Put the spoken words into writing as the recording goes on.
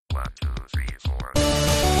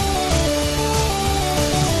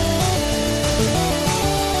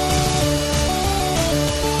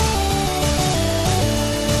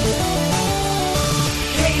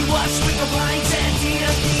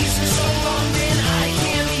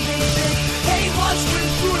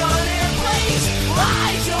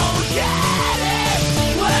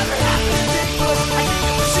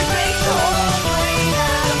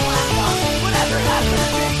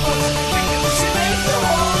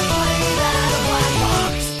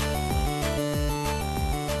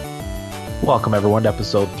Welcome, everyone, to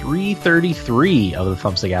episode 333 of the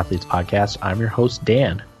Thumbstick Athletes podcast. I'm your host,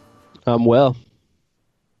 Dan. I'm Will.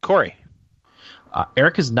 Corey.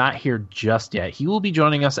 Eric is not here just yet. He will be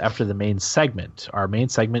joining us after the main segment. Our main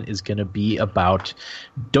segment is going to be about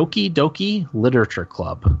Doki Doki Literature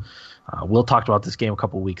Club. Will talked about this game a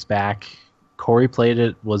couple weeks back. Corey played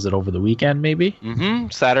it. Was it over the weekend, maybe? Mm-hmm.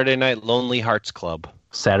 Saturday Night Lonely Hearts Club.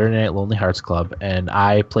 Saturday Night Lonely Hearts Club. And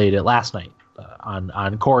I played it last night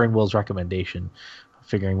on Corey and Will's recommendation,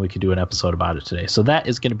 figuring we could do an episode about it today. So that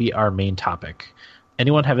is going to be our main topic.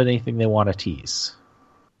 Anyone have anything they want to tease?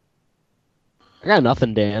 I got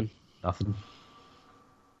nothing, Dan. Nothing.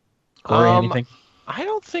 Corey, anything? I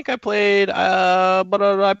don't think I played, but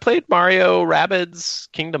I played Mario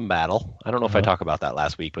Rabbids Kingdom Battle. I don't know if I talked about that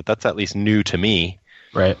last week, but that's at least new to me.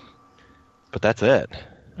 Right. But that's it.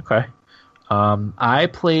 Okay. I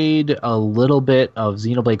played a little bit of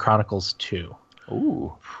Xenoblade Chronicles 2.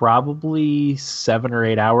 Ooh. Probably 7 or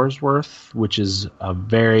 8 hours worth, which is a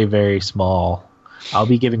very, very small... I'll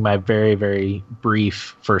be giving my very, very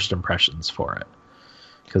brief first impressions for it,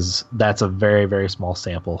 because that's a very, very small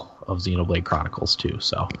sample of Xenoblade Chronicles 2.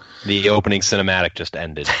 So the opening cinematic just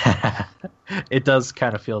ended. It does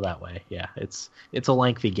kind of feel that way. Yeah, it's a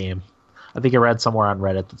lengthy game. I think I read somewhere on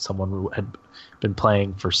Reddit that someone had been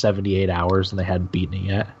playing for 78 hours and they hadn't beaten it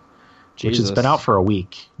yet. Jesus. Which has been out for a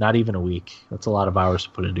week, not even a week. That's a lot of hours to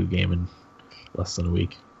put into a game in less than a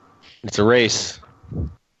week. It's a race.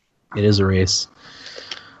 It is a race.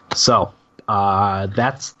 So,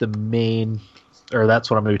 that's the main, or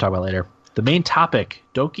that's what I'm going to be talking about later. The main topic,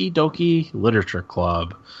 Doki Doki Literature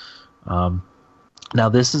Club. Now,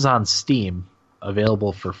 this is on Steam,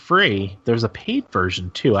 available for free. There's a paid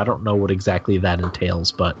version, too. I don't know what exactly that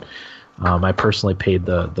entails, but I personally paid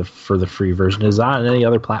for the free version. Is that on any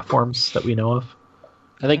other platforms that we know of?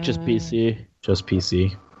 I think just PC. Just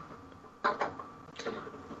PC.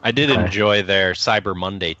 I did enjoy their Cyber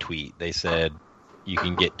Monday tweet. They said you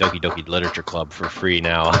can get Doki Doki Literature Club for free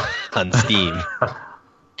now on Steam.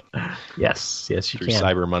 Yes, you through can.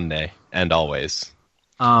 Cyber Monday, and always.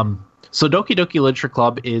 So Doki Doki Literature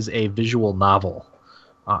Club is a visual novel.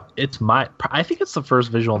 I think it's the first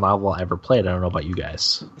visual novel I ever played. I don't know about you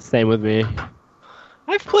guys. Same with me.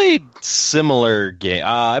 I've played similar game.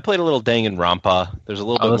 I played a little Danganronpa. There's a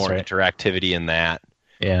little bit more interactivity in that.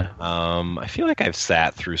 Yeah. I feel like I've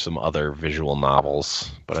sat through some other visual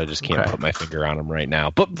novels, but I just can't put my finger on them right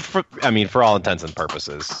now. But for all intents and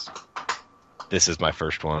purposes, this is my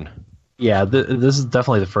first one. Yeah, this is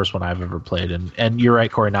definitely the first one I've ever played, and you're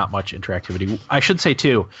right, Corey, not much interactivity. I should say,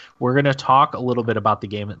 too, we're going to talk a little bit about the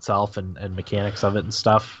game itself and mechanics of it and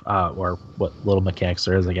stuff, or what little mechanics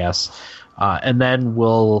there is, I guess. And then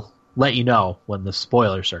we'll let you know when the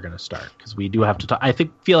spoilers are going to start, because we do have to talk. I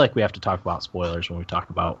feel like we have to talk about spoilers when we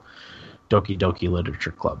talk about Doki Doki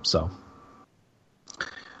Literature Club. So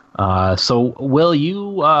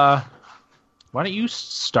Will, why don't you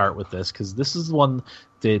start with this, because this is the one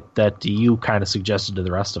that you kind of suggested to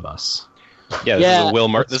the rest of us. Yeah,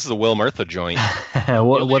 this is a Will Murtha joint.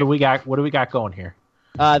 What do we got? What do we got going here?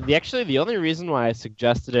 The only reason why I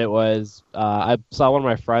suggested it was I saw one of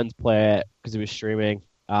my friends play it because he was streaming.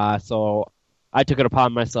 So I took it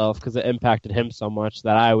upon myself because it impacted him so much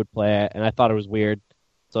that I would play it, and I thought it was weird.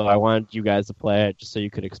 So I wanted you guys to play it just so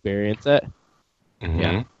you could experience it.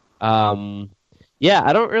 Mm-hmm. Yeah.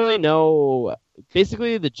 I don't really know.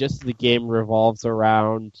 Basically, the gist of the game revolves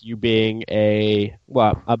around you being a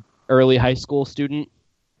early high school student.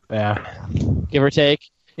 Yeah, give or take.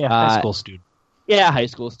 Yeah, high school student. Yeah, high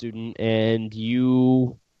school student, and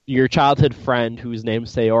your childhood friend, whose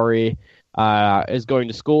name's Sayori, is going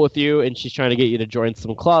to school with you, and she's trying to get you to join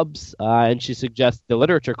some clubs, and she suggests the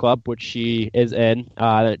literature club, which she is in,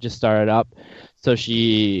 that just started up. So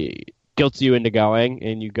she guilts you into going,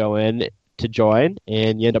 and you go in to join,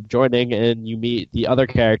 and you end up joining, and you meet the other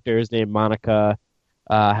characters named Monica,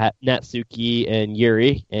 Natsuki, and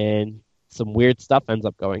Yuri, and some weird stuff ends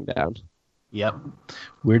up going down. Yep,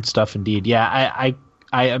 weird stuff indeed. Yeah,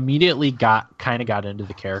 I immediately got into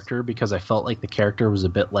the character because I felt like the character was a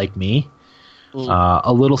bit like me.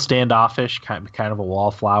 A little standoffish, kind of a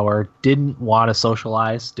wallflower. Didn't want to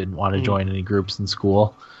socialize. Didn't want to join any groups in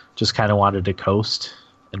school. Just kind of wanted to coast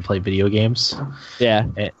and play video games. Yeah,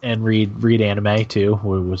 and read anime too,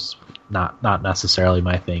 which was not necessarily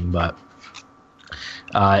my thing, but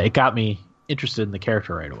it got me interested in the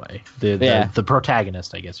character right away. The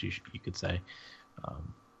protagonist, I guess you could say.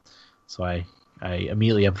 So I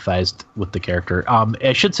immediately empathized with the character.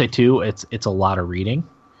 I should say too, it's a lot of reading.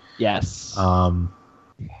 Yes.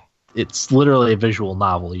 It's literally a visual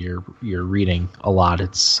novel. You're reading a lot.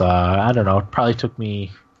 It's I don't know. It probably took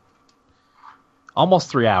me almost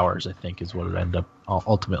 3 hours, I think, is what it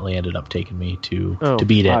ultimately ended up taking me to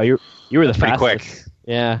beat it. Wow, you were the Pretty fastest. quick.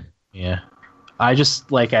 Yeah. Yeah, I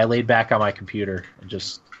just I laid back on my computer and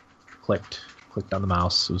just clicked on the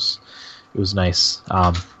mouse. It was nice.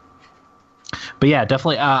 But yeah,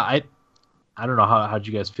 definitely. I don't know how'd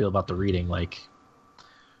you guys feel about the reading.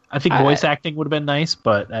 I think voice acting would have been nice,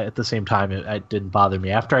 but at the same time, it didn't bother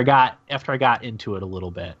me. After I got into it a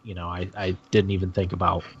little bit, I didn't even think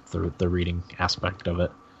about the reading aspect of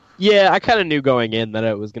it. Yeah, I kind of knew going in that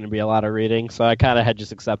it was going to be a lot of reading, so I kind of had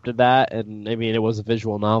just accepted that. And I mean, it was a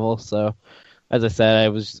visual novel, so as I said, it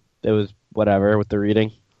was whatever with the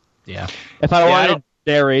reading. Yeah. If I wanted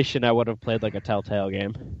narration, I would have played a Telltale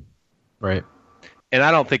game. Right. And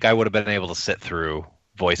I don't think I would have been able to sit through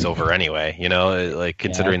voiceover anyway,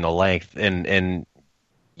 considering the length and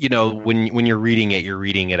when you're reading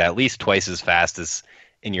it at least twice as fast as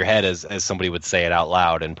in your head as somebody would say it out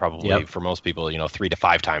loud, and probably for most people 3 to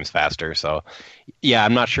 5 times faster. So yeah,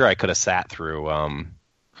 I'm not sure I could have sat through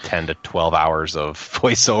 10 to 12 hours of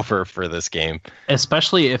voiceover for this game,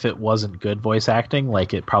 especially if it wasn't good voice acting,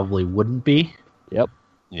 it probably wouldn't be.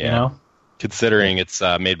 Considering it's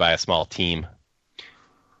made by a small team.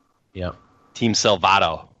 Team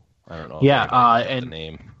Salvato. I don't know. And the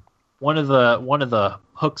name. One of the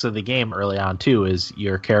hooks of the game early on too is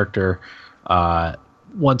your character.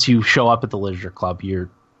 Once you show up at the literature club, you're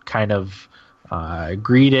kind of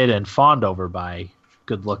greeted and fawned over by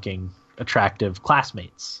good-looking, attractive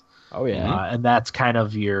classmates. Oh yeah, and that's kind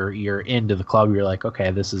of your into the club. You're like,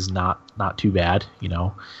 okay, this is not too bad.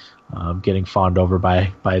 Getting fawned over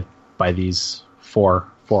by these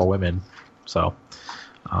four women. So.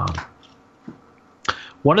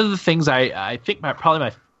 One of the things I think probably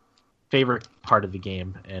my favorite part of the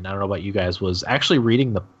game, and I don't know about you guys, was actually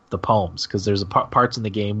reading the poems, because there's parts in the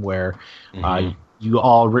game where you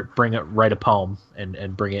all write a poem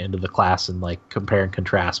and bring it into the class and compare and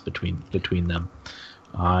contrast between them.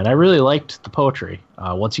 And I really liked the poetry.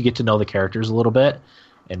 Once you get to know the characters a little bit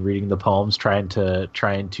and reading the poems, trying to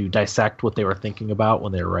dissect what they were thinking about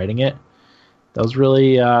when they were writing it, that was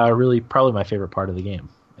really probably my favorite part of the game,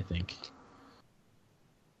 I think.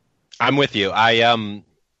 I'm with you. I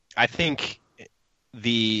think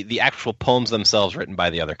the actual poems themselves written by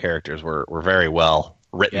the other characters were very well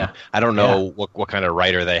written. Yeah. I don't know what kind of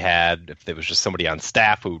writer they had, if it was just somebody on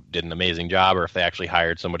staff who did an amazing job, or if they actually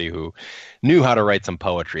hired somebody who knew how to write some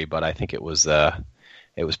poetry, but I think it was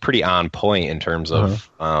pretty on point in terms of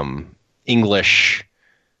English.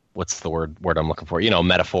 What's the word I'm looking for?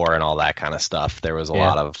 Metaphor and all that kind of stuff. There was a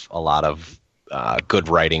lot of good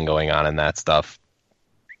writing going on in that stuff.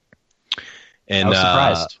 And I was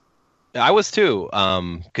surprised. I was too,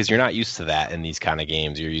 because you're not used to that in these kind of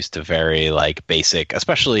games. You're used to very basic,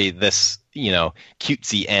 especially this,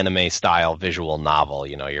 cutesy anime style visual novel.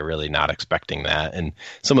 You're really not expecting that, and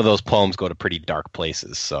some of those poems go to pretty dark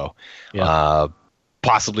places. So,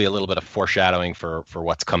 possibly a little bit of foreshadowing for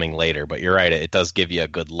what's coming later. But you're right; it does give you a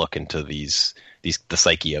good look into the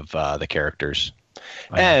psyche of the characters.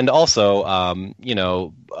 And also,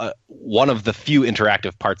 one of the few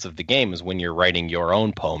interactive parts of the game is when you're writing your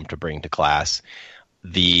own poem to bring to class.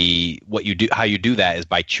 How you do that is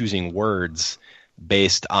by choosing words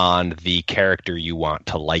based on the character you want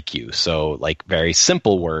to like you. So, very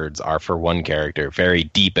simple words are for one character. Very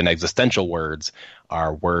deep and existential words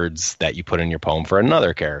are words that you put in your poem for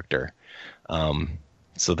another character.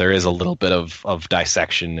 So there is a little bit of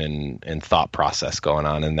dissection and thought process going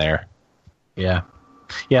on in there. Yeah,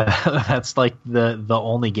 that's the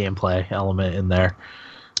only gameplay element in there.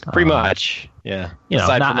 Pretty much, yeah.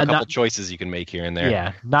 Aside from a couple choices you can make here and there.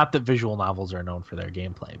 Yeah, not that visual novels are known for their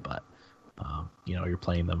gameplay, but you're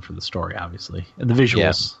playing them for the story, obviously, and the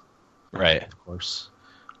visuals, right? Of course.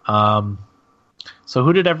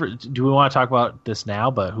 So do we want to talk about this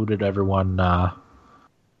now? But who did everyone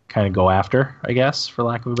kind of go after? I guess, for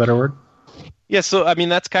lack of a better word. Yeah, so I mean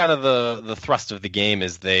that's kind of the thrust of the game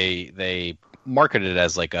is they marketed it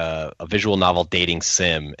as a visual novel dating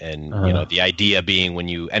sim, and the idea being when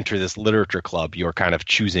you enter this literature club, you're kind of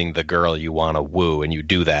choosing the girl you want to woo, and you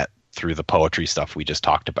do that through the poetry stuff we just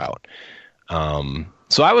talked about.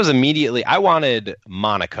 So I wanted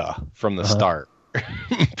Monica from the start,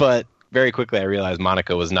 but very quickly I realized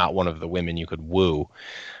Monica was not one of the women you could woo.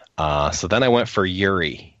 So then I went for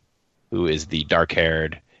Yuri, who is the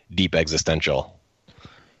dark-haired, deep existential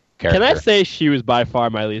character. Can I say she was by far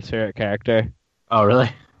my least favorite character? Oh,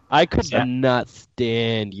 really? I could not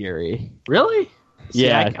stand Yuri. Really? See,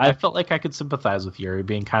 Yeah, I felt like I could sympathize with Yuri,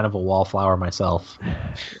 being kind of a wallflower myself.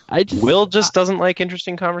 Will just doesn't like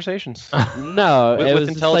interesting conversations No, it with was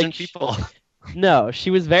intelligent just people. No,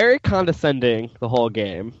 she was very condescending the whole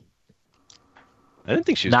game. I didn't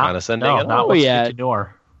think she was condescending at not all. once yeah. you get to know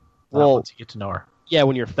her. Not Well, once you get to know her. Yeah,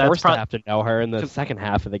 when you're forced to prob- have to know her in the second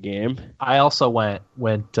half of the game. I also went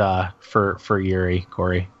for Yuri,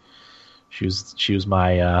 Corey. She was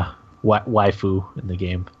my waifu in the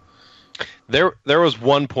game. There was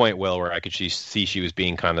one point, Will, where I could see she was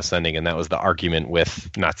being condescending, and that was the argument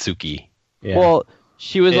with Natsuki. Yeah. Well,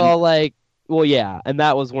 she was all like, well, yeah, and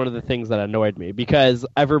that was one of the things that annoyed me, because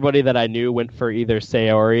everybody that I knew went for either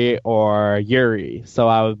Sayori or Yuri, so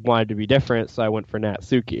I wanted to be different, so I went for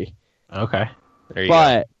Natsuki. Okay. There you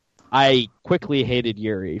But I quickly hated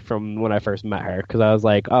Yuri from when I first met her, because I was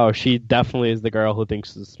like, oh, she definitely is the girl who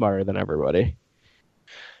thinks she's smarter than everybody.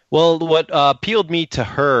 Well, what appealed me to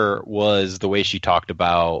her was the way she talked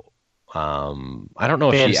about, I don't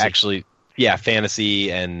know if Fantasy. she actually,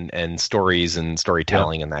 fantasy and stories and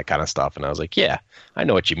storytelling and that kind of stuff. And I was like, yeah, I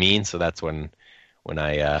know what you mean. So that's when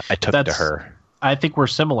I took to her. I think we're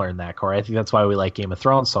similar in that, Corey. I think that's why we like Game of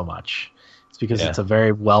Thrones so much. It's because it's a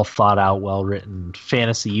very well thought out, well written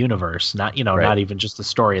fantasy universe. Not not even just the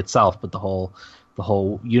story itself, but the whole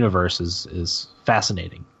universe is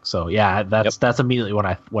fascinating. So yeah, that's immediately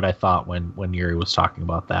what I thought when Yuri was talking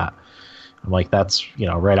about that. I'm like, that's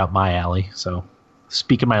right up my alley. So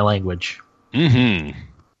speaking my language. Mm-hmm.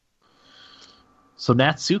 So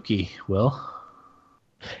Natsuki, Will,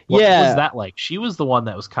 what was that like? She was the one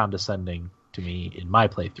that was condescending to me in my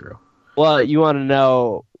playthrough. Well, you want to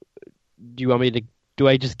know? Do you want me to? Do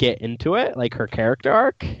I just get into it, like her character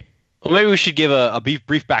arc? Well, maybe we should give a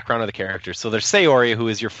brief background of the character. So there's Sayori, who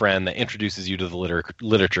is your friend that introduces you to the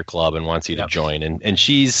literature club and wants you to join. And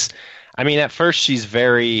she's, I mean, at first she's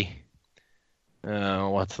very,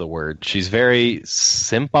 what's the word? She's very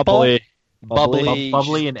simple.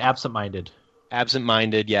 Bubbly and absent-minded.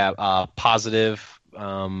 Absent-minded, yeah. Positive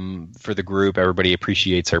for the group. Everybody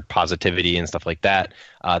appreciates her positivity and stuff like that.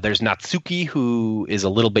 There's Natsuki, who is a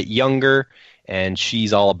little bit younger, and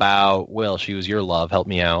she's all about, well, she was your love. Help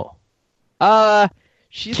me out.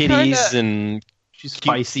 She's kitties and she's cutesy.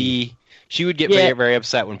 feisty. She would get very, very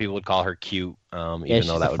upset when people would call her cute, even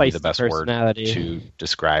though that would be the best word to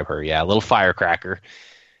describe her. Yeah, a little firecracker.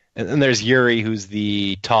 And then there's Yuri, who's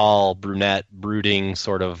the tall, brunette, brooding,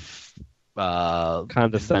 sort of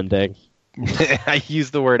condescending. I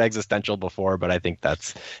used the word existential before, but I think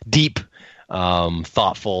that's deep,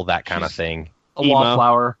 thoughtful, that kind of thing. A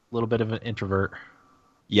wallflower, a little bit of an introvert.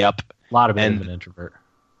 Yep. A lot of it of an introvert.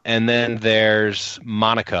 And then there's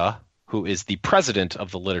Monica, who is the president of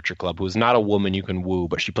the literature club, who is not a woman you can woo,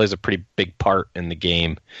 but she plays a pretty big part in the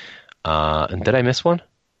game. And did I miss one?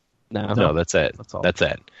 No, that's it. That's all. That's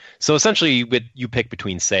it. So essentially, you pick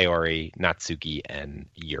between Sayori, Natsuki, and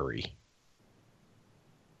Yuri.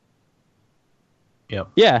 Yep.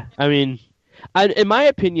 Yeah, I mean, in my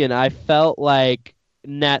opinion, I felt like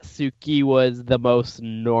Natsuki was the most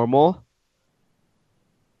normal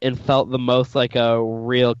and felt the most like a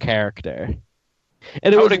real character.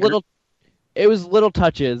 And it was little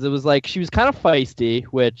touches. It was like she was kind of feisty,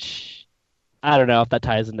 which I don't know if that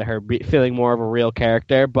ties into her feeling more of a real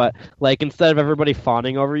character, but like instead of everybody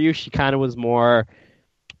fawning over you, she kind of was more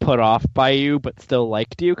put off by you but still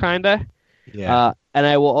liked you kind of. Yeah. And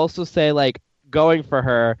I will also say, like, going for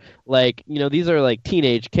her, like, these are like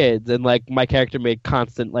teenage kids, and like my character made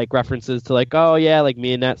constant like references to like, oh yeah, like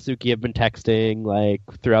me and Natsuki have been texting like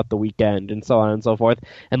throughout the weekend and so on and so forth,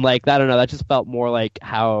 and like I don't know, that just felt more like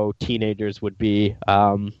how teenagers would be.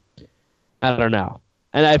 I don't know,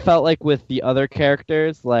 and I felt like with the other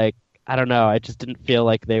characters, like I don't know, I just didn't feel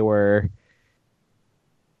like they were.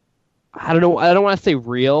 I don't know. I don't want to say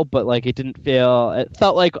real, but like it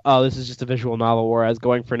felt like, oh, this is just a visual novel. Whereas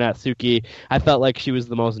going for Natsuki, I felt like she was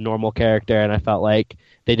the most normal character, and I felt like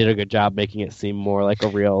they did a good job making it seem more like a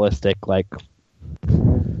realistic, like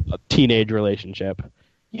a teenage relationship.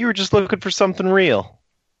 You were just looking for something real.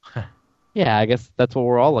 Yeah, I guess that's what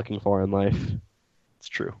we're all looking for in life. It's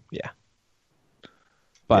true. Yeah.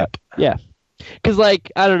 But yeah. Because,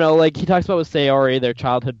 like, I don't know, like, he talks about with Sayori, their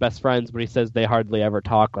childhood best friends, but he says they hardly ever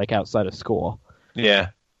talk, like, outside of school. Yeah.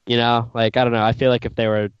 Like, I don't know, I feel like if they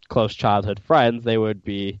were close childhood friends, they would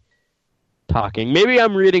be talking. Maybe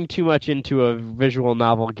I'm reading too much into a visual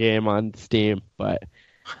novel game on Steam, but...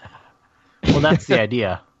 Well, that's the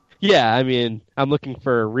idea. Yeah, I mean, I'm looking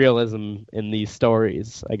for realism in these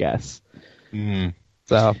stories, I guess. Mm-hmm.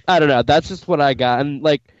 So, I don't know, that's just what I got, and,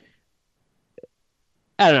 like...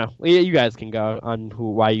 I don't know. You guys can go on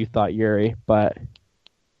why you thought Yuri, but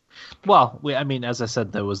well, I mean, as I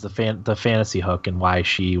said, there was the fantasy hook and why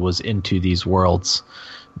she was into these worlds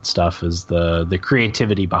and stuff is the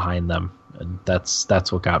creativity behind them, and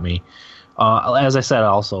that's what got me. As I said,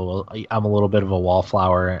 also I'm a little bit of a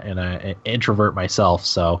wallflower and an introvert myself,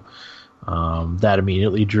 so that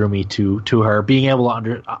immediately drew me to her. Being able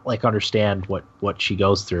to understand what she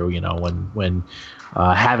goes through, when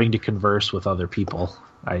having to converse with other people.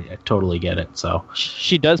 I totally get it. So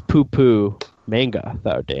She does poo-poo manga,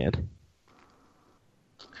 though, Dan.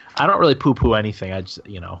 I don't really poo-poo anything. I just,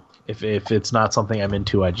 if it's not something I'm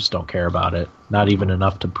into, I just don't care about it. Not even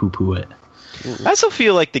enough to poo-poo it. I also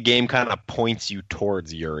feel like the game kind of points you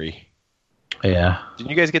towards Yuri. Yeah. Did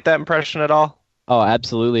you guys get that impression at all? Oh,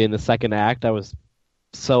 absolutely. In the second act, I was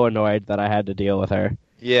so annoyed that I had to deal with her.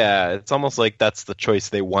 Yeah, it's almost like that's the choice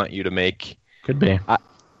they want you to make. Could be.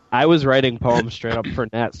 I was writing poems straight up for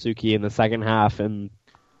Natsuki in the second half, and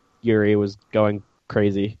Yuri was going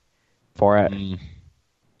crazy for it.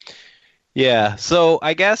 Yeah, so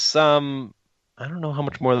I guess I don't know how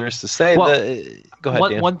much more there is to say. Well, go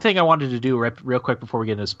ahead, Dan. One thing I wanted to do real quick before we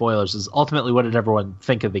get into spoilers is ultimately what did everyone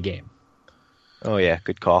think of the game? Oh yeah,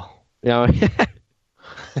 good call. You know,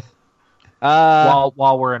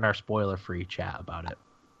 While we're in our spoiler-free chat about it.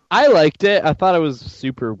 I liked it. I thought it was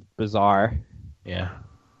super bizarre. Yeah.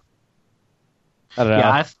 I don't know.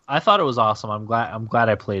 Yeah, I thought it was awesome. I'm glad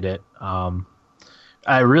I played it. What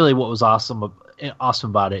was awesome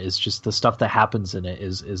about it is just the stuff that happens in it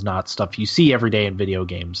is not stuff you see every day in video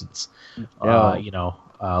games. It's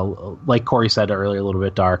like Corey said earlier, a little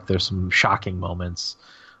bit dark. There's some shocking moments.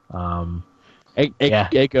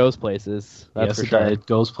 It goes places. That's for sure. It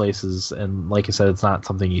goes places, and like I said, it's not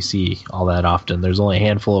something you see all that often. There's only a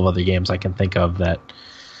handful of other games I can think of that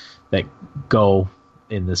go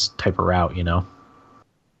in this type of route,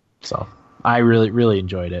 So I really, really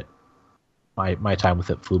enjoyed it. My time with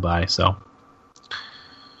it flew by. So.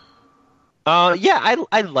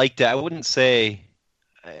 I liked it. I wouldn't say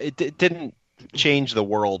it didn't change the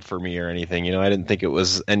world for me or anything. I didn't think it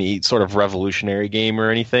was any sort of revolutionary game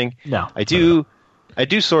or anything. No, I do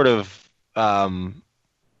sort of. Well,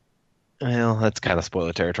 that's kind of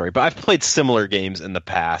spoiler territory, but I've played similar games in the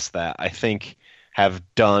past that I think have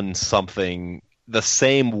done something the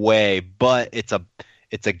same way, but it's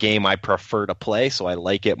a game I prefer to play, so I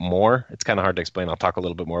like it more. It's kind of hard to explain. I'll talk a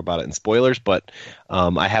little bit more about it in spoilers, but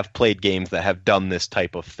I have played games that have done this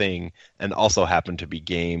type of thing and also happen to be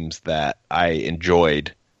games that I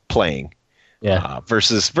enjoyed playing. Yeah.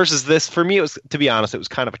 Versus this, for me, to be honest, it was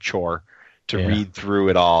kind of a chore to read through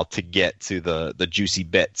it all to get to the juicy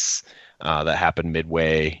bits that happen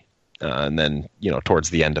midway, and then towards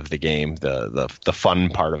the end of the game, the fun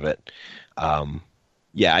part of it. I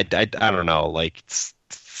don't know. Like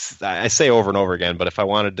I say over and over again, but if I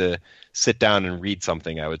wanted to sit down and read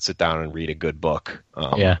something, I would sit down and read a good book.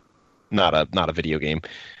 Not a video game.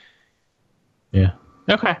 Yeah.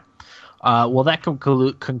 Okay. Well, that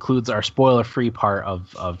concludes our spoiler-free part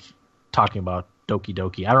of talking about Doki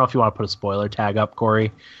Doki. I don't know if you want to put a spoiler tag up,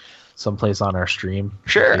 Corey, someplace on our stream.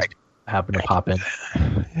 Sure. Happen to pop in.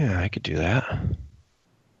 Yeah, I could do that.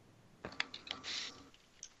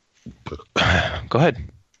 Go ahead.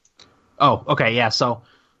 Oh, okay, yeah. So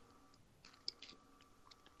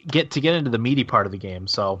get into the meaty part of the game.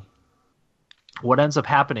 So what ends up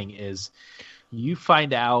happening is you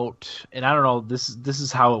find out, and I don't know, this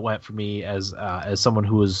is how it went for me as someone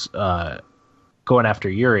who was going after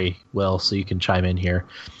Yuri, Will, so you can chime in here.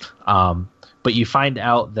 But you find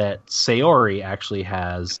out that Sayori actually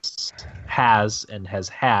has and has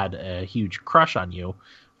had a huge crush on you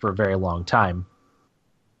for a very long time.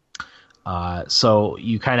 So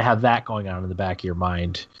you kind of have that going on in the back of your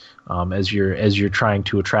mind as you're trying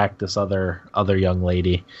to attract this other young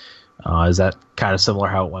lady. Is that kind of similar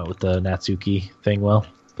how it went with the Natsuki thing, Will?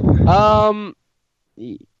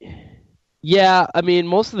 Yeah, I mean,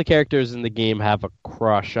 most of the characters in the game have a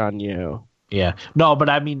crush on you. Yeah, no, but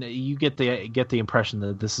I mean, you get the impression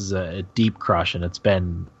that this is a deep crush, and it's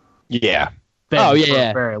been for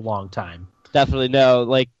a very long time. Definitely no.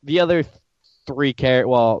 Like the other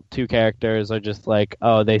two characters are just like,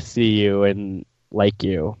 oh, they see you and like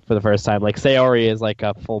you for the first time. Like Sayori is like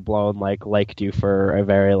a full blown liked you for a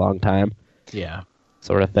very long time. Yeah,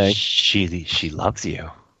 sort of thing. She loves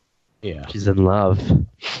you. Yeah, she's in love.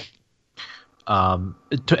 And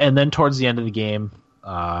then towards the end of the game,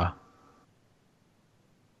 how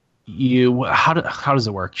does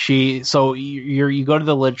it work? You go to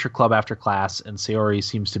the literature club after class, and Sayori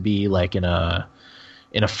seems to be like in a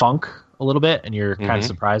funk a little bit, and you're kind of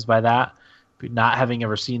surprised by that, but not having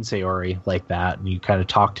ever seen Sayori like that, and you kind of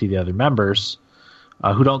talk to the other members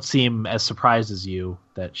who don't seem as surprised as you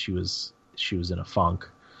that she was in a funk.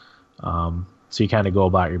 So you kind of go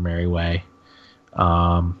about your merry way,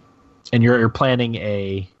 and you're planning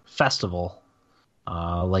a festival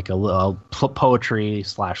like a poetry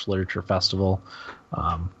 / literature festival.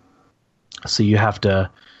 So you have to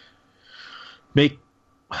make.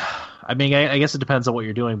 I mean, I guess it depends on what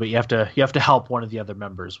you're doing, but you have to help one of the other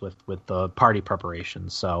members with the party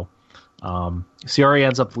preparations. So Sayori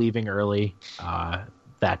ends up leaving early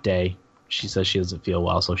that day. She says she doesn't feel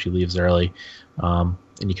well, so she leaves early, and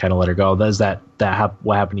you kind of let her go.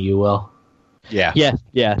 What happened to you, Will? Yeah.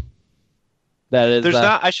 That is.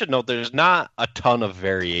 I should note there's not a ton of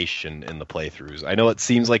variation in the playthroughs. I know it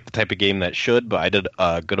seems like the type of game that should, but I did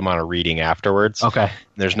a good amount of reading afterwards. Okay.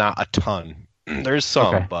 There's not a ton. There's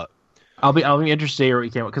some, but I'll be interested to hear what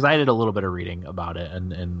you came, because I did a little bit of reading about it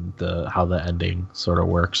and how the ending sort of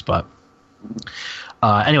works. But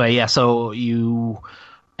anyway, yeah. So you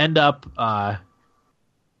end up, I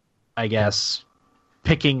guess,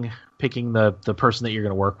 picking the person that you're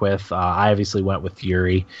going to work with. I obviously went with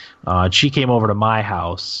Yuri. She came over to my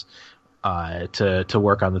house to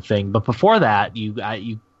work on the thing. But before that,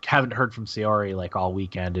 you haven't heard from Sayori like all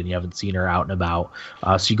weekend, and you haven't seen her out and about.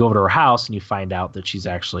 So you go over to her house and you find out that she's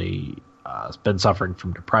actually been suffering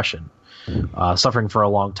from depression, suffering for a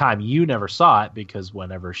long time. You never saw it because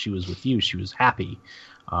whenever she was with you, she was happy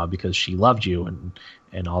because she loved you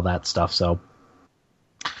and all that stuff. So,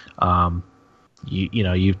 that's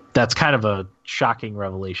kind of a shocking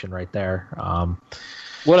revelation right there.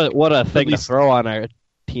 What a thing to throw on a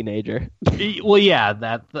teenager. Well, yeah,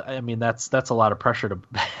 that's a lot of pressure to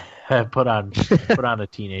put on a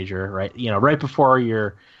teenager, right? Right before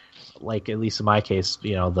you're, like, at least in my case,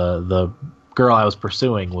 the girl I was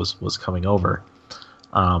pursuing was coming over.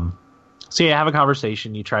 So you have a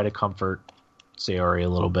conversation. You try to comfort Sayori a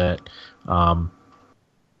little bit. So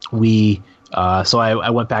I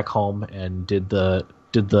went back home and did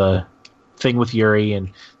the thing with Yuri, and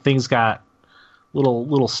things got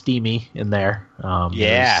little steamy in there.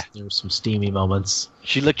 There was some steamy moments.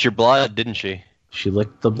 She licked your blood, didn't she? She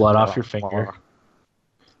licked the blood off your finger.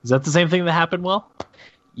 Is that the same thing that happened, Will?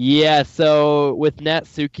 Yeah, so with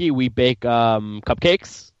Natsuki, we bake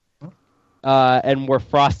cupcakes, and we're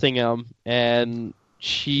frosting them, and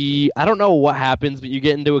I don't know what happens, but you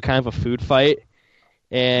get into a kind of a food fight,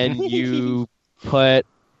 and you I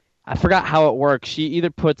forgot how it works. You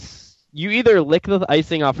either lick the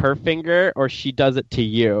icing off her finger, or she does it to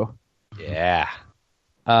you. Yeah.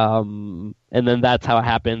 And then that's how it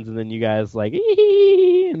happens, and then you guys like,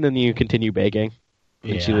 and then you continue baking,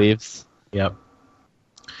 and she leaves. Yep.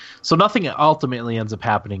 So nothing ultimately ends up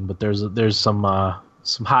happening, but there's some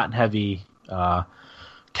hot and heavy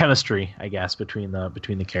chemistry, I guess, between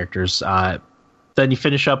the characters. Then you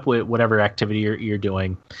finish up with whatever activity you're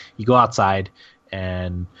doing. You go outside,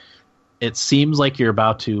 and it seems like you're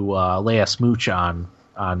about to lay a smooch on.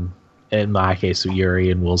 In my case,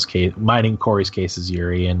 Yuri, and Will's case, mine and Corey's case is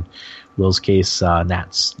Yuri, and Will's case,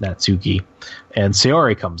 Natsuki. And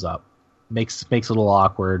Sayori comes up, makes it a little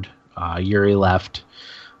awkward. Yuri left,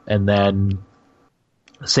 and then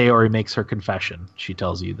Sayori makes her confession. She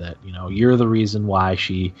tells you that you're the reason why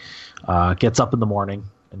she gets up in the morning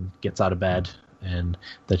and gets out of bed, and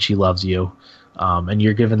that she loves you. And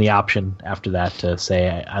you're given the option after that to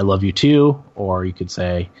say, I love you too, or you could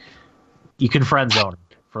say, you can friend zone,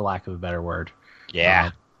 for lack of a better word.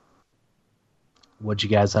 Yeah. What'd you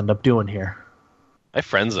guys end up doing here? I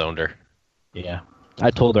friend zoned her. Yeah.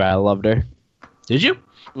 I told her I loved her. Did you?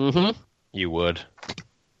 Mm-hmm. You would.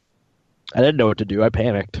 I didn't know what to do. I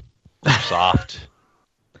panicked. Soft.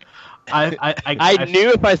 I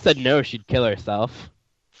knew if I said no, she'd kill herself.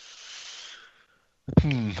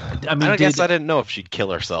 I guess I didn't know if she'd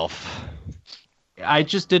kill herself. I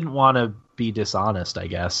just didn't want to be dishonest, I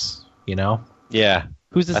guess. Yeah.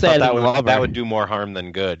 Who's to say that would do more harm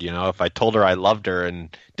than good? If I told her I loved her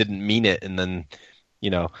and didn't mean it, and then,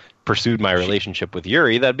 pursued my relationship with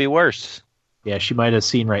Yuri, that'd be worse. Yeah, she might have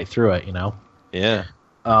seen right through it. Yeah.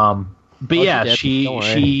 But yeah,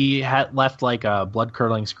 she had left like a blood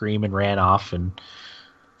curdling scream and ran off, and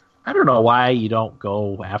I don't know why you don't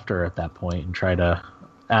go after her at that point and try to.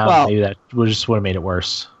 Maybe that just would have made it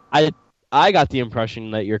worse. I got the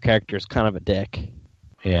impression that your character is kind of a dick.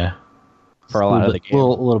 Yeah. For a lot of the game, a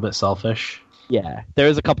little bit selfish. Yeah,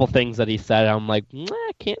 there's a couple things that he said. I'm like,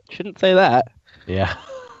 shouldn't say that. Yeah.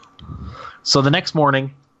 So the next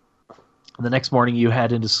morning you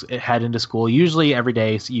head into school. Usually every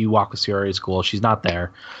day you walk with Sayori to school. She's not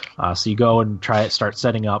there, so you go and start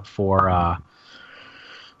setting up for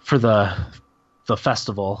the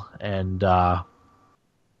festival. And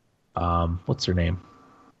what's her name?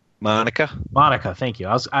 Monica, thank you.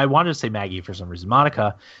 I wanted to say Maggie for some reason.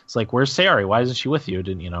 Monica, it's like, where's Sayori? Why isn't she with you?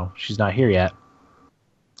 She's not here yet.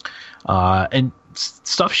 And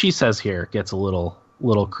stuff she says here gets a little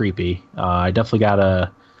creepy. I definitely got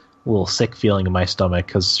a little sick feeling in my stomach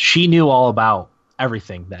because she knew all about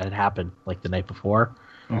everything that had happened like the night before.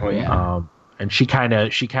 Oh yeah. And she kind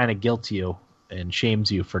of guilts you and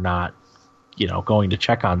shames you for not, going to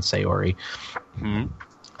check on Sayori. Hmm.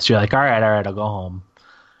 So you're like, all right, I'll go home.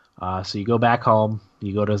 So you go back home.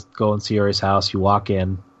 You go in Sayori's house. You walk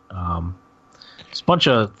in. There's a bunch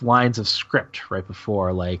of lines of script right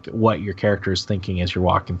before, like what your character is thinking as you're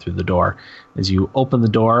walking through the door. As you open the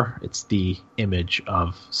door, it's the image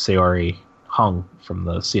of Sayori hung from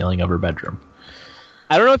the ceiling of her bedroom.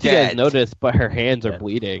 I don't know if you guys Dead. noticed, but her hands are Dead.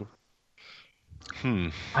 bleeding.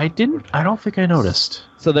 I don't think I noticed.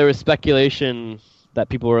 So there was speculation that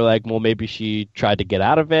people were like, well, maybe she tried to get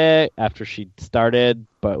out of it after she started,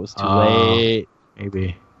 but it was too late.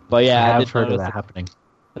 Maybe. But yeah, I I've did heard of notice that happening.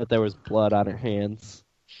 that there was blood on her hands.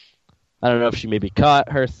 I don't know if she maybe cut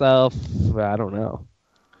herself. I don't know.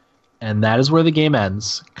 And that is where the game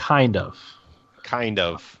ends, kind of. Kind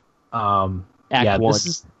of. Act one.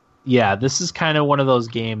 This is kind of one of those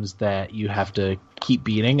games that you have to keep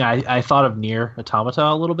beating. I thought of Nier Automata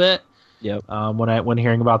a little bit. Yep. When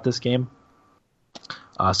hearing about this game.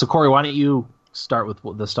 So Corey, why don't you start with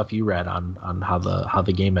the stuff you read on how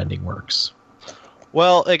the game ending works?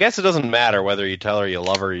 Well, I guess it doesn't matter whether you tell her you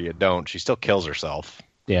love her or you don't. She still kills herself.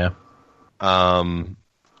 Yeah. I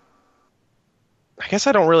guess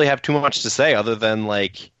I don't really have too much to say other than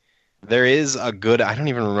like there is a good. I don't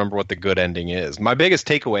even remember what the good ending is. My biggest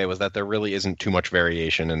takeaway was that there really isn't too much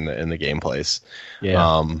variation in the gameplays.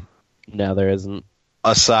 Yeah. No, there isn't.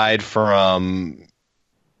 Aside from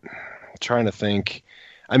trying to think.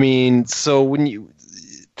 I mean, so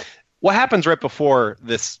what happens right before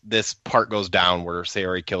this part goes down where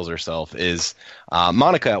Sayori kills herself is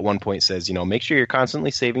Monica at one point says, make sure you're constantly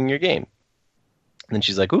saving your game. And then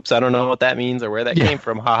she's like, oops, I don't know what that means or where that came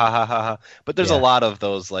from. Ha ha ha ha ha. But there's a lot of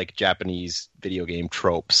those like Japanese video game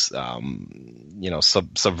tropes,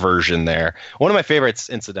 subversion there. One of my favorites,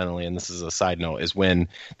 incidentally, and this is a side note, is when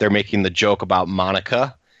they're making the joke about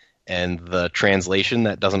Monica and the translation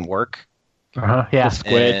that doesn't work. Yeah. The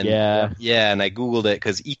squid, And, yeah. and I Googled it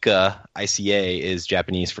because ICA is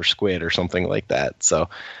Japanese for squid or something like that. So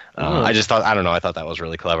I just thought, I don't know, I thought that was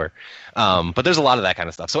really clever. But there's a lot of that kind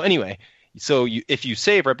of stuff. So anyway, if you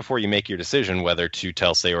save right before you make your decision whether to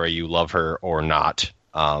tell Sayori you love her or not,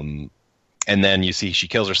 and then you see she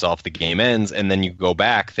kills herself, the game ends, and then you go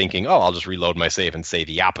back thinking, oh, I'll just reload my save and say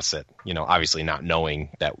the opposite, obviously not knowing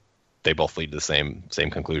that they both lead to the same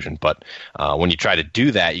conclusion. But when you try to do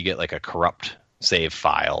that, you get like a corrupt save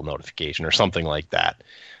file notification or something like that.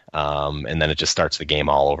 And then it just starts the game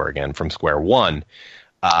all over again from square one.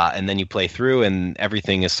 And then you play through and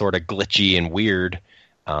everything is sort of glitchy and weird,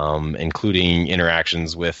 including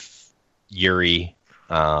interactions with Yuri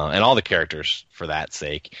and all the characters for that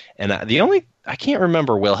sake. And I can't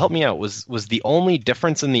remember, Will, help me out, was the only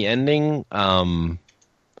difference in the ending.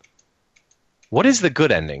 What is the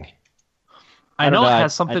good ending? I know it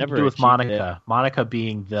has something to do with Monica. Monica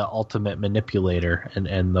being the ultimate manipulator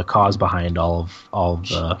and the cause behind all of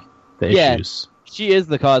the issues. She is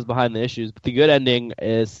the cause behind the issues, but the good ending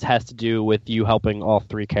has to do with you helping all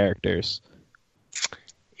three characters.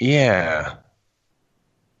 Yeah.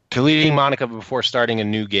 Deleting Monica before starting a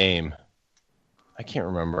new game. I can't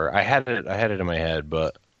remember. I had it in my head,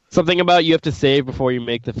 but Something about you have to save before you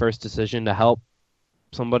make the first decision to help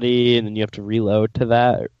somebody, and then you have to reload to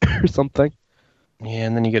that or something. yeah,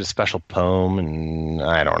 and then you get a special poem, and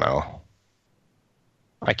I don't know.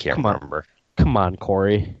 I can't remember. Come on,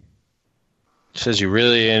 Corey. It says you're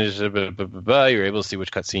able to see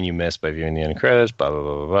which cutscene you missed by viewing the end credits, blah, blah,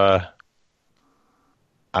 blah, blah, blah.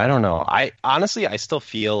 I don't know. I still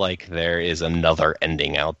feel like there is another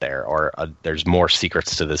ending out there, or there's more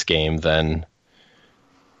secrets to this game than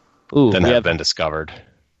have been discovered.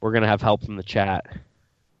 We're going to have help from the chat.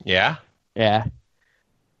 Yeah? Yeah.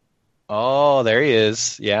 Oh, there he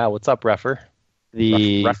is. Yeah, what's up, Reffer?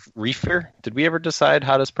 Reefer? Did we ever decide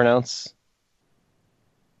how to pronounce?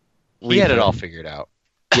 We had it all figured out.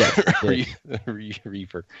 Yeah.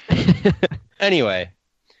 Reefer. Anyway.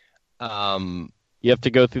 You have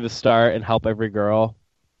to go through the start and help every girl.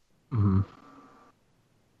 Mm-hmm.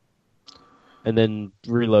 And then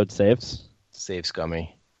reload saves. Save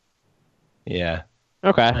scummy. Yeah.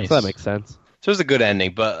 Okay, Nice. so that makes sense. So it was a good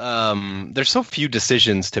ending, but there's so few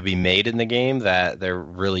decisions to be made in the game that there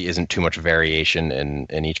really isn't too much variation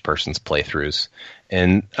in each person's playthroughs.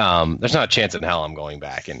 And there's not a chance in hell I'm going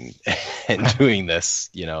back and doing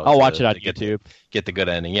this, I'll watch it on YouTube. Get the good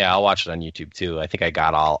ending. Yeah, I'll watch it on YouTube too. I think I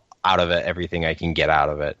got all out of it, everything I can get out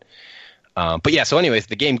of it. But yeah, so anyways,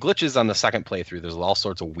 the game glitches on the second playthrough. There's all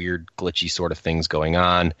sorts of weird, glitchy sort of things going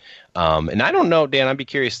on. And I don't know, Dan, I'd be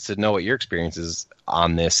curious to know what your experience is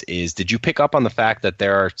on this. Did you pick up on the fact that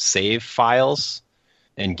there are save files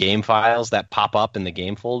and game files that pop up in the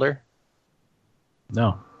game folder?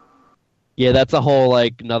 No. Yeah, that's a whole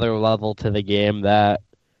like another level to the game that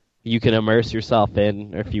you can immerse yourself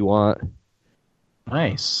in if you want.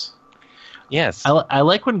 Nice. Yes. I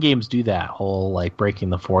like when games do that whole like breaking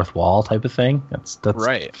the fourth wall type of thing. That's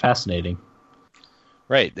right. Fascinating.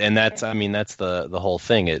 Right, and that's the whole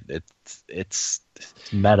thing. It's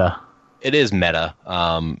meta. It is meta,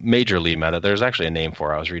 majorly meta. There's actually a name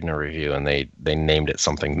for it. I was reading a review and they named it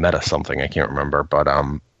something meta something. I can't remember, but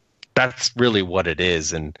that's really what it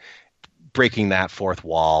is. And breaking that fourth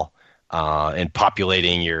wall. And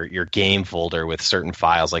populating your game folder with certain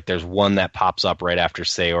files. Like there's one that pops up right after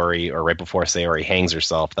Sayori or right before Sayori hangs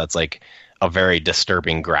herself. That's like a very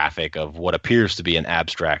disturbing graphic of what appears to be an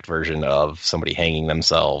abstract version of somebody hanging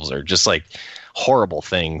themselves or just like horrible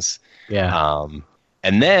things. Yeah.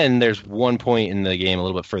 And then there's one point in the game a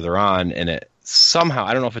little bit further on, and it somehow,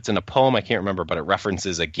 I don't know if it's in a poem, I can't remember, but it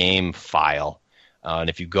references a game file. And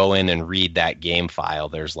if you go in and read that game file,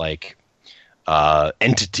 there's like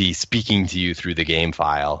entity speaking to you through the game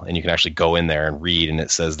file, and you can actually go in there and read, and it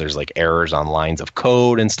says there's like errors on lines of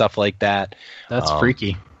code and stuff like that. That's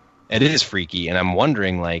freaky. It is freaky, and I'm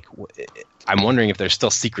wondering if there's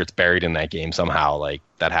still secrets buried in that game somehow, like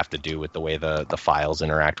that have to do with the way the files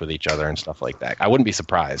interact with each other and stuff like that. I wouldn't be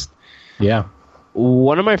surprised. Yeah.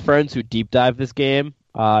 One of my friends who deep dived this game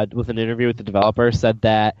with an interview with the developer said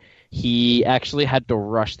that he actually had to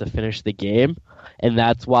rush to finish the game. And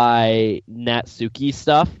that's why Natsuki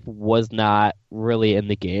stuff was not really in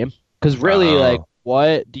the game. Because really, like,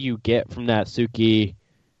 what do you get from Natsuki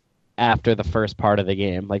after the first part of the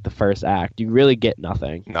game, like the first act? You really get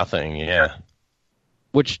nothing. Nothing, yeah.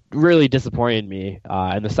 Which really disappointed me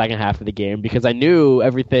in the second half of the game, because I knew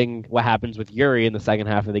everything, what happens with Yuri in the second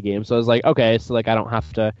half of the game. So I was like, okay, so like I don't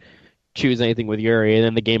have to choose anything with Yuri. And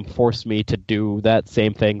then the game forced me to do that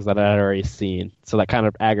same things that I had already seen. So that kind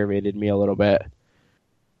of aggravated me a little bit.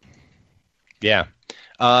 Yeah.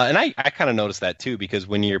 And I kind of noticed that too, because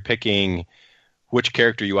when you're picking which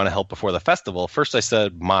character you want to help before the festival, first I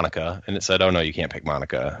said Monika, and it said, oh no, you can't pick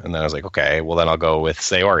Monika. And then I was like, okay, well then I'll go with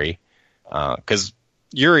Sayori. Because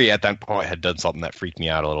Yuri at that point had done something that freaked me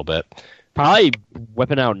out a little bit. Probably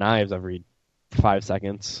whipping out knives every 5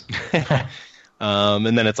 seconds. And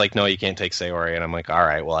then it's like, no, you can't take Sayori. And I'm like, all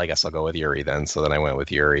right, well, I guess I'll go with Yuri then. So then I went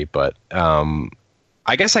with Yuri. But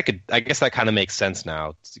I guess that kind of makes sense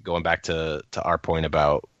now, going back to our point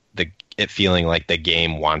about it feeling like the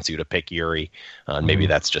game wants you to pick Yuri. Maybe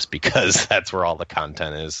that's just because that's where all the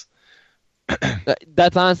content is.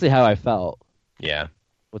 That's honestly how I felt. Yeah.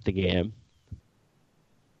 With the game.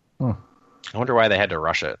 I wonder why they had to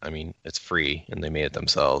rush it. I mean, it's free, and they made it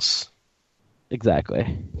themselves.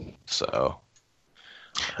 Exactly. So,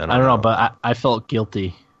 I don't know, but I felt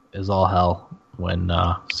guilty as all hell when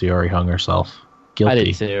Sayori hung herself. Guilty. I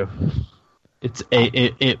did too.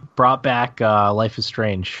 It brought back Life is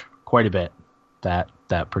Strange quite a bit. That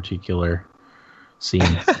particular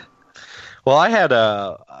scene. Well,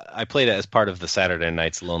 I played it as part of the Saturday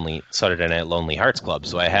Night Lonely Hearts Club,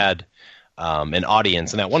 so I had an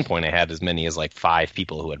audience, and at one point I had as many as like 5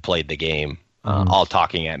 people who had played the game, all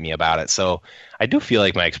talking at me about it. So I do feel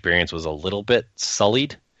like my experience was a little bit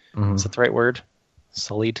sullied. Is that the right word?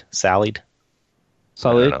 Sullied? Sallied?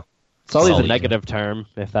 Sullied? I don't know. Sullied's a negative term,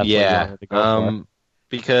 if that's what you wanted to go for.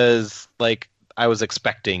 Because like I was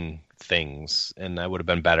expecting things, and I would have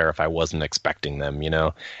been better if I wasn't expecting them, you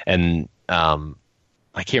know? And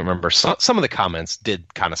I can't remember. Some of the comments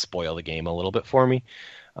did kind of spoil the game a little bit for me.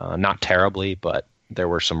 Not terribly, but there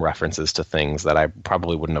were some references to things that I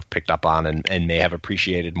probably wouldn't have picked up on and may have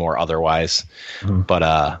appreciated more otherwise.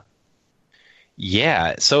 But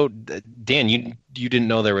yeah, so Dan, you didn't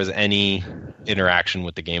know there was any interaction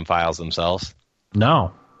with the game files themselves?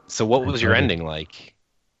 No. So what was your ending like?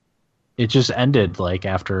 It just ended like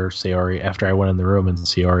after I went in the room and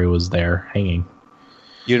Sayori was there hanging.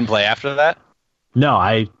 You didn't play after that? No,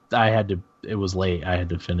 I had to. It was late. I had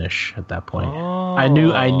to finish at that point. Oh. I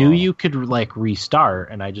knew you could like restart,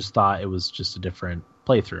 and I just thought it was just a different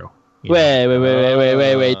playthrough.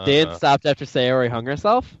 Wait. Dan stopped after Sayori hung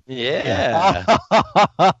herself? Yeah.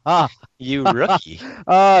 You rookie.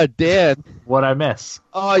 Oh, Dan. What'd I miss?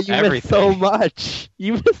 Oh, you missed so much.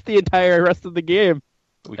 You missed the entire rest of the game.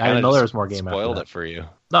 I didn't know there was more game after spoiled that. It for you.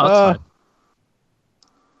 No, it's fine.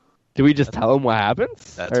 Did we just tell him what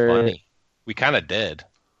happens? That's funny. We kind of did.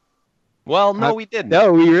 Well, no, we didn't.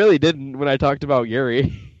 No, we really didn't when I talked about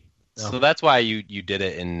Yuri. So that's why you did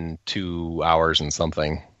it in 2 hours and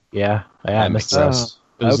something. Yeah, I That missed makes this.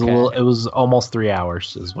 It was okay. it was almost 3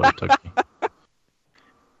 hours is what it took me.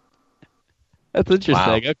 That's interesting.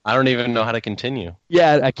 Wow. Okay. I don't even know how to continue.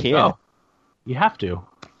 Yeah, I can't. Oh, you have to.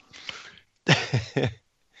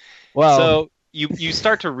 Well, So you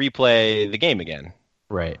start to replay the game again.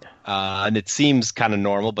 Right. And it seems kind of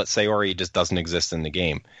normal, but Sayori just doesn't exist in the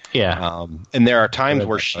game. Yeah. And there are times Right,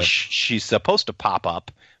 where right. she's supposed to pop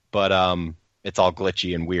up, but it's all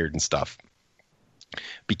glitchy and weird and stuff.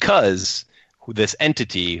 Because this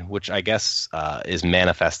entity, which I guess is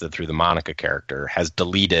manifested through the Monica character, has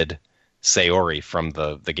deleted Sayori from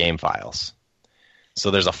the game files. So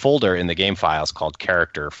there's a folder in the game files called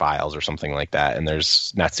character files or something like that, and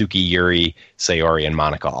there's Natsuki, Yuri, Sayori, and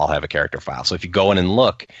Monica all have a character file. So if you go in and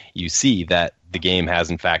look, you see that the game has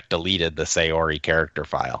in fact deleted the Sayori character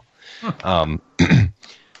file.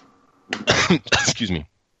 Excuse me.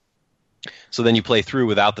 So then you play through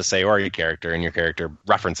without the Sayori character, and your character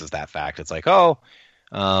references that fact. It's like, I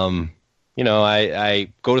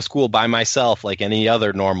go to school by myself like any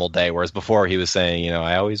other normal day, whereas before he was saying,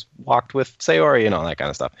 I always walked with Sayori and all that kind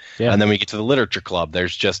of stuff. Yeah. And then we get to the literature club.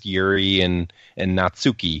 There's just Yuri and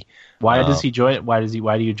Natsuki. Why does he join? Why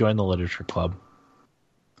do you join the literature club?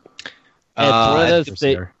 it's one of those Just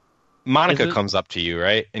thi- there. Monica Isn't- comes up to you,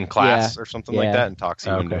 right, in class or something like Yeah. that, and talks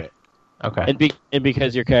you into Okay. it. Okay. and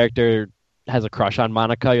because your character has a crush on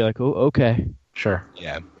Monica, you're like, oh, okay, Sure.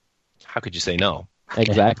 Yeah. How could you say no?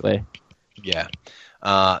 exactly. Yeah.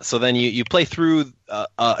 So then you play through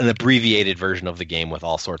an abbreviated version of the game with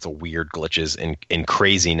all sorts of weird glitches and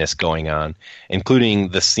craziness going on, including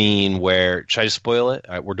the scene where... Should I just spoil it?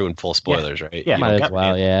 We're doing full spoilers, right? Yeah. Might as got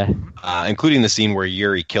well, me. yeah. Including the scene where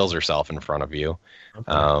Yuri kills herself in front of you.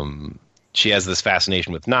 Okay. She has this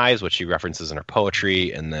fascination with knives, which she references in her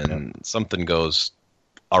poetry, and then something goes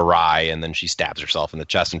awry, and then she stabs herself in the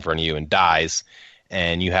chest in front of you and dies,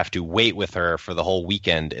 and you have to wait with her for the whole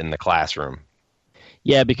weekend in the classroom.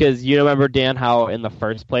 Yeah, because you remember, Dan, how in the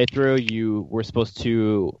first playthrough you were supposed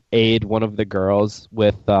to aid one of the girls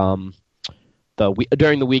with during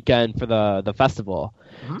the weekend for the festival.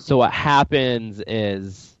 Mhm. So what happens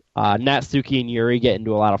is Natsuki and Yuri get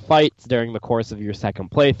into a lot of fights during the course of your second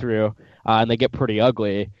playthrough, and they get pretty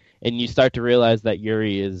ugly. And you start to realize that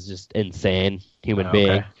Yuri is just insane human Okay.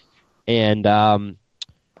 being, and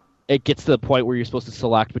it gets to the point where you're supposed to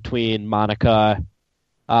select between Monica,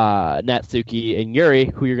 Natsuki, and Yuri,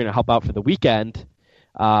 who you're going to help out for the weekend.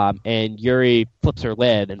 And Yuri flips her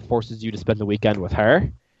lid and forces you to spend the weekend with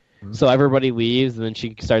her. Mhm. So everybody leaves, and then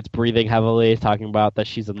she starts breathing heavily, talking about that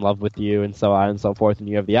she's in love with you, and so on and so forth. And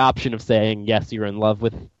you have the option of saying, yes, you're in love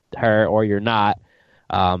with her, or you're not.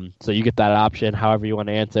 So you get that option however you want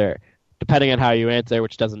to answer. Depending on how you answer,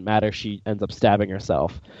 which doesn't matter, she ends up stabbing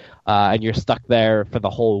herself. And you're stuck there for the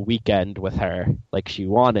whole weekend with her, like she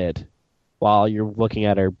wanted, while you're looking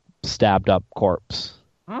at her stabbed up corpse.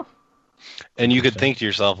 And you could think to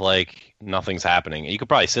yourself, like, nothing's happening. You could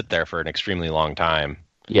probably sit there for an extremely long time,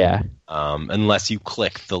 Yeah. unless you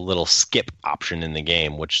click the little skip option in the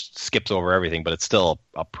game, which skips over everything, but it's still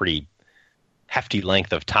a pretty hefty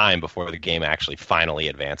length of time before the game actually finally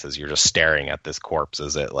advances. You're just staring at this corpse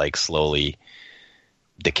as it, like, slowly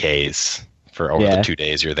decays for over the 2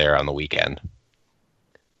 days you're there on the weekend.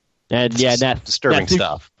 And It's yeah, just disturbing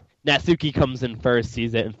stuff. Natsuki comes in first,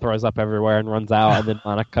 sees it, and throws up everywhere and runs out. And then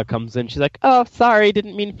Monica comes in. She's like, "Oh, sorry,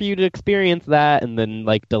 didn't mean for you to experience that." And then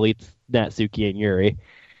like deletes Natsuki and Yuri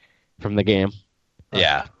from the game.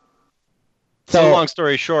 Yeah. So, So long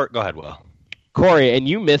story short, go ahead, Will. Corey, and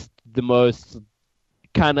you missed the most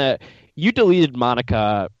kind of. You deleted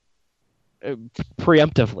Monica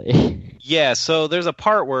preemptively. Yeah, so there's a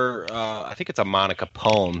part where I think it's a Monica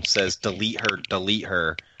poem says delete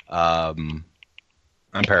her.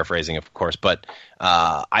 I'm paraphrasing, of course, but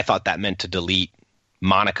I thought that meant to delete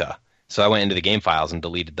Monica. So I went into the game files and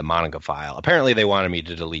deleted the Monica file. Apparently they wanted me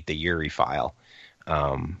to delete the Yuri file,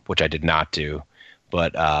 which I did not do.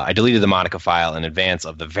 But I deleted the Monica file in advance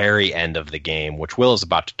of the very end of the game, which Will is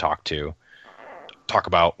about to talk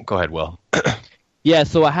about. Go ahead, Will. Yeah,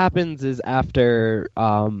 so what happens is after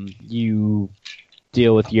you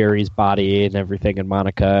deal with Yuri's body and everything and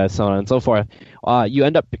Monica, so on and so forth, you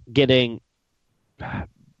end up getting...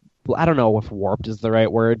 I don't know if warped is the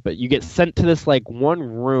right word, but you get sent to this like one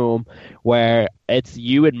room where it's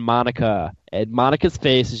you and Monica's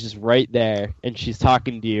face is just right there, and she's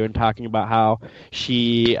talking to you and talking about how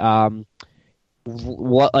she loved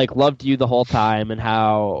you the whole time, and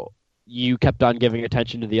how you kept on giving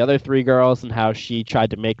attention to the other three girls and how she tried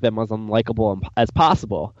to make them as unlikable as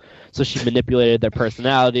possible. So she manipulated their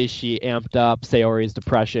personalities. She amped up Sayori's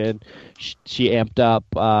depression. She amped up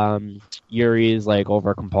Yuri's like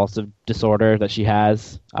over compulsive disorder that she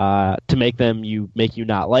has to make you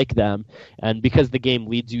not like them. And because the game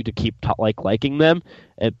leads you to keep liking them,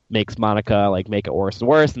 it makes Monica like make it worse and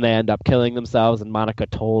worse, and they end up killing themselves. And Monica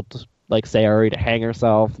told like Sayori to hang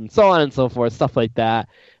herself, and so on and so forth, stuff like that.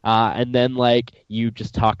 And then like you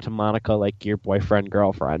just talk to Monica like your boyfriend,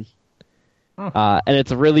 girlfriend. And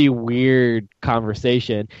it's a really weird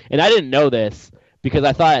conversation. And I didn't know this because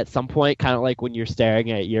I thought at some point, kind of like when you're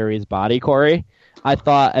staring at Yuri's body, Corey, I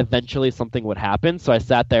thought eventually something would happen. So I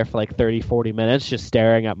sat there for like 30, 40 minutes just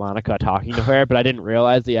staring at Monica, talking to her, but I didn't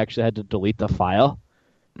realize that you actually had to delete the file.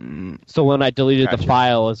 So when I deleted the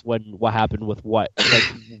file is when what happened with what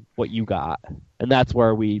you got. And that's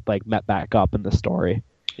where we like met back up in the story.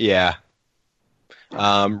 Yeah.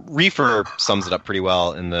 Reefer sums it up pretty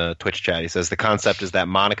well in the Twitch chat. He says the concept is that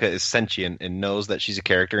Monica is sentient and knows that she's a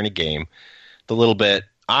character in a game. The little bit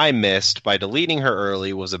I missed by deleting her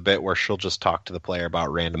early was a bit where she'll just talk to the player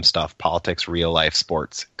about random stuff, politics, real life,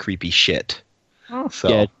 sports, creepy shit. So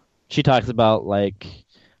yeah, she talks about like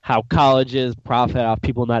how colleges profit off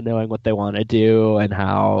people not knowing what they want to do and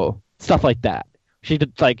how stuff like that. She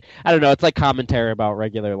did like, I don't know, it's like commentary about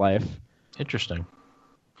regular life. Interesting.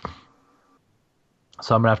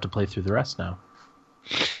 So I'm gonna have to play through the rest now.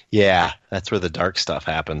 Yeah, that's where the dark stuff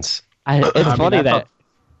happens. It's funny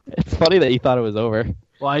that you thought it was over.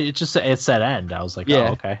 Well, it said end. I was like, yeah.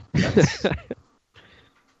 Oh, okay. That's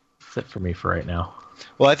it for me for right now.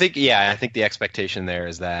 Well, I think the expectation there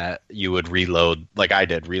is that you would reload, like I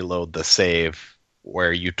did, reload the save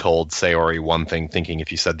where you told Sayori one thing, thinking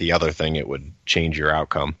if you said the other thing, it would change your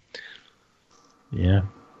outcome. Yeah.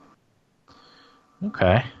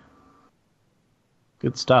 Okay.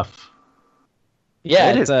 Good stuff. Yeah,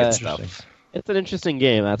 it it's is good stuff. It's an interesting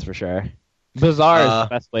game, that's for sure. Bizarre is the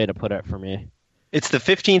best way to put it for me. It's the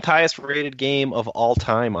 15th highest rated game of all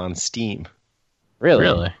time on Steam.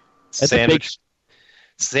 Really?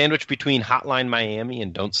 Sandwich between Hotline Miami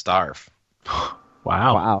and Don't Starve.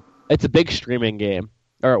 Wow. It's a big streaming game.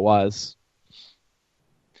 Or it was.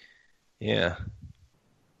 Yeah.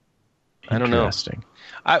 I don't know. Interesting.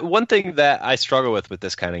 One thing that I struggle with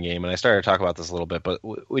this kind of game, and I started to talk about this a little bit, but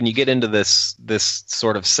when you get into this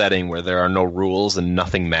sort of setting where there are no rules and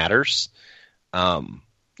nothing matters,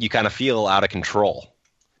 you kind of feel out of control.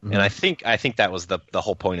 Mm-hmm. And I think that was the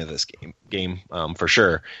whole point of this game for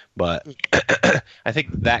sure. But I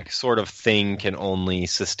think that sort of thing can only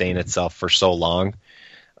sustain itself for so long.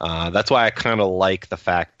 That's why I kind of like the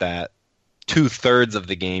fact that 2/3 of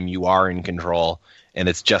the game you are in control, and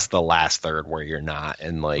it's just the last third where you're not.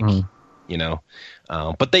 And you know,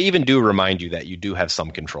 but they even do remind you that you do have some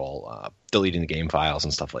control, deleting the game files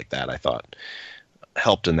and stuff like that. I thought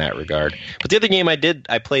helped in that regard. But the other game I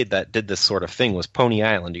played that did this sort of thing was Pony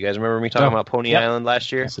Island. You guys remember me talking about Pony Island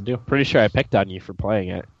last year? Yes, I do. Pretty sure I picked on you for playing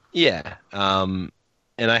it. Yeah. And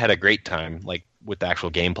I had a great time, like with the actual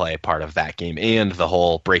gameplay part of that game and the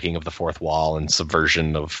whole breaking of the fourth wall and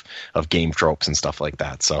subversion of game tropes and stuff like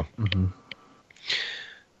that. So,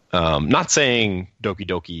 not saying Doki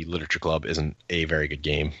Doki Literature Club isn't a very good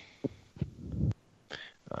game.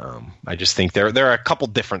 I just think there are a couple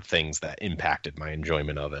different things that impacted my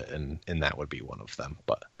enjoyment of it, and that would be one of them.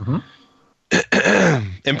 But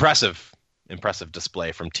impressive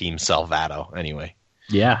display from Team Salvato. Anyway,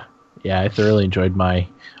 yeah, I thoroughly enjoyed my,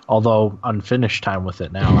 although unfinished time with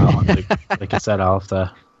it. Now, I'll have to, like I said, I'll have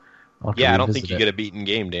to I don't think you get a beaten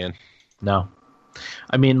game, Dan. No,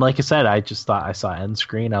 I mean, like I said, I just thought I saw end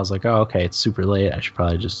screen. I was like, oh, okay, it's super late. I should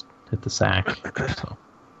probably just hit the sack. So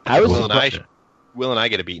Will and I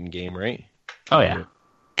get a beaten game, right? Oh, yeah.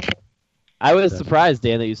 I was surprised,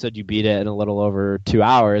 Dan, that you said you beat it in a little over 2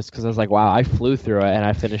 hours, because I was like, wow, I flew through it, and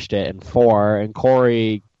I finished it in 4, and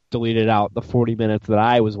Corey deleted out the 40 minutes that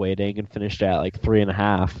I was waiting and finished it at like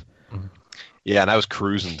 3.5. Yeah, and I was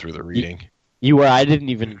cruising through the reading. You were. I didn't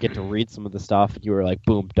even get to read some of the stuff, and you were like,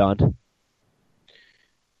 boom, done.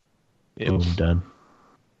 Yep. Boom, done.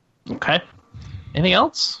 Okay. Anything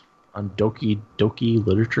else on Doki Doki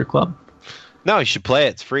Literature Club? No, you should play it.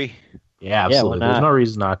 It's free. Yeah, absolutely. There's no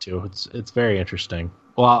reason not to. It's very interesting.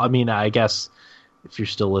 Well, I mean, I guess if you're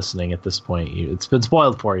still listening at this point, it's been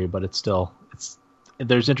spoiled for you, but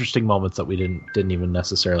there's interesting moments that we didn't even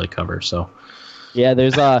necessarily cover. So yeah,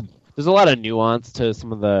 there's a lot of nuance to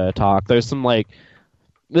some of the talk. There's some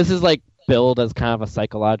this is billed as kind of a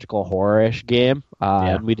psychological horror-ish game,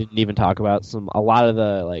 and we didn't even talk about a lot of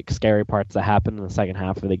the scary parts that happen in the second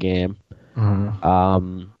half of the game.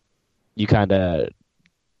 you kind of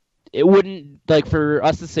it wouldn't like for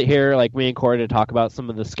us to sit here like me and Corey to talk about some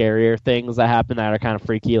of the scarier things that happen that are kind of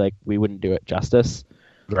freaky. Like we wouldn't do it justice.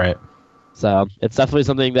 Right. So it's definitely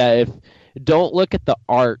something that if don't look at the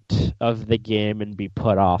art of the game and be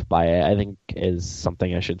put off by it, I think is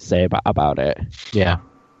something I should say about it. Yeah.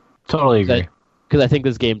 Totally agree. Because I think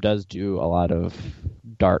this game does do a lot of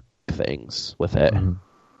dark things with it. Mhm.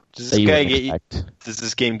 Does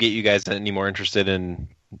this game get you guys any more interested in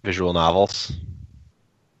visual novels?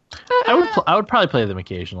 I would probably play them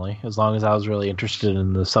occasionally, as long as I was really interested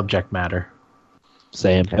in the subject matter.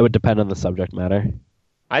 Same. It would depend on the subject matter.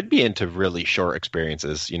 I'd be into really short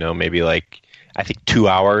experiences. You know, maybe like I think 2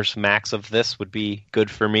 hours max of this would be good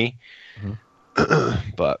for me.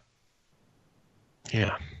 But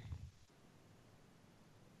yeah.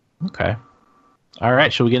 Okay. All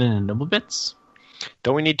right. Shall we get into Nibble Bits?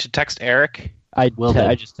 Don't we need to text Eric? I do.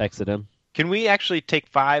 just texted him. Can we actually take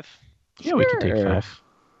 5? Yeah, we can take Sure. 5.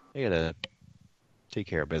 I gotta take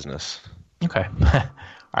care of business. Okay.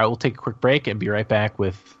 All right, we'll take a quick break and be right back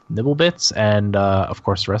with Nibble Bits and, of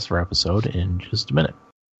course, the rest of our episode in just a minute.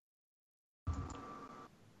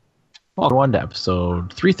 Welcome on to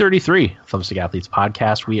episode 333 of Thumbstick Athletes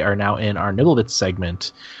Podcast. We are now in our Nibble Bits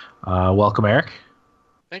segment. Welcome, Eric.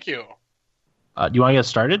 Thank you. Do you want to get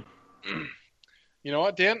started? You know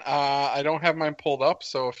what, Dan? I don't have mine pulled up,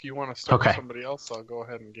 so if you want to start Okay. with somebody else, I'll go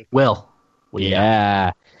ahead and get that. Will. What do you got?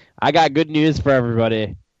 Yeah. I got good news for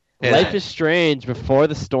everybody. Yeah. Life is Strange Before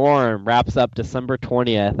the Storm wraps up December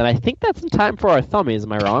 20th, and I think that's in time for our thummies.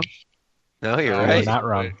 Am I wrong? No, you're Oh, You're right. not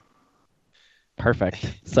wrong. Perfect.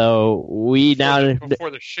 So we now Before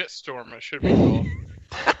the shitstorm, it should be called.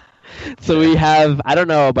 so we have I don't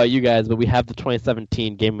know about you guys, but we have the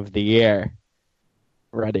 2017 Game of the Year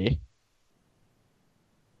ready.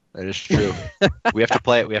 That is true. We have to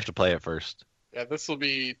play it. We have to play it first. Yeah, this will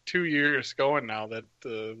be 2 years going now that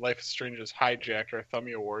Life is Strange has hijacked our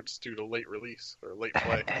Thummy Awards due to late release or late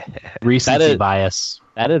play. Recency That is- bias.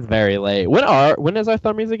 That is very late. When is our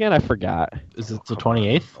thummies again? I forgot. Is it the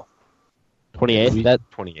 28th? 28th. That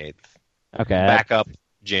 28th. okay. Back up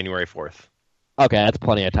January 4th. Okay, that's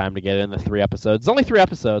plenty of time to get in the 3 episodes. It's only 3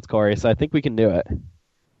 episodes, Corey, so I think we can do it.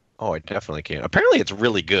 Oh, I definitely can. Apparently, it's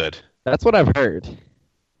really good. That's what I've heard.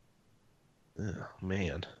 Oh,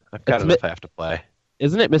 man, I've got It's enough I have to play.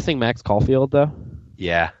 Isn't it missing Max Caulfield though?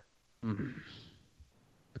 Yeah.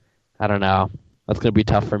 I don't know. That's gonna be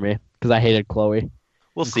tough for me because I hated Chloe.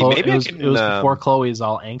 We'll see. Chloe- Maybe it was, I can. it was before Chloe's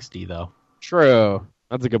all angsty, though. True.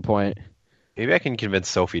 That's a good point. Maybe I can convince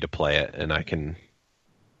Sophie to play it, and I can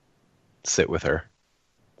sit with her.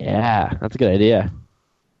 Yeah, that's a good idea.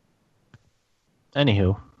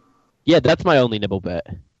 Anywho, Yeah, that's my only nibble bit.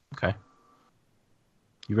 okay.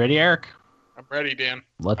 You ready, Eric? I'm ready, Dan.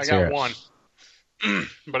 Let's I hear got it. one,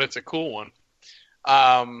 but it's a cool one.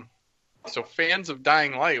 So fans of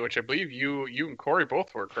Dying Light, which I believe you and Corey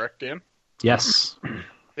both were, correct, Dan? Yes.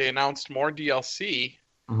 They announced more DLC.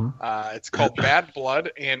 Mhm. It's called Bad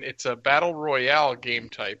Blood, and it's a battle royale game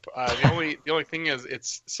type. The only thing is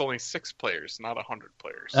it's only 6 players, not 100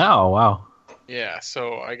 players. Oh, wow. Yeah,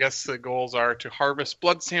 so I guess the goals are to harvest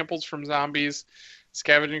blood samples from zombies,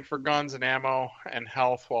 scavenging for guns and ammo and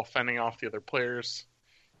health while fending off the other players.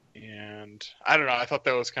 And I don't know, I thought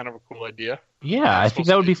that was kind of a cool idea. Yeah, I It's think supposed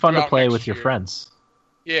that to would be be fun to due out play next with your year. friends.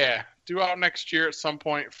 Yeah, due out next year at some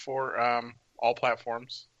point for all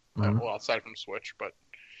platforms. Mhm. Well, aside from Switch, but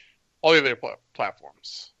all the other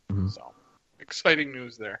platforms. Mhm. So, exciting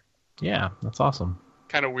news there. Yeah, that's awesome.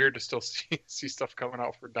 Kind of weird to still see stuff coming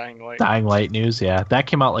out for Dying Light. Dying Light news, yeah. That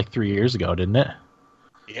came out like 3 years ago, didn't it?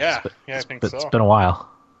 Yeah, I think But so. it's been a while.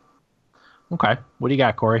 Okay. What do you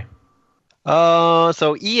got, Corey?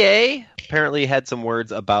 So EA apparently had some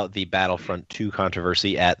words about the Battlefront 2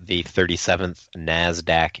 controversy at the 37th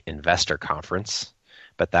NASDAQ Investor Conference.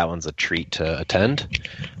 Bet that one's a treat to attend.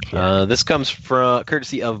 This comes from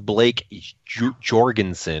courtesy of Blake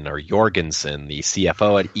Jorgensen, the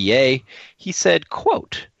CFO at EA. He said,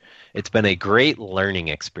 quote, "It's been a great learning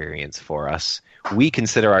experience for us. We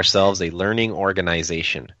consider ourselves a learning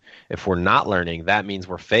organization. If we're not learning, that means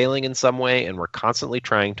we're failing in some way, and we're constantly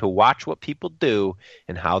trying to watch what people do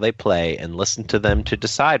and how they play and listen to them to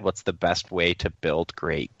decide what's the best way to build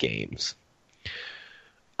great games."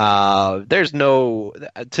 There's no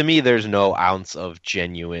ounce of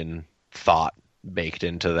genuine thought baked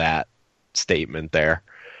into that statement there.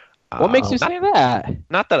 What makes you say that?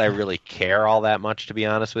 Not that I really care all that much, to be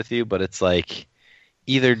honest with you, but it's like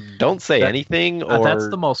either don't say anything or That's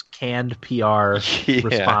the most canned PR Yeah.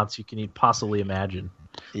 response you can possibly imagine.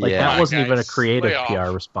 Like, yeah. that wasn't even a guys, creative lay off.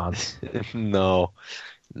 PR response. No.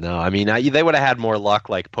 No, I mean they would have had more luck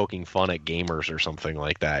like poking fun at gamers or something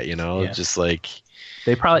like that. Yeah. Just like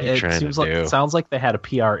They probably. What are you It trying seems to like do? it sounds like they had a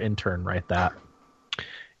PR intern write that.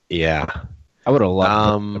 yeah. I would have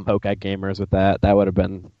loved to poke at gamers with that. That would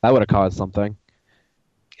have caused something.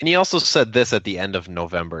 And he also said this at the end of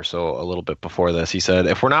November, so a little bit before this. He said,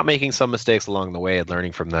 "If we're not making some mistakes along the way and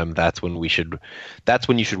learning from them, that's when you should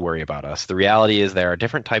worry about us. The reality is there are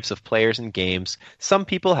different types of players in games. Some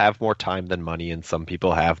people have more time than money, and some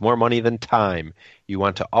people have more money than time. You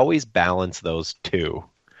want to always balance those two."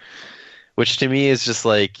 Which to me is just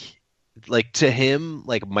like to him,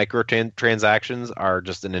 like microtransactions are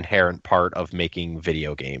just an inherent part of making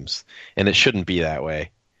video games, and it shouldn't be that way.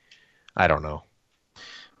 I don't know.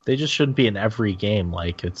 They just shouldn't be in every game.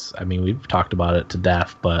 Like it's. I mean, we've talked about it to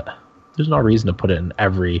death, but there's no reason to put it in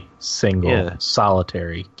every single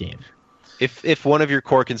solitary game. If one of your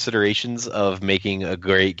core considerations of making a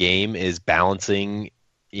great game is balancing,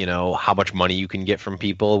 how much money you can get from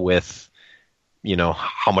people with,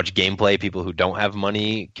 how much gameplay people who don't have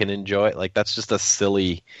money can enjoy, like that's just a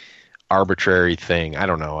silly, arbitrary thing. I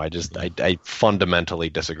don't know. I fundamentally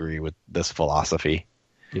disagree with this philosophy.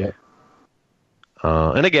 Yeah.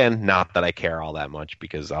 And again, not that I care all that much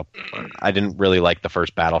because I didn't really like the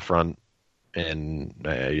first Battlefront, and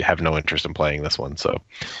I have no interest in playing this one. So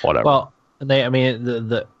whatever. Well,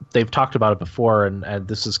 they've talked about it before, and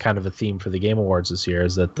this is kind of a theme for the Game Awards this year.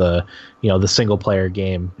 Is that the single player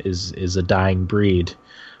game is a dying breed.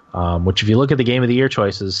 Which, if you look at the Game of the Year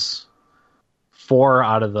choices, 4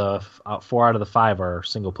 out of the 5 are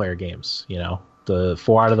single player games. The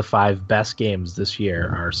 4 out of the 5 best games this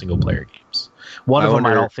year are single player games. One of them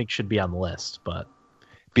I don't think should be on the list, but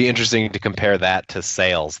be interesting to compare that to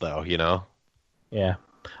sales, though. Yeah,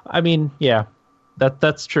 I mean, yeah,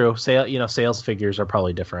 that's true. Sales figures are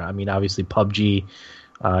probably different. I mean, obviously, PUBG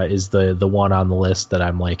is the one on the list that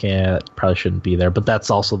I'm like, it probably shouldn't be there. But that's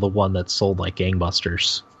also the one that's sold like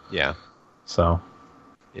gangbusters. Yeah. So.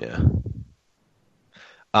 Yeah.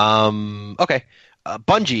 Okay.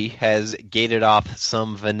 Bungie has gated off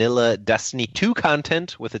some vanilla Destiny 2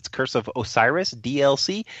 content with its Curse of Osiris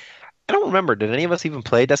DLC. I don't remember. Did any of us even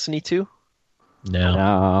play Destiny 2?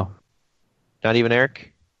 No. Not even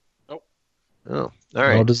Eric? Nope. Oh, all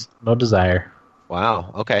right. No desire.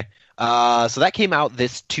 Wow. Okay. So that came out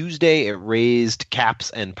this Tuesday. It raised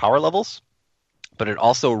caps and power levels, but it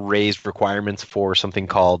also raised requirements for something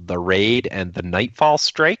called the Raid and the Nightfall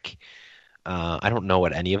Strike. I don't know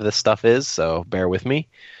what any of this stuff is, so bear with me.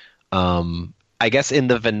 I guess in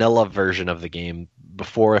the vanilla version of the game,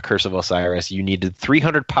 before a Curse of Osiris, you needed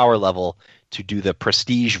 300 power level to do the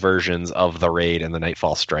prestige versions of the Raid and the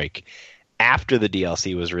Nightfall Strike. After the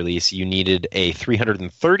DLC was released, you needed a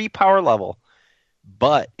 330 power level,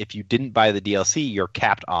 but if you didn't buy the DLC, you're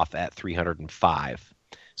capped off at 305.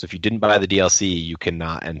 So if you didn't buy the DLC, you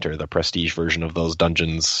cannot enter the prestige version of those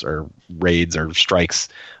dungeons or raids or strikes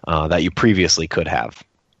that you previously could have.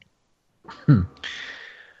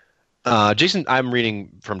 Jason, I'm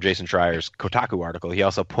reading from Jason Schreier's Kotaku article. He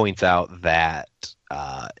also points out that,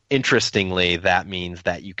 interestingly, that means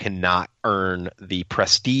that you cannot earn the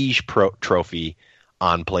prestige trophy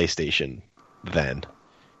on PlayStation then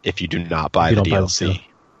if you do not buy the DLC.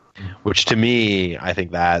 Which to me, I think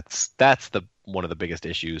that's the one of the biggest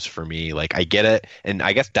issues for me. Like, I get it, and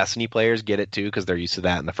I guess Destiny players get it too because they're used to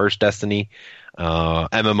that in the first Destiny.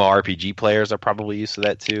 MMORPG players are probably used to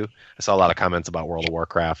that too. I saw a lot of comments about World of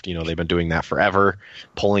Warcraft. They've been doing that forever,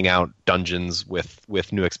 pulling out dungeons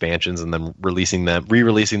with new expansions and then re-releasing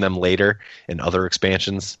them later in other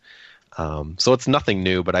expansions. So it's nothing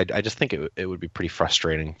new, but I just think it would be pretty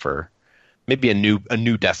frustrating for maybe a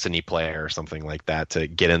new Destiny player or something like that to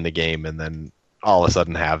get in the game and then all of a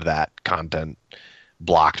sudden have that content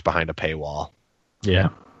blocked behind a paywall. Yeah.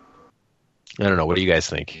 I don't know. What do you guys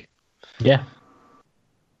think? Yeah.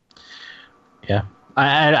 Yeah.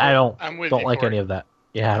 I don't like any of that.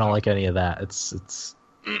 Yeah, I don't like any of that. It's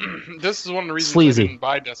This is one of the reasons sleazy. I didn't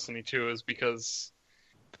buy Destiny 2 is because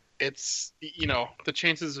it's, the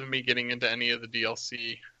chances of me getting into any of the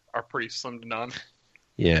DLC are pretty slim to none.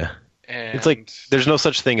 Yeah. And it's like there's no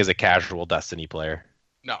such thing as a casual Destiny player.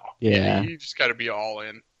 No. Yeah. You just got to be all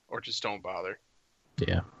in or just don't bother.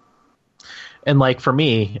 Yeah. And like for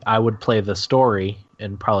me, I would play the story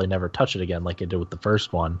and probably never touch it again like I did with the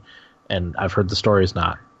first one. And I've heard the story is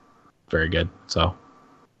not very good. So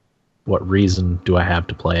what reason do I have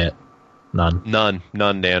to play it? None,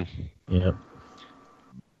 Dan. Yep.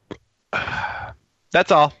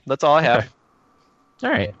 That's all I have. Okay.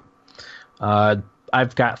 All right.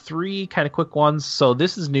 I've got 3 kind of quick ones. So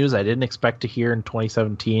this is news I didn't expect to hear in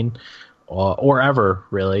 2017 or ever,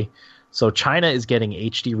 really. So China is getting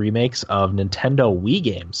HD remakes of Nintendo Wii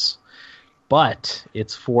games, but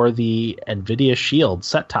it's for the NVIDIA Shield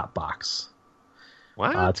set-top box.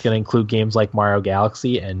 What? It's going to include games like Mario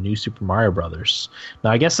Galaxy and New Super Mario Brothers.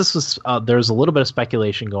 Now, I guess this was there's a little bit of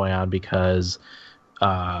speculation going on because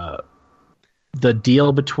the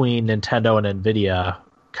deal between Nintendo and NVIDIA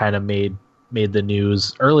kind of made the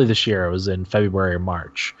news early this year. It was in February or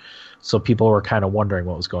March, so people were kind of wondering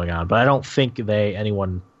what was going on. But I don't think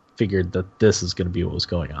anyone figured that this is going to be what was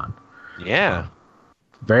going on. Yeah.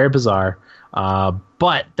 Very bizarre.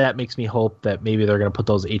 But that makes me hope that maybe they're going to put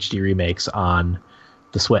those HD remakes on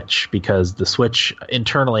the Switch, because the Switch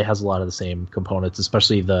internally has a lot of the same components,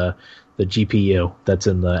 especially the GPU that's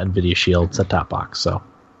in the NVIDIA Shield set-top box. So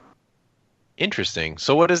Interesting.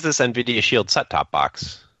 So what is this NVIDIA Shield set-top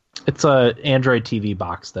box? it's a Android TV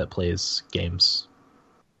box that plays games.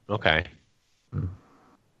 Okay.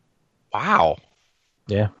 Wow.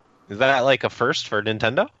 Yeah, Is that like a first for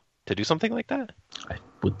Nintendo to do something like that? I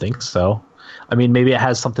would think so. I mean, maybe it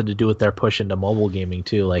has something to do with their push into mobile gaming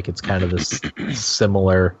too. Like it's kind of this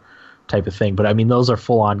similar type of thing. But I mean, those are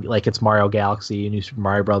full on. Like it's Mario Galaxy, New Super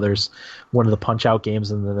Mario Brothers, one of the Punch Out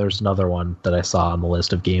games, and then there's another one that I saw on the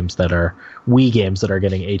list of games that are Wii games that are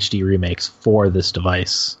getting HD remakes for this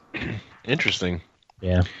device. Interesting.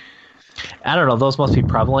 Yeah, I don't know. Those must be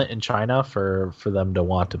prevalent in China for them to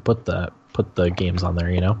want to put the games on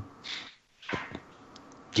there. You know.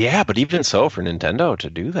 Yeah, but even so, for Nintendo to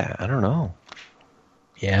do that, I don't know.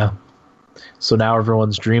 Yeah. So now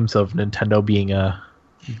everyone's dreams of Nintendo being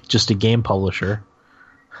just a game publisher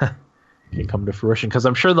can come to fruition, because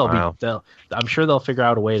I'm sure they'll figure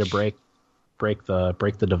out a way to break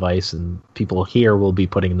the device, and people here will be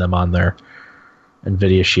putting them on their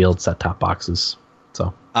NVIDIA Shield set-top boxes.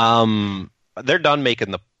 So they're done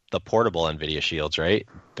making the portable NVIDIA Shields, right?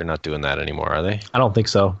 They're not doing that anymore, are they? I don't think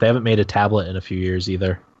so. They haven't made a tablet in a few years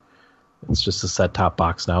either. It's just a set-top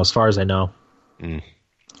box now, as far as I know.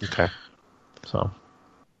 Okay. So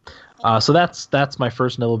that's my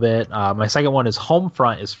first nibble bit. My second one is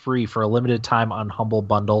Homefront is free for a limited time on Humble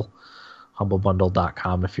Bundle,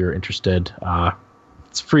 humblebundle.com if you're interested.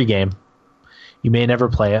 It's a free game. You may never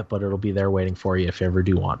play it, but it'll be there waiting for you if you ever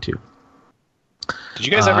do want to. Did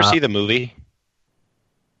you guys ever see the movie?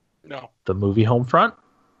 No. The movie Homefront?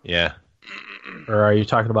 Yeah. Or are you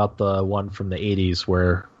talking about the one from the 80s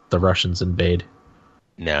where the Russians invade?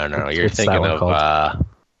 No. You're What's that thinking one of called?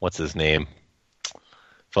 What's his name?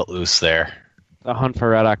 Footloose there. The Hunt for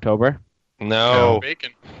Red October. No.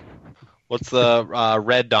 Bacon. What's the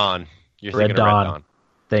Red Dawn? You're Red thinking of Dawn. Red Dawn.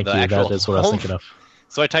 Thank The you. actual That is what I was Home- thinking of.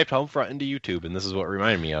 So I typed Homefront into YouTube, and this is what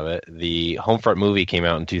reminded me of it. The Homefront movie came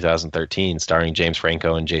out in 2013, starring James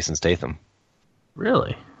Franco and Jason Statham.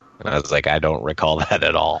 Really? And I was like, I don't recall that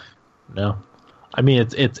at all. No. I mean,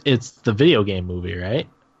 it's the video game movie, right?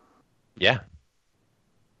 Yeah,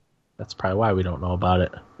 That's probably why we don't know about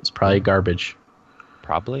it. It's probably garbage.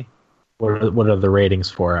 probably. What are the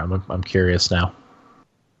ratings for it? I'm curious now.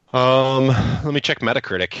 Let me check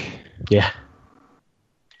Metacritic. Yeah.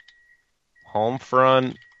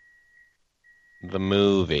 Homefront, the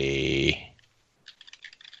movie.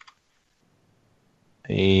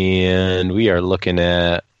 And we are looking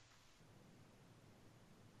at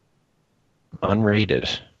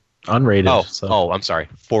unrated. Unrated. I'm sorry,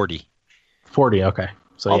 40. 40. Okay.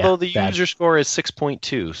 So Although yeah, the bad. user score is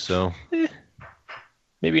 6.2, so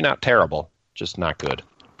maybe not terrible, just not good.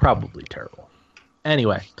 Probably terrible.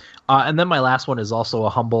 Anyway, and then my last one is also a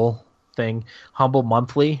Humble thing. Humble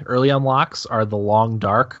monthly early unlocks are The Long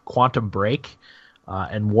Dark, Quantum Break,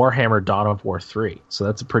 and Warhammer Dawn of War 3. So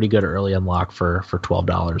that's a pretty good early unlock for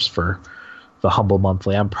 $12 for the Humble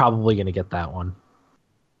monthly. I'm probably going to get that one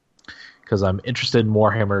because I'm interested in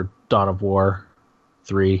Warhammer Dawn of War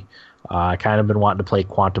 3. I kind of been wanting to play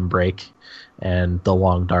Quantum Break and The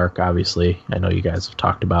Long Dark, obviously. I know you guys have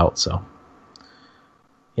talked about, so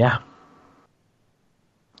yeah.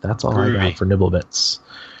 That's all I Groovy. got for Nibblebits.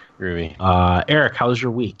 Groovy. Eric, how was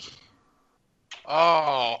your week?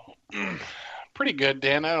 Oh, pretty good,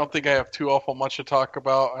 Dan. I don't think I have too awful much to talk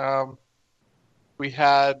about. We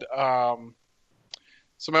had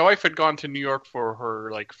so my wife had gone to New York for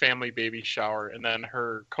her like family baby shower, and then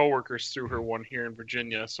her coworkers threw her one here in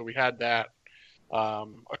Virginia. So we had that a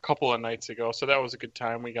couple of nights ago. So that was a good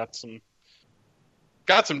time. We got some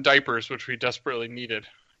diapers, which we desperately needed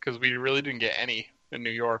because we really didn't get any in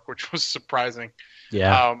New York, which was surprising.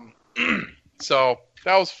 Yeah. So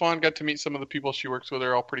that was fun. Got to meet some of the people she works with.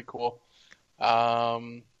 They're all pretty cool.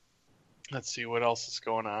 Let's see what else is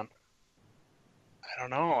going on. I don't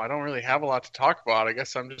know. I don't really have a lot to talk about. I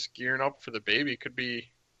guess I'm just gearing up for the baby. Could be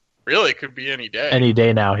any day. Any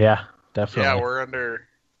day now, yeah. definitely. Yeah, we're under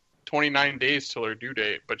 29 days till her due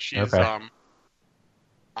date, but she's Okay.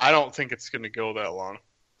 I don't think it's going to go that long.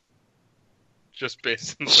 Just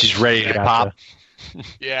based on She's ready to Gotcha. pop.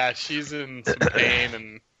 Yeah, she's in some pain,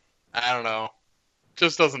 and I don't know.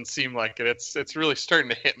 Just doesn't seem like it. It's really starting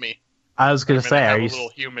to hit me. I was gonna I'm say, have are a you little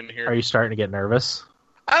human here? are you starting to get nervous?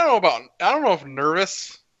 I don't know if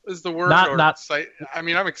nervous is the word or Not- excited. I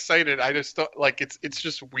mean, I'm excited. I just don't like it's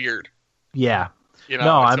just weird. Yeah. You know.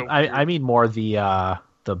 No, it's so weird. I mean more the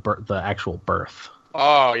actual birth.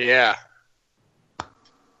 Oh yeah.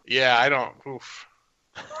 Yeah, I don't. Oof.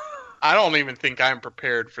 I don't even think I'm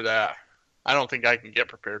prepared for that. I don't think I can get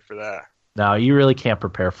prepared for that. No, you really can't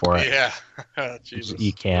prepare for it. Yeah. Jesus.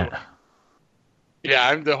 You can't.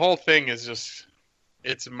 Yeah, the whole thing is just,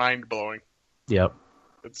 it's mind blowing. Yep.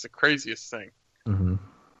 It's the craziest thing. hmm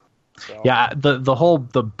So. Yeah, the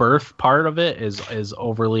birth part of it is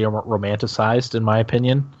overly romanticized in my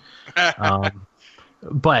opinion.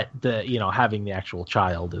 But having the actual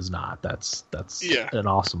child is not. That's Yeah. an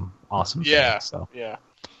awesome Yeah. thing. So Yeah.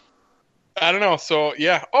 I don't know. So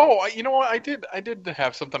yeah. Oh, you know what? I did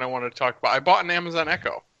have something I wanted to talk about. I bought an Amazon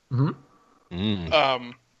Echo.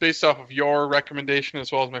 Mm. Based off of your recommendation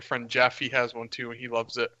as well as my friend Jeff. He has one too, and he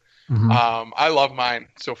loves it. Mhm. I love mine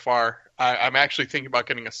so far. I'm actually thinking about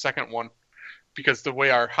getting a second one because the way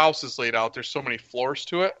our house is laid out, there's so many floors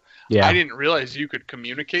to it. yeah, I didn't realize you could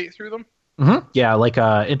communicate through them. yeah, like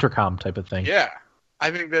a intercom type of thing. Yeah, I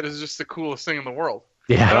think that is just the coolest thing in the world.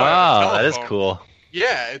 Yeah. I don't have a Oh, that is telephone. cool.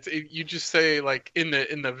 Yeah, you just say like in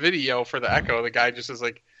the video for the Echo, the guy just says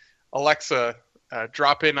like, Alexa,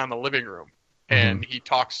 drop in on the living room, and he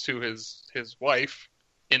talks to his wife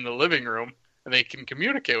in the living room, and they can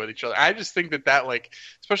communicate with each other. I just think that like,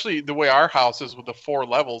 especially the way our house is with the 4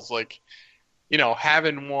 levels, like,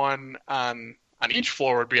 having one on each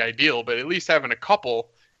floor would be ideal, but at least having a couple.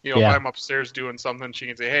 Yeah. If I'm upstairs doing something, she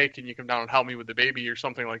can say, "Hey, can you come down and help me with the baby?" or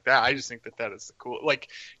something like that. I just think that is the cool, like,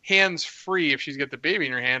 hands free. If she's got the baby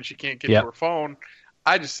in her hand, she can't get Yep. to her phone.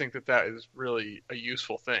 I just think that is really a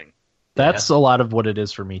useful thing. That's a lot of what it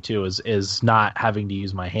is for me too. Is not having to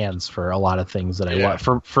use my hands for a lot of things that I Yeah.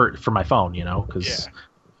 want for my phone. Because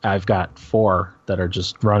I've got 4 that are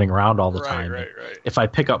just running around all the time. Right. If I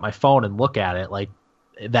pick up my phone and look at it, like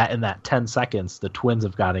that in that 10 seconds, the twins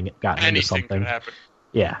have gotten into Anything something. could happen.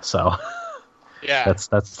 Yeah, so Yeah.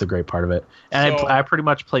 that's the great part of it. And So- I pretty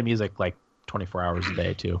much play music like 24 hours a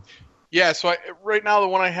day too. Yeah, so right now the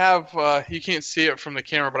one I have, you can't see it from the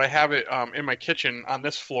camera, but I have it in my kitchen on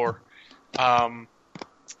this floor.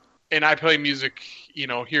 And I play music,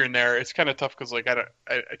 here and there. It's kind of tough because like I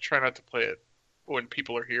try not to play it when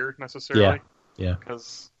people are here necessarily. Yeah.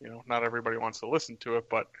 Because not everybody wants to listen to it,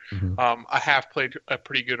 but Mhm. I have played a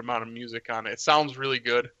pretty good amount of music on it. It sounds really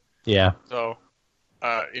good, Yeah. so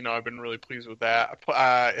I've been really pleased with that.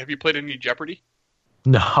 Have you played any Jeopardy?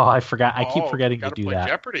 No, I forgot. I keep Oh, forgetting to gotta do play that.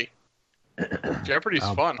 Jeopardy. Jeopardy's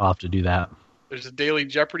fun. I'll have to do that. There's a daily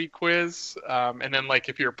Jeopardy quiz, and then like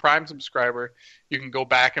if you're a Prime subscriber, you can go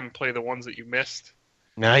back and play the ones that you missed.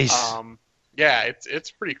 Nice. Yeah,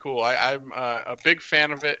 it's pretty cool. I'm a big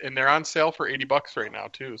fan of it, and they're on sale for $80 right now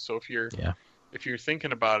too. So if you're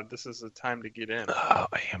thinking about it, this is the time to get in. Oh,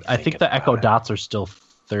 I think the Echo Dots are still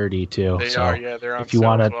 30 too. They so are, yeah, they're on if you sale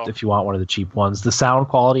want as to, well. if you want one of the cheap ones, the sound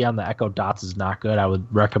quality on the Echo Dots is not good. I would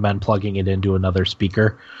recommend plugging it into another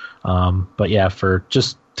speaker. But yeah, for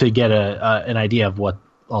just to get an idea of what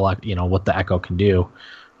the Echo can do,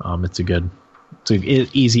 it's an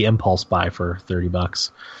easy impulse buy for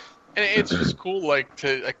 $30. And it's just cool. Like,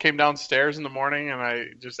 I came downstairs in the morning and I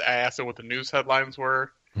asked it what the news headlines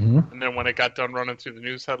were, Mm-hmm. and then when it got done running through the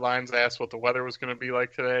news headlines, I asked what the weather was going to be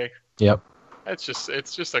like today. Yep. It's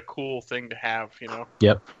just a cool thing to have,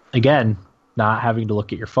 Yep. Again, not having to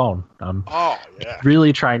look at your phone. I'm Oh yeah.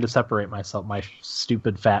 really trying to separate my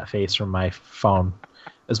stupid fat face from my phone.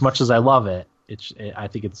 As much as I love it, I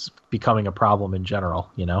think it's becoming a problem in general.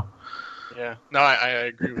 Yeah, no, I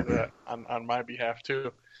agree with that on my behalf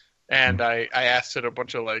too. And I asked it a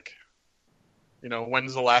bunch of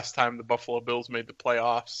when's the last time the Buffalo Bills made the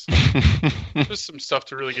playoffs? Just some stuff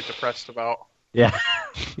to really get depressed about. Yeah.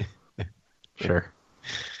 Sure.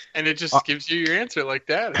 And it just gives you your answer like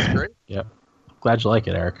that. It's great. Yep. Glad you like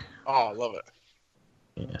it, Eric. Oh, I love it.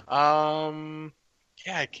 Yeah.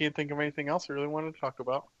 Yeah, I can't think of anything else I really wanted to talk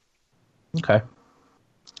about. Okay.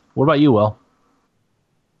 What about you, Will?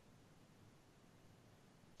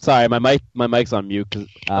 Sorry, my mic's on mute because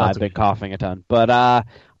I've been okay. coughing a ton. But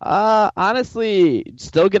honestly,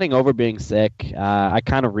 still getting over being sick. I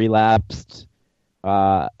kind of relapsed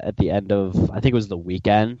at the end of, I think it was the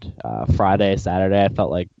weekend, Friday, Saturday. I felt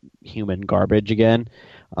like human garbage again.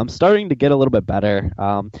 I'm starting to get a little bit better.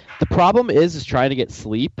 The problem is trying to get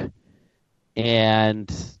sleep,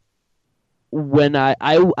 and when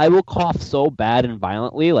I will cough so bad and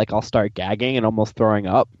violently, like I'll start gagging and almost throwing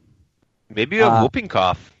up. Maybe you have whooping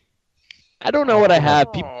cough. I don't know what I have.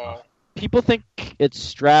 Oh. People think it's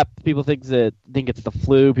strep. People think it's the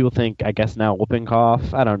flu. People think, I guess now, whooping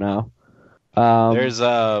cough. I don't know. There's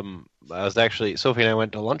I was actually, Sophie and I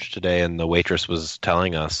went to lunch today, and the waitress was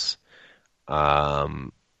telling us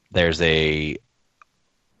there's a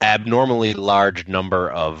abnormally large number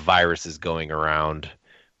of viruses going around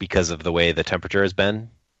because of the way the temperature has been.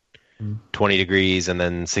 20 degrees and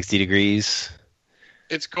then 60 degrees.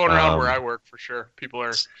 It's going around where I work for sure. People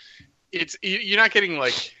are. You're not getting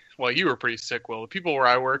like. Well, you were pretty sick, Will. The people where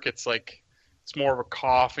I work, it's like it's more of a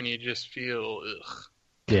cough, and you just feel. Ugh.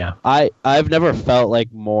 Yeah. I've never felt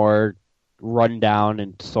like more run down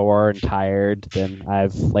and sore and tired than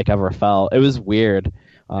I've like ever felt. It was weird.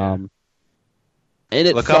 And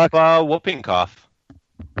it Look sucked. up whooping cough.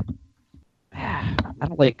 I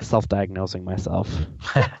don't like self-diagnosing myself.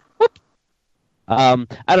 I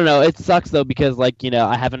don't know. It sucks though because like, you know,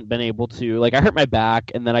 I haven't been able to like I hurt my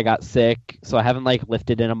back and then I got sick, so I haven't like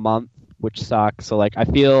lifted in a month, which sucks. So like I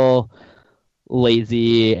feel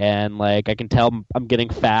lazy and like I can tell I'm getting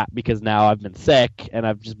fat because now I've been sick and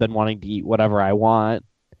I've just been wanting to eat whatever I want.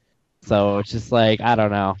 So it's just like I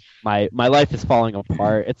don't know. My life is falling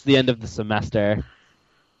apart. It's the end of the semester,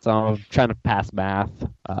 so I'm trying to pass math.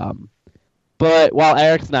 But while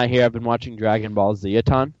Eric's not here, I've been watching Dragon Ball Z a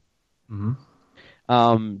ton. Mm-hmm.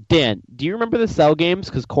 Dan, do you remember the Cell games?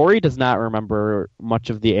 Because Corey does not remember much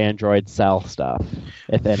of the Android Cell stuff.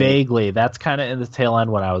 If any. Vaguely, that's kind of in the tail end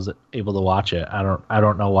when I was able to watch it. I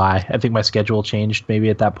don't know why. I think my schedule changed maybe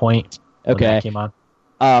at that point. When Okay. that came on.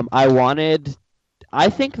 I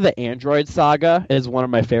think the Android Saga is one of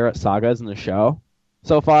my favorite sagas in the show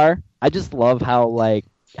so far. I just love how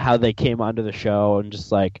they came onto the show and just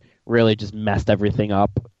like really just messed everything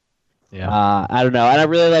up. Yeah. I don't know. And I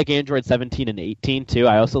really like Android 17 and 18 too.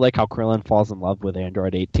 I also like how Krillin falls in love with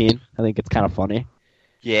Android 18. I think it's kind of funny.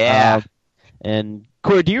 Yeah. And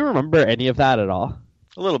Corey, do you remember any of that at all?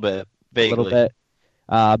 A little bit. Vaguely. A little bit.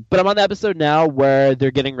 But I'm on the episode now where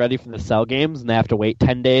they're getting ready for the Cell games and they have to wait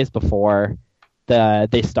 10 days before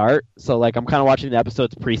they start. So like I'm kind of watching the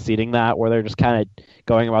episodes preceding that where they're just kind of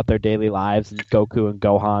going about their daily lives and Goku and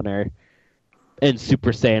Gohan are in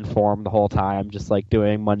Super Saiyan form the whole time, just like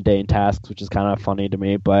doing mundane tasks, which is kind of funny to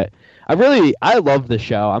me. But I love the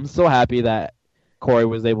show. I'm so happy that Corey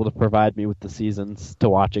was able to provide me with the seasons to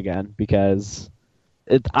watch again because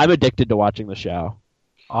I'm addicted to watching the show.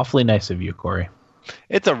 Awfully nice of you, Corey.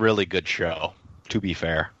 It's a really good show, to be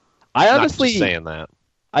fair. I Not honestly just saying that.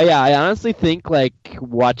 I honestly think like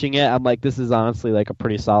watching it, I'm like, this is honestly like a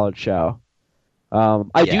pretty solid show.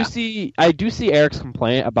 I do see Eric's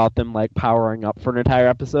complaint about them like powering up for an entire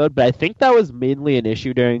episode, but I think that was mainly an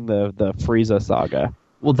issue during the Frieza saga.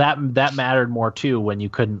 Well, that mattered more too when you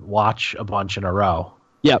couldn't watch a bunch in a row.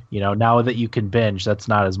 Yep. You know, now that you can binge, that's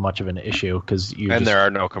not as much of an issue because you And there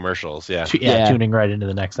are no commercials, yeah. tuning right into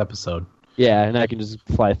the next episode. Yeah, and I can just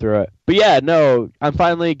fly through it. But yeah, no, I'm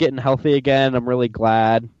finally getting healthy again. I'm really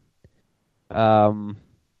glad. And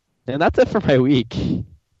that's it for my week.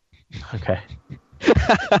 Okay.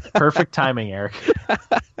 Perfect timing, Eric.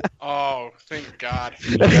 Oh, thank God.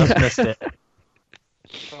 You just missed it.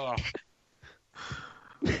 Oh.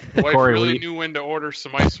 Wife Corey, really knew when to order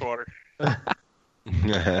some ice water.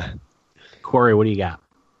 Corey, what do you got?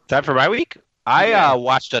 Time for my week? I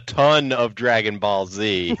watched a ton of Dragon Ball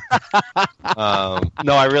Z. No,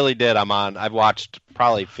 I really did. I've watched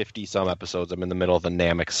probably 50-some episodes. I'm in the middle of the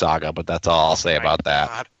Namek saga, but that's all I'll say about that.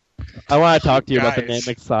 God. I want to talk to you about the Guys.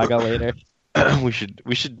 Namek saga later.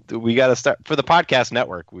 we got to start for the podcast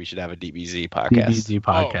network. We should have a DBZ podcast. DBZ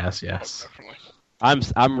podcast, yes.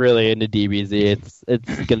 Definitely. I'm really into DBZ.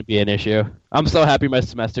 It's gonna be an issue. I'm so happy my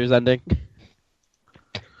semester's ending.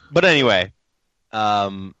 But anyway,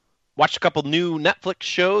 watched a couple new Netflix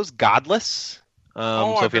shows. Godless.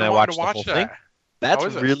 I've Sophie been and I wanting watched to the whole watch thing. that. That's How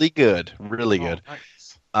is it? really good. Really good.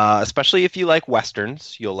 Nice. Especially if you like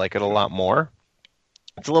westerns, you'll like it a lot more.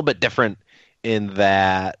 It's a little bit different in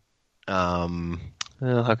that. How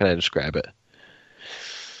can I describe it?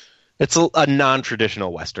 It's a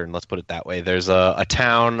non-traditional western. Let's put it that way. There's a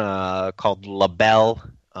town called La Belle.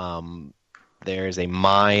 There's a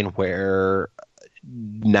mine where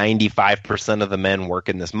 95% of the men work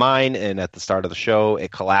in this mine, and at the start of the show,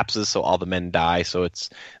 it collapses, so all the men die. So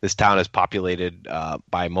this town is populated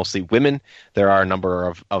by mostly women. There are a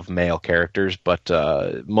number of male characters, but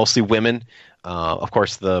mostly women. Of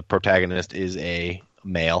course, the protagonist is a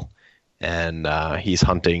male, and he's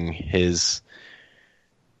hunting his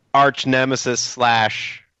arch nemesis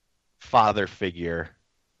 / father figure,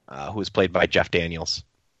 who is played by Jeff Daniels,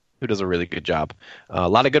 who does a really good job. A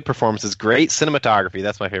lot of good performances, great cinematography.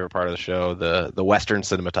 That's my favorite part of the show, the Western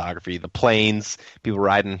cinematography, the planes, people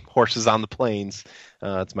riding horses on the planes.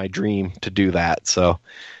 It's my dream to do that, so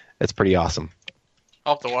it's pretty awesome.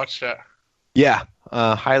 I'll have to watch that. Yeah,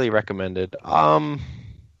 highly recommended. Oh,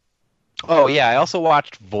 yeah, I also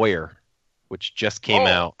watched Voyeur, which just came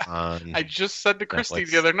out on I just said to Christy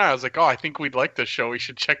Netflix. the other night, I was like, I think we'd like this show. We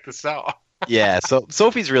should check this out. Yeah, so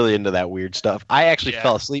Sophie's really into that weird stuff. I actually Yeah.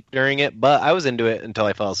 fell asleep during it, but I was into it until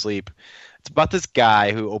I fell asleep. It's about this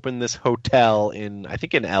guy who opened this hotel I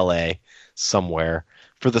think in LA somewhere,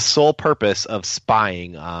 for the sole purpose of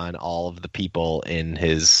spying on all of the people in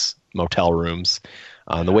his motel rooms.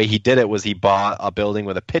 The way he did it was he bought a building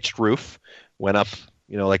with a pitched roof, went up,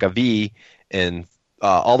 like a V, and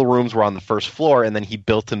all the rooms were on the first floor, and then he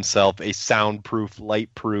built himself a soundproof,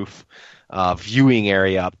 light-proof viewing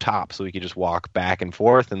area up top, so he could just walk back and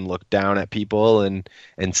forth and look down at people and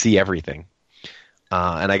see everything.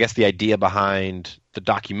 And I guess the idea behind the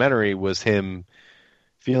documentary was him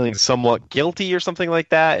feeling somewhat guilty or something like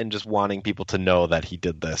that, and just wanting people to know that he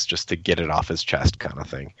did this just to get it off his chest, kind of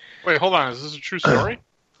thing. Wait, hold on. Is this a true story?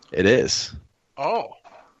 It is. Oh.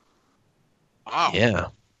 Wow. Yeah.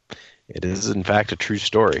 It is, in fact, a true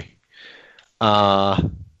story.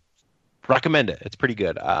 Recommend it. It's pretty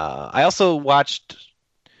good. I also watched...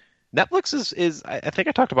 Netflix is I think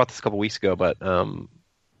I talked about this a couple weeks ago, but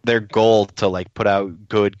their goal to put out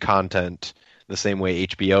good content the same way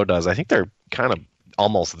HBO does, I think they're kind of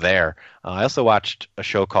almost there. I also watched a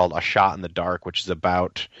show called A Shot in the Dark, which is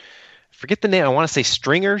about, I forget the name, I want to say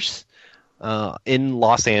Stringers. In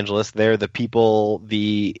Los Angeles, they're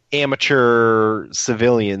the amateur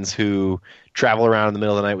civilians who travel around in the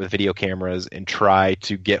middle of the night with video cameras and try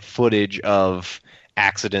to get footage of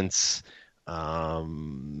accidents,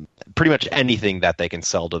 pretty much anything that they can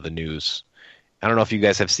sell to the news. I don't know if you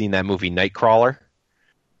guys have seen that movie Nightcrawler.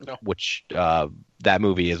 No. Which that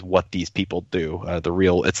movie is what these people do.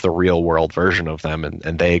 It's the real world version of them,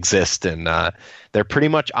 and they exist, and they're pretty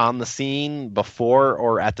much on the scene before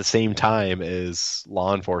or at the same time as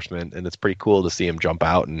law enforcement, and it's pretty cool to see them jump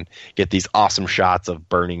out and get these awesome shots of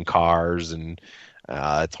burning cars, and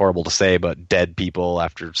it's horrible to say, but dead people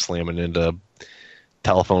after slamming into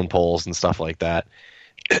telephone poles and stuff like that.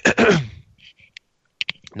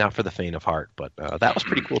 Not for the faint of heart, but that was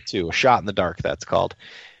pretty cool too. A Shot in the Dark, that's called.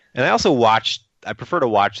 And I prefer to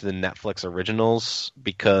watch the Netflix originals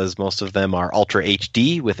because most of them are Ultra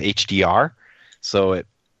HD with HDR. So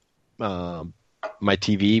my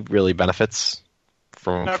TV really benefits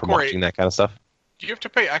from Corey, watching that kind of stuff. Do you have to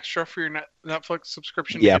pay extra for your Netflix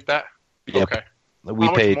subscription to Yep. get that? Yep. Okay. We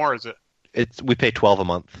How pay much more is it? we pay $12 a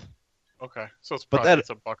month. Okay. So it's But probably that- it's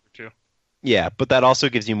 $1 or $2. Yeah, but that also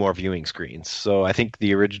gives you more viewing screens. So I think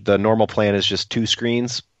the normal plan is just 2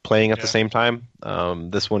 screens playing at the Yeah. same time.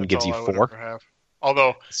 This one That's gives you all I would 4. ever have.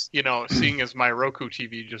 Although, seeing as my Roku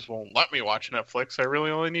TV just won't let me watch Netflix, I really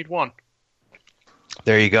only need one.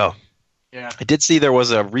 There you go. Yeah. I did see there was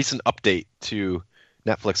a recent update to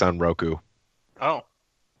Netflix on Roku. Oh.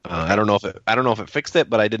 I don't know if it fixed it,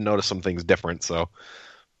 but I did notice some things different. So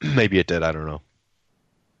maybe it did. I don't know.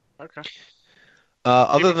 Okay.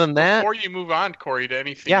 Other than that, Before you move on, Corey, to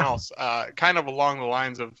anything Yeah. else, kind of along the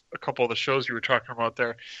lines of a couple of the shows you were talking about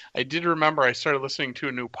there, I did remember I started listening to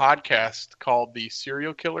a new podcast called the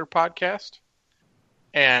Serial Killer Podcast.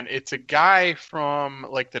 And it's a guy from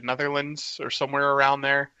the Netherlands or somewhere around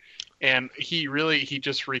there. And he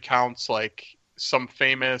just recounts some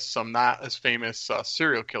famous, some not as famous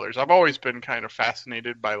serial killers. I've always been kind of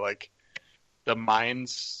fascinated by the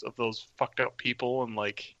minds of those fucked up people, and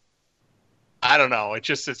I don't know.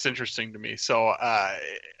 It's interesting to me. So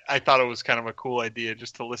I thought it was kind of a cool idea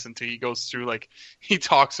just to listen to. He goes through he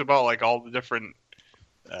talks about all the different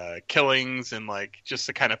killings and just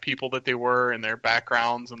the kind of people that they were and their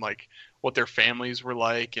backgrounds and what their families were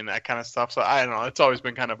like and that kind of stuff. So I don't know. It's always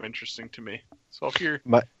been kind of interesting to me. So if you're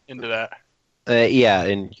into that. yeah,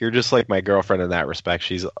 and you're just like my girlfriend in that respect.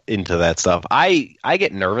 She's into that stuff. I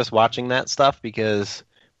get nervous watching that stuff because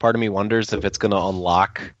part of me wonders if it's going to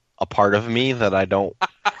unlock a part of me that I don't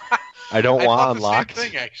want unlocked.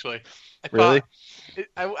 Same thing, actually. Really?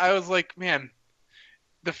 I was like, man,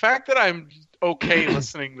 the fact that I'm okay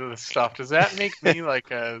listening to this stuff, does that make me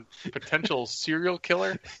a potential serial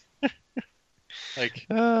killer? I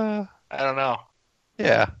don't know.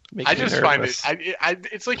 Yeah. I just find it.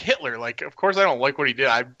 It's like Hitler. Like, of course, I don't like what he did.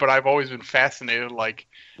 But I've always been fascinated, like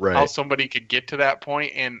how somebody could get to that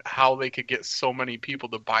point and how they could get so many people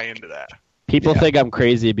to buy into that. People think I'm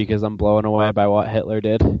crazy because I'm blown away by what Hitler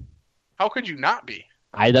did. How could you not be?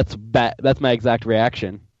 That's my exact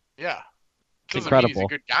reaction. Yeah. It's Doesn't incredible. mean he's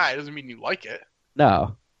a good guy. It doesn't mean you like it.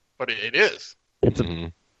 No. But it is. It's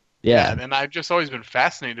Yeah, and I've just always been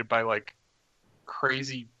fascinated by like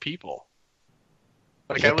crazy people.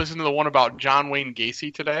 Like I listened to the one about John Wayne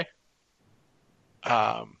Gacy today.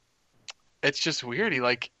 It's just weird.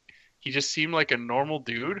 He just seemed like a normal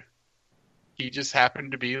dude. He just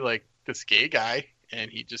happened to be like this gay guy,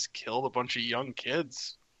 and he just killed a bunch of young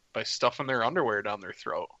kids by stuffing their underwear down their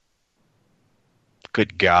throat.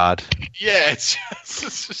 Good God. Yeah, it's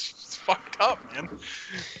fucked up, man.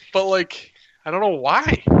 But like, I don't know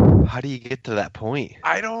why. How do you get to that point?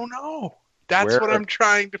 I don't know. That's what I'm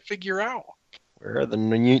trying to figure out. Where are the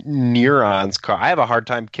neurons? I have a hard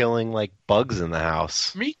time killing like bugs in the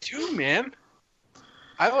house. Me too, man.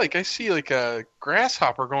 I see like a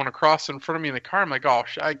grasshopper going across in front of me in the car. I'm like, oh,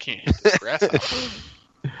 I can't hit this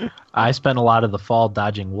grasshopper. I spent a lot of the fall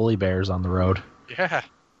dodging woolly bears on the road. Yeah.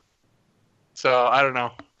 So I don't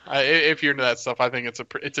know. If you're into that stuff, I think it's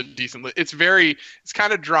a decent. It's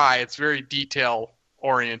kind of dry. It's very detail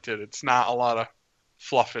oriented. It's not a lot of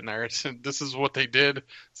fluff in there. This is what they did.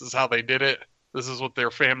 This is how they did it. This is what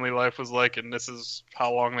their family life was like, and this is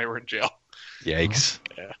how long they were in jail. Yikes.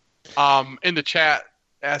 Yeah. In the chat,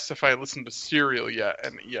 asked if I listened to Serial yet,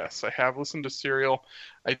 and yes, I have listened to Serial.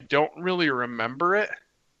 I don't really remember it,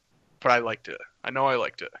 but I liked it. I know I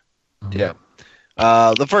liked it. Yeah.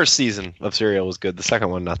 The first season of Serial was good. The second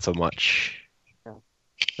one, not so much. At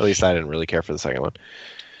least I didn't really care for the second one.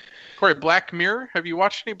 Corey, Black Mirror. Have you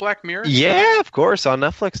watched any Black Mirror? Yeah, of course. On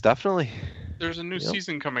Netflix, definitely. There's a new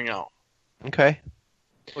season coming out. Okay.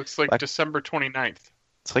 Looks like December 29th.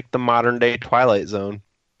 It's like the modern day Twilight Zone.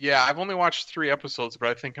 Yeah, I've only watched 3 episodes, but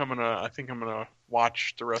I think I'm gonna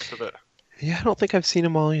watch the rest of it. Yeah, I don't think I've seen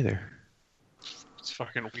them all either. It's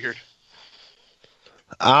fucking weird.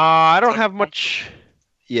 I don't have much.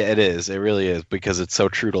 Yeah, it is. It really is because it's so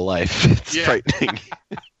true to life. It's frightening.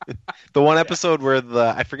 The one episode where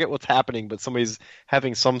I forget what's happening, but somebody's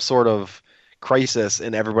having some sort of crisis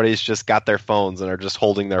and everybody's just got their phones and are just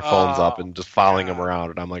holding their phones up and just following them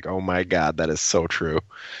around. And I'm like, oh my God, that is so true.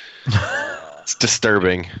 It's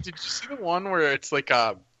disturbing. Did you see the one where it's like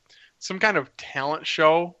some kind of talent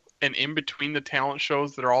show, and in between the talent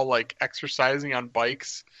shows they're all like exercising on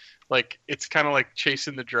bikes? Like it's kind of like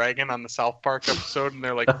Chasing the Dragon on the South Park episode, and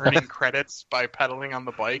they're like earning credits by pedaling on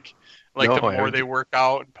the bike. Like the more they work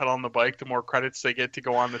out and pedal on the bike, the more credits they get to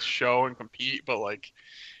go on the show and compete. But like,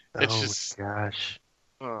 it's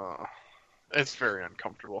it's very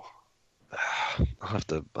uncomfortable. I'll have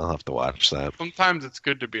to watch that. Sometimes it's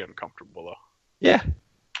good to be uncomfortable, though. Yeah,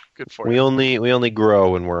 good for you. We only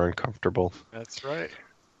grow when we're uncomfortable. That's right.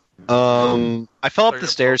 I fell up the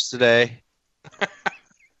stairs today.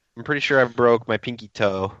 I'm pretty sure I broke my pinky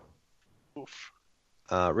toe. Oof.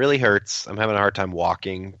 Really hurts. I'm having a hard time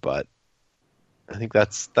walking, but I think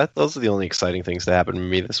those are the only exciting things to happen to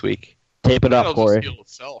me this week. Tape it up, Corey. It'll heal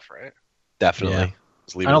itself, right? Definitely.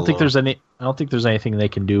 Yeah. I don't think there's anything they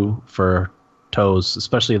can do for toes,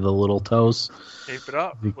 especially the little toes. Tape it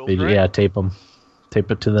up. Tape them.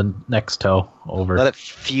 Tape it to the next toe over. Let it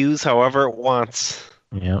fuse however it wants.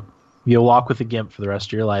 Yeah. You'll walk with a gimp for the rest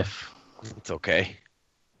of your life. It's okay.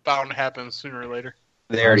 Bound to happen sooner or later.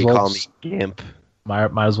 They already call me Gimp.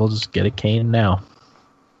 Might as well just get a cane now.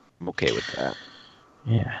 I'm okay with that.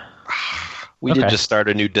 Yeah. We did just start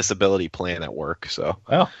a new disability plan at work, so.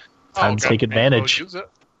 Well, time to take advantage. Use it.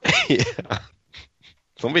 Yeah.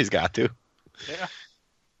 Somebody's got to. Yeah.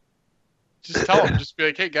 Just tell them. Just be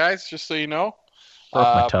like, hey, guys, just so you know,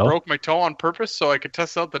 broke my toe on purpose so I could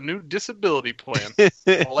test out the new disability plan.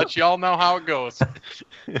 I'll let you all know how it goes.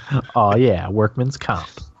 Oh, yeah. Workman's comp.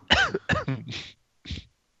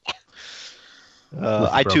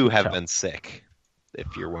 I, too, have been sick,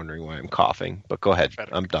 if you're wondering why I'm coughing. But go ahead.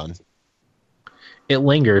 I'm done. It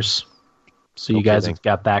lingers. So you guys have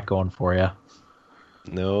got that going for you.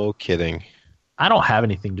 No kidding. I don't have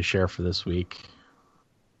anything to share for this week.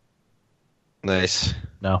 Nice.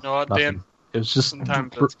 No, what, nothing. Dan? It was just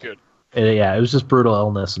sometimes that's good. It was just brutal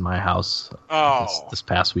illness in my house Oh, this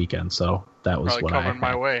past weekend, so that was probably what coming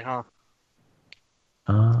my way, huh?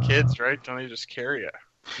 Kids, right? Don't they just carry it?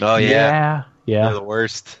 Oh, yeah. Yeah. They're the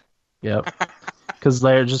worst. Yep. Because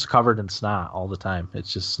they're just covered in snot all the time.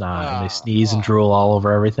 It's just snot, and they sneeze and drool all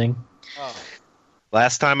over everything. Oh.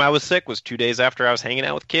 Last time I was sick was 2 days after I was hanging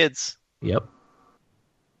out with kids. Yep.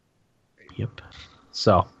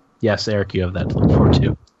 So, yes, Eric, you have that to look forward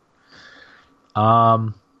to.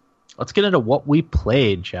 Let's get into what we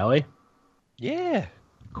played, shall we? Yeah.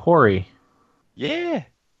 Corey, Yeah.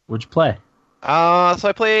 what'd you play? So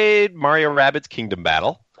I played Mario Rabbids Kingdom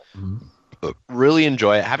Battle. Mhm. Really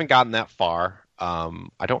enjoy it. Haven't gotten that far.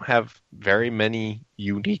 I don't have very many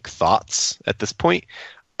unique thoughts at this point.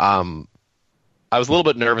 I was a little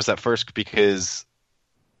bit nervous at first because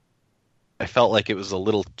I felt like it was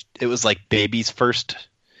like baby's first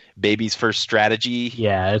strategy.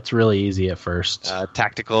 Yeah, it's really easy at first.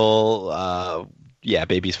 Tactical,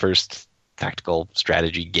 baby's first tactical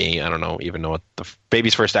strategy game. I don't know what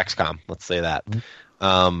baby's first XCOM. Let's say that.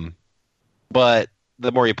 Mm-hmm. But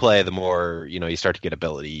the more you play, the more you start to get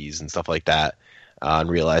abilities and stuff like that, and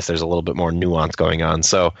realize there's a little bit more nuance going on.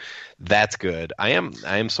 So that's good. I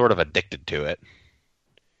am sort of addicted to it.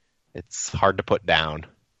 It's hard to put down.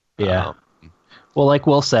 Yeah. Well, like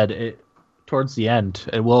Will said, towards the end,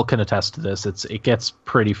 and Will can attest to this. It gets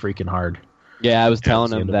pretty freaking hard. Yeah, I was telling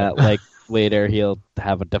it's the him end of that it. like later he'll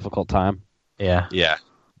have a difficult time. Yeah. Yeah.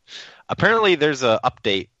 Apparently, there's a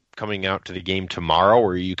update coming out to the game tomorrow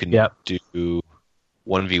where you can do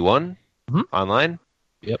 1v1 online.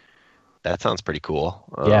 Yep. That sounds pretty cool.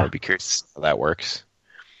 Yeah. I'd be curious how that works.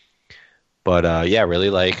 But really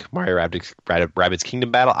like Mario Rabbids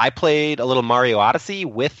Kingdom Battle. I played a little Mario Odyssey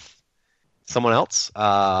with someone else,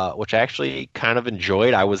 which I actually kind of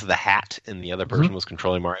enjoyed. I was the hat, and the other person was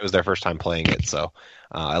controlling Mario. It was their first time playing it, so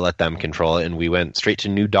I let them control it, and we went straight to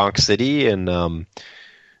New Donk City and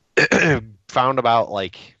found about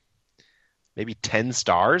like maybe 10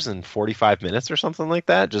 stars in 45 minutes or something like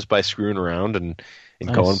that, just by screwing around and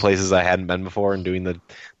Nice. going places I hadn't been before and doing the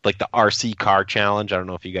RC car challenge. I don't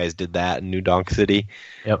know if you guys did that in New Donk City.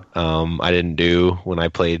 Yep. I didn't do when I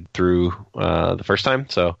played through the first time,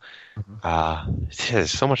 so there's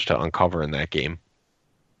so much to uncover in that game.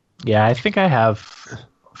 Yeah, I think I have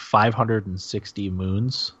 560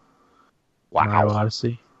 moons. Wow. Mario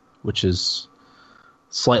Odyssey, which is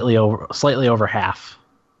slightly over half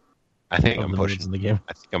I think of I'm the moons pushing. in the game.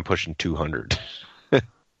 I think I'm pushing 200.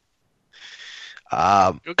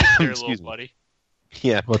 You'll get there, Excuse little me. buddy.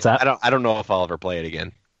 Yeah, What's that? I don't know if I'll ever play it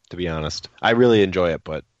again. To be honest, I really enjoy it,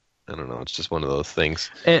 but I don't know. It's just one of those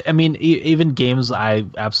things. I mean, even games I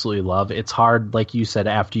absolutely love, it's hard, like you said,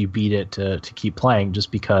 after you beat it to keep playing,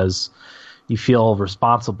 just because you feel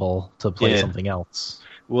responsible to play Yeah. something else.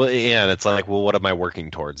 Well, yeah, and it's like, well, what am I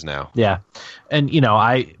working towards now? Yeah, and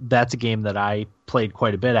that's a game that I played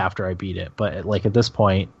quite a bit after I beat it, but like at this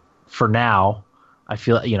point, for now, I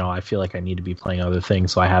feel like I need to be playing other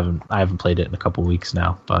things, so I haven't played it in a couple weeks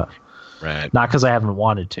now, but Right. not because I haven't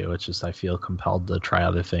wanted to. It's just I feel compelled to try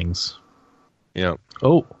other things. Yeah.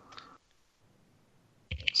 Oh,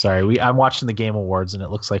 sorry. I'm watching the Game Awards, and it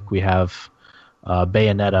looks like we have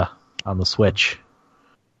Bayonetta on the Switch,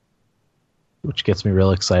 which gets me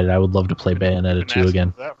real excited. I would love to play Bayonetta Been 2 asking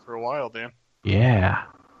again. for that for a while, Dan. Yeah.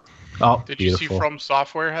 Oh, Did beautiful. you see From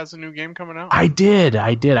Software has a new game coming out? I did.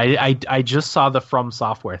 I just saw the From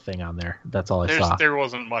Software thing on there. That's all I saw. There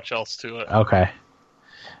wasn't much else to it. Okay.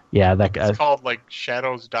 Yeah, that guy. It's called like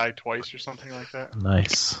Shadows Die Twice or something like that.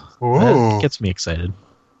 Nice. Ooh. That gets me excited.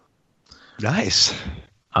 Nice.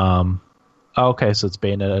 Okay, so it's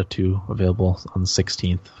Bayonetta 2 available on the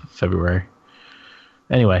 16th of February.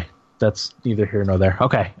 Anyway, that's neither here nor there.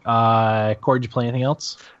 Okay. Corey, did you play anything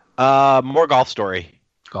else? More Golf Story.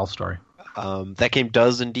 Golf Story. That game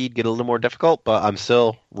does indeed get a little more difficult, but I'm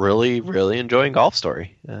still really, really enjoying Golf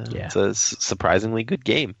Story. Yeah. It's a surprisingly good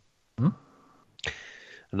game. Hmm.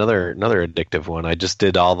 Another addictive one. I just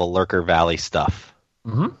did all the Lurker Valley stuff.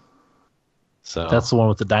 Mm-hmm. So That's the one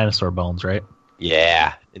with the dinosaur bones, right?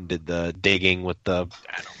 yeah, and did the digging with the.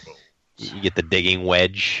 I don't know. You get the digging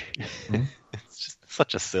wedge. Mhm. It's just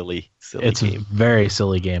such a silly It's a game. very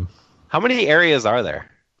silly game. How many areas are there?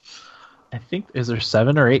 I think, is there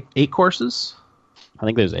 7 or 8 courses? I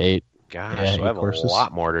think there's 8. Gosh, Yeah, so I have 8 courses. a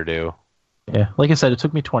lot more to do. Yeah. Like I said, it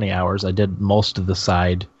took me 20 hours. I did most of the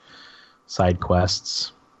side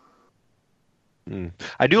quests.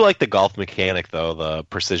 I do like the golf mechanic though, the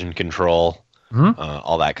precision control, Mhm.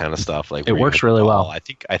 all that kind of stuff. Like It where you works hit the really ball. well.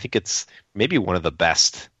 I think it's maybe one of the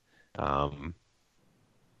best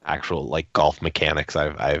actual like golf mechanics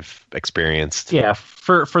I've experienced. Yeah,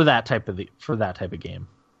 for that type of game.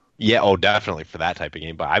 Yeah, oh, definitely for that type of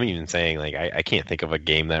game. But I'm even saying like I can't think of a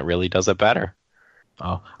game that really does it better.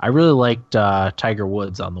 Oh, I really liked Tiger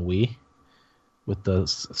Woods on the Wii with the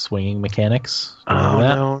swinging mechanics. Remember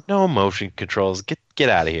that? No motion controls. Get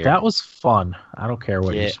out of here. That was fun. I don't care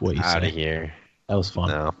what Get you out say. of here. That was fun.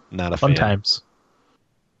 No, not a Fun fan. times.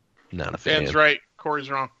 Not a fan. Dan's right. Corey's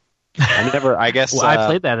wrong. I guess Well, I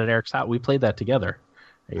played that at Eric's house. We played that together.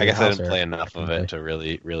 I guess I didn't play enough of it to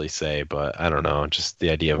really say, but I don't know. Just the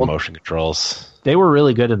idea of motion controls. They were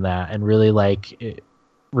really good in that and really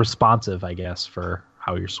responsive, I guess, for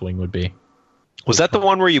how your swing would be. Was that the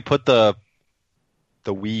one where you put the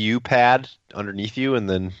Wii U pad underneath you and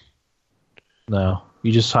then? No,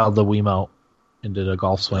 you just held the Wiimote and did a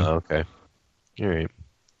golf swing. Oh, okay. All right.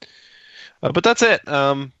 But that's it.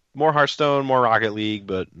 More Hearthstone, more Rocket League,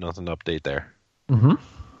 but nothing to update there. Mm-hmm.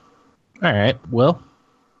 All right, Will?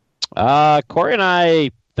 Corey and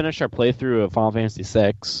I finished our playthrough of Final Fantasy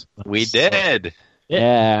VI. We did.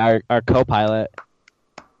 Yeah, our co-pilot.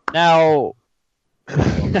 Now,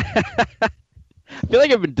 I feel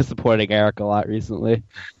like I've been disappointing Eric a lot recently.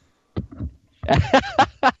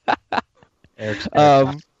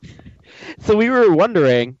 So we were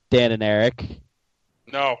wondering, Dan and Eric,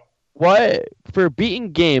 No. what for a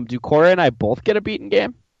beaten game? Do Corey and I both get a beaten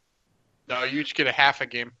game? No, you each get a half a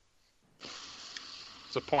game.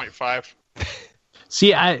 It's a 0.5.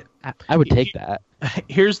 See, I would take that.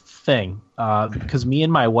 Here's the thing, because me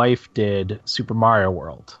and my wife did Super Mario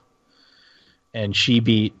World, and she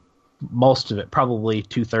beat most of it, probably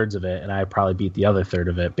 2/3 of it, and I probably beat the other third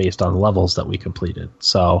of it based on the levels that we completed.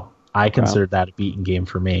 So I considered that a beaten game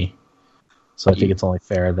for me. So I think it's only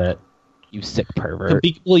fair that you sick pervert.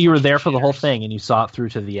 Well, you were there for the whole thing, and you saw it through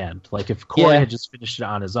to the end. Like if Corey had just finished it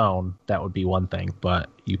on his own, that would be one thing, but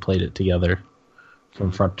you played it together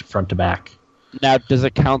from front to back. Now, does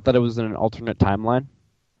it count that it was in an alternate timeline?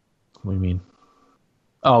 What do you mean?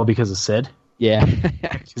 Oh, because of Sid? Yeah.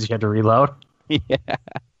 Because you had to reload? Yeah.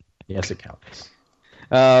 Yes, it counts.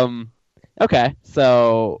 Okay,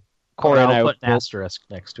 so Corey and I put an asterisk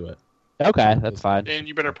next to it. Okay, that's fine. And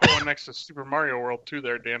you better put one next to Super Mario World too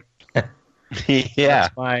there, Dan. Yeah.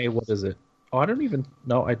 That's what is it? Oh, I don't even...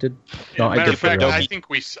 No, I did... No, Matter I did of fact, put it on.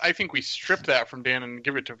 I think we stripped that from Dan and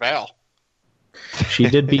give it to Val. She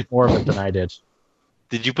did beat more of it than I did.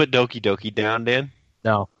 Did you put Doki Doki down, Dan?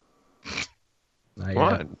 No. Come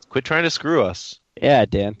on, quit trying to screw us. Yeah,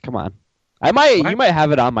 Dan, come on. You might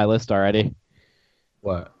have it on my list already.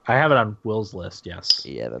 What? I have it on Will's list, yes.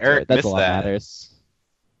 Yeah, that's Eric right. That's missed all that matters.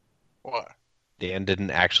 What? Dan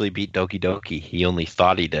didn't actually beat Doki Doki. He only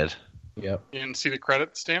thought he did. Yep. You didn't see the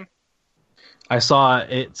credits, Dan? I saw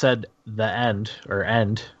it said the end, or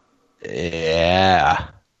end. Yeah.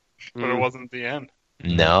 But it wasn't the end.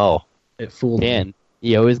 No. It fooled me. Dan,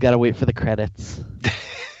 you always gotta wait for the credits.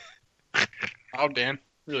 Oh, Dan.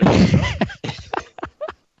 Really?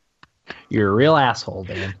 You're a real asshole,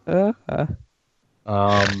 Dan.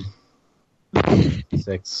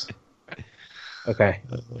 6. Okay.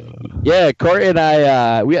 Yeah, Corey and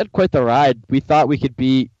I, we had quite the ride. We thought we could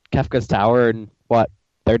beat Kefka's Tower in,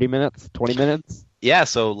 30 minutes? 20 minutes? Yeah,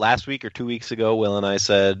 so last week or 2 weeks ago, Will and I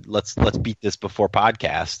said, let's beat this before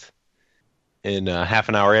podcast. And half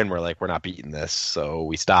an hour in, we're like, we're not beating this. So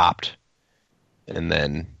we stopped. And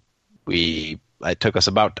then it took us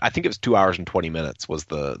about, I think it was 2 hours and 20 minutes was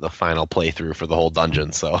the final playthrough for the whole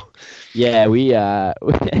dungeon. So yeah, we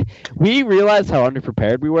realized how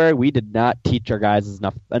underprepared we were. We did not teach our guys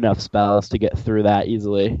enough spells to get through that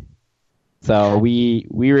easily. So we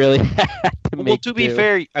really had to make. Well, to be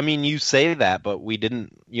fair, I mean, you say that, but we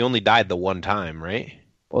didn't. You only died the one time, right?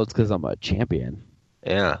 Well, it's because I'm a champion.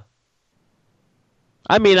 Yeah.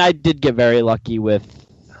 I mean, I did get very lucky with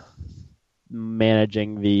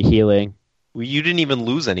managing the healing. Well, you didn't even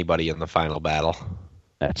lose anybody in the final battle.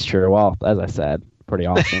 That's true. Well, as I said, pretty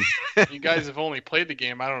awesome. You guys have only played the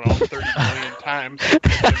game, I don't know, 30 million times.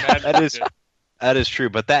 That is true,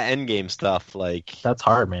 but that end game stuff, like, That's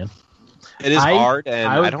hard, man. it is hard, and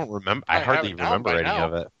I don't remember. I hardly have it now remember by any now.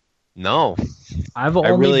 of it. No, I've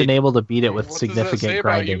only really- been able to beat it with What does that significant say about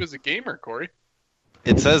grinding. you as a gamer, Corey?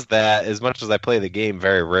 it says that as much as I play the game,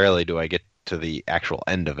 very rarely do I get to the actual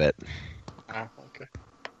end of it. Oh, okay.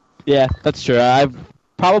 Yeah, that's true. I've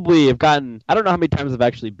gotten. I don't know how many times I've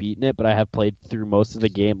actually beaten it, but I have played through most of the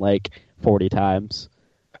game like 40 times.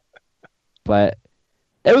 But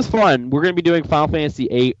it was fun. We're going to be doing Final Fantasy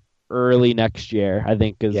VIII early next year, I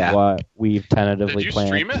think, is what we've tentatively Did you planned.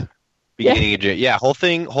 stream it? Beginning of June. Yeah, whole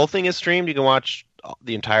thing is streamed. You can watch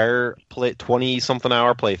the entire 20-something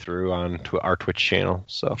hour playthrough on our Twitch channel.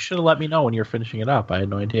 So You should have let me know when you were finishing it up. I had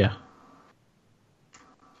no idea.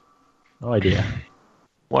 No idea.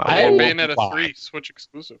 wow. Bayonetta 3 Switch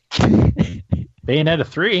exclusive. Bayonetta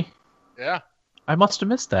 3? Yeah. I must have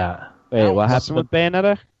missed that. Wait, No, what must happened with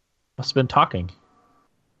Bayonetta? Must have been talking.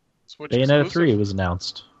 Switch Bayonetta exclusive. 3 was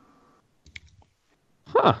announced.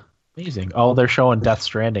 Huh. Amazing. Oh, they're showing Death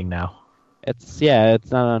Stranding now. It's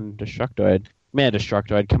not on Destructoid. Man,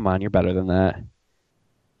 Destructoid, come on, you're better than that.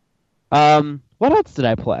 What else did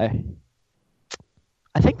I play?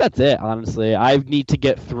 I think that's it, honestly. I need to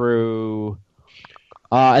get through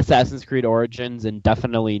Assassin's Creed Origins and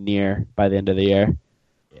definitely Nier by the end of the year.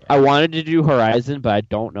 Yeah. I wanted to do Horizon, but I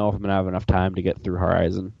don't know if I'm going to have enough time to get through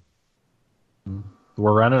Horizon.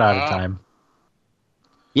 We're running out of time.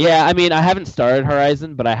 Yeah, I mean, I haven't started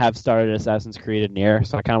Horizon, but I have started Assassin's Creed and Nier,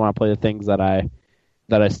 so I kind of want to play the things that I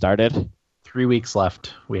started. 3 weeks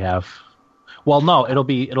left. We have. Well, no, it'll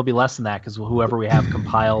be less than that because whoever we have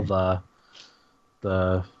compile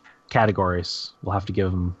the categories, we'll have to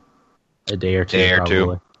give them a day or two.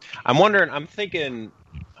 Probably. I'm wondering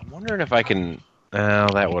if I can.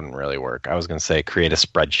 That wouldn't really work. I was going to say create a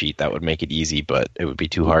spreadsheet that would make it easy, but it would be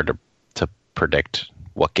too hard to predict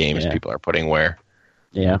what games people are putting where.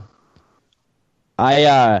 Yeah.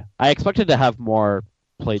 I expected to have more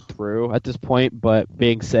played through at this point, but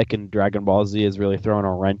being sick and Dragon Ball Z is really throwing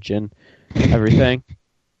a wrench in everything.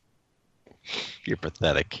 You're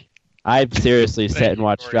pathetic. I've seriously sit and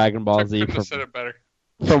watch Dragon Ball Z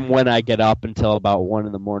from when I get up until about 1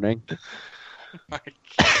 in the morning. My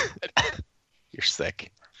God. You're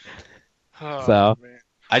sick. So man.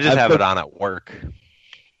 I just have it on at work.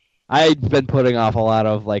 I've been putting off a lot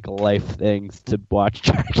of life things to watch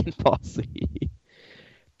Dragon Ball Z.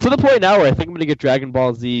 To the point now where I think I'm going to get Dragon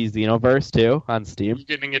Ball Z Xenoverse too on Steam. You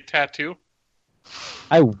getting a tattoo?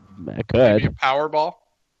 I Maybe could. a Powerball?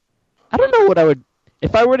 I don't know what I would.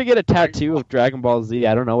 If I were to get a tattoo of Dragon Ball Z,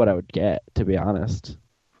 I don't know what I would get, to be honest.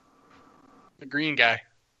 The green guy.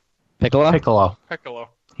 Piccolo? Piccolo.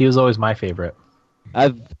 He was always my favorite.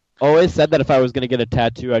 I've always said that if I was going to get a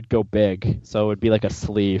tattoo, I'd go big. So it would be like a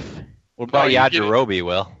sleeve. What about Yajirobe,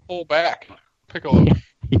 Will? Pull back. Piccolo.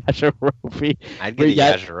 Yajirobe. I'd get a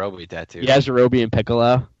Yajirobe tattoo. Yajirobe and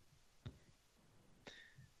Piccolo.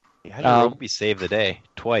 Yajirobe saved the day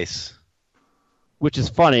twice. Which is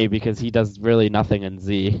funny because he does really nothing in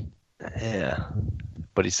Z. Yeah.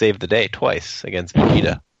 But he saved the day twice against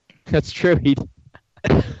Vegeta. That's true.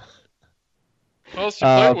 What else you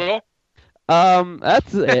play, Will?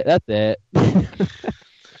 That's it. That's it.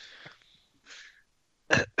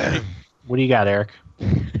 What do you got, Eric?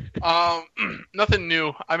 Nothing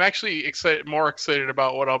new. I'm actually more excited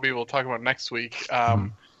about what I'll be able to talk about next week.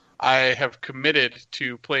 I have committed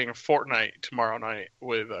to playing Fortnite tomorrow night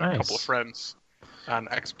with a couple of friends on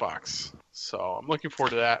Xbox. So I'm looking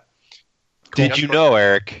forward to that. Did you know,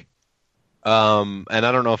 Eric? And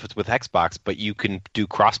I don't know if it's with Xbox, but you can do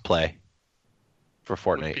crossplay for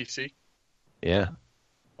Fortnite. With PC? Yeah.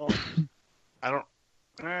 Well, I don't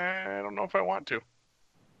know if I want to.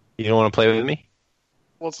 You don't want to play with me?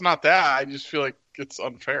 Well, it's not that. I just feel like it's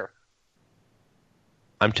unfair.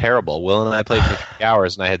 I'm terrible. Will and I played for 3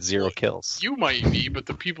 hours, and I had 0 kills. You might be, but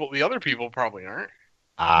the other people probably aren't.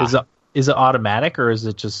 Is it automatic or is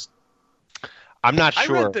it just? I'm not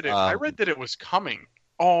sure. I read that it was coming.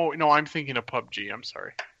 Oh no, I'm thinking of PUBG. I'm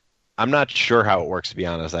sorry. I'm not sure how it works, to be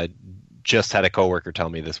honest. I just had a coworker tell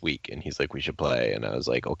me this week, and he's like, "We should play," and I was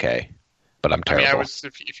like, "Okay," but I'm terrible. I mean,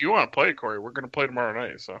 if you want to play, Corey, we're going to play tomorrow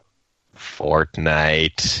night. So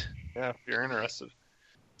Fortnite. Yeah, if you're interested.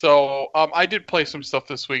 So I did play some stuff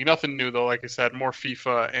this week. Nothing new though. Like I said, more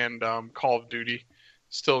FIFA and Call of Duty.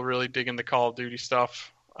 Still really digging the Call of Duty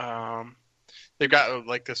stuff. They've got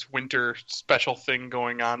like this winter special thing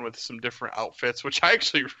going on with some different outfits, which I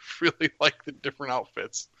actually really like the different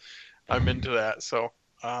outfits. I'm into that. So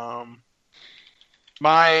I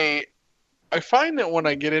find that when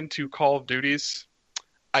I get into Call of Duties,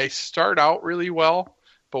 I start out really well,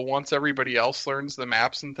 but once everybody else learns the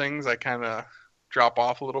maps and things, I kind of drop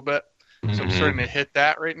off a little bit. Mm-hmm. So I'm starting to hit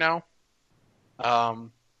that right now.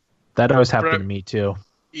 That always happened to me too.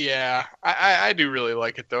 Yeah, I do really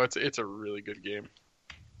like it though. It's a really good game.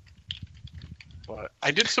 But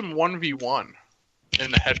I did some 1v1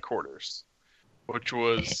 in the headquarters, which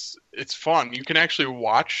it's fun. You can actually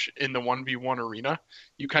watch in the 1v1 arena.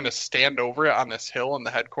 You kind of stand over it on this hill in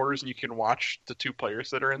the headquarters, and you can watch the 2 players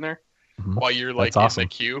that are in there while you're like in the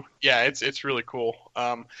queue. Yeah, it's really cool.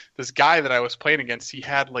 This guy that I was playing against, he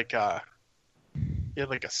had like a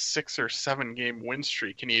 6 or 7 game win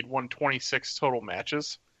streak, and he had won 26 total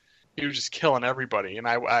matches. He was just killing everybody, and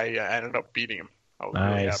I ended up beating him. I was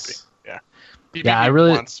really happy. Yeah, he beat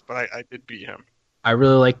me once, but I did beat him. I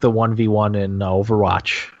really like the 1v1 in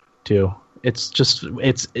Overwatch too. It's just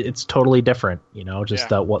it's totally different,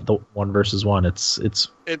 that what the 1 versus 1. It's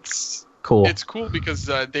cool. It's cool because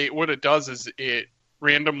what it does is it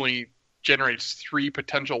randomly generates 3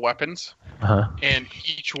 potential weapons, and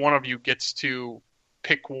each one of you gets to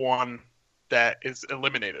pick one that is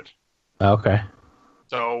eliminated. Okay.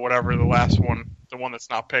 So whatever the last one, the one that's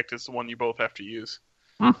not picked, is the one you both have to use.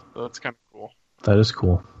 Hmm. So that's kind of cool. That is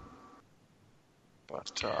cool.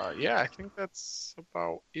 But yeah, I think that's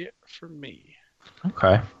about it for me.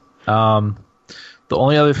 Okay. The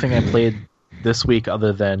only other thing I played this week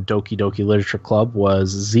other than Doki Doki Literature Club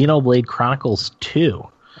was Xenoblade Chronicles 2,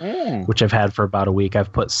 which I've had for about a week.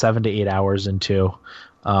 I've put 7 to 8 hours into.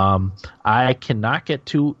 I cannot get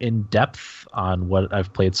too in depth on what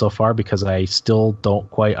I've played so far because I still don't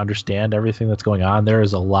quite understand everything that's going on. There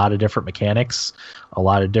is a lot of different mechanics, a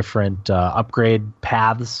lot of different upgrade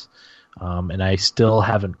paths, and I still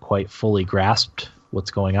haven't quite fully grasped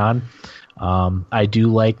what's going on. I do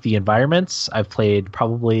like the environments. I've played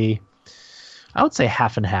probably, I would say,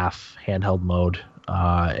 half and half handheld mode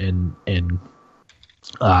in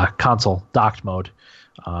console docked mode.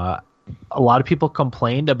 A lot of people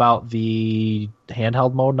complained about the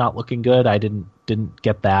handheld mode not looking good. I didn't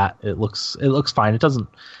get that. It looks fine. It doesn't.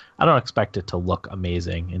 I don't expect it to look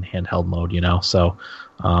amazing in handheld mode, So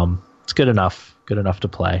it's good enough to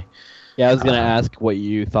play. Yeah, I was going to ask what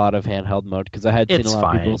you thought of handheld mode because I had seen a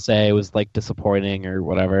lot of people say it was like disappointing or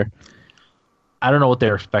whatever. I don't know what they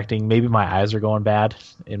were expecting. Maybe my eyes are going bad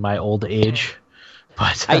in my old age,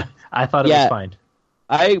 but I thought it was fine.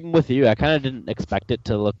 I'm with you. I kind of didn't expect it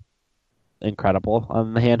to look incredible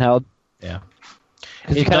on the handheld. Yeah,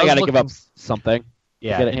 you kind of got to give up something.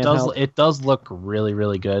 Yeah, it does look really,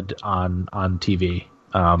 really good on TV.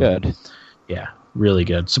 Good. Yeah, really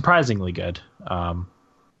good. Surprisingly good.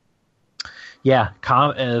 Yeah,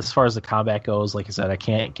 as far as the combat goes, like I said, I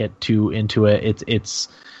can't get too into it.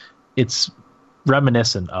 It's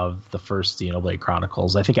reminiscent of the first Xenoblade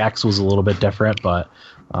Chronicles. I think X was a little bit different, but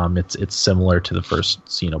it's similar to the first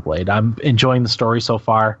Xenoblade. I'm enjoying the story so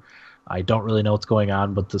far. I don't really know what's going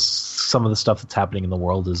on, but some of the stuff that's happening in the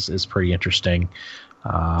world is pretty interesting.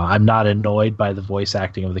 I'm not annoyed by the voice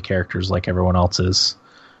acting of the characters like everyone else is.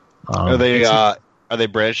 Are they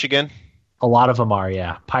British again? A lot of them are,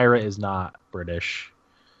 yeah. Pyra is not British.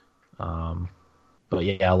 But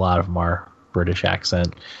yeah, a lot of them are British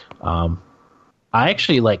accent. I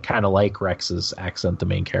actually kind of like Rex's accent, the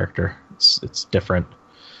main character. It's different,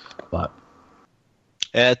 but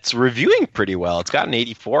it's reviewing pretty well. It's got an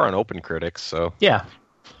 84 on OpenCritics, so yeah.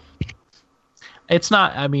 It's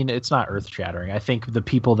not earth-shattering. I think the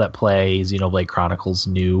people that play Xenoblade Chronicles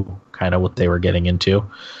knew kind of what they were getting into.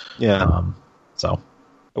 Yeah. So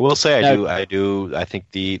I will say I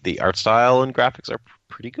think the art style and graphics are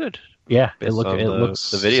pretty good. Yeah, it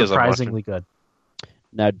looks the videos surprisingly good.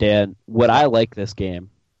 Now, Dan, would I like this game?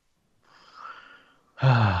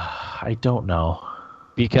 I don't know.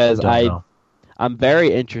 Because I'm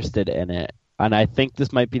very interested in it, and I think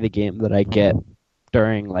this might be the game that I get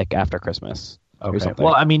during after Christmas. Okay.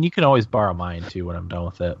 Well, I mean, you can always borrow mine too when I'm done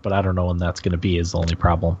with it, but I don't know when that's going to be. Is the only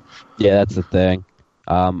problem. Yeah, that's the thing.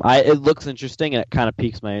 It looks interesting and it kind of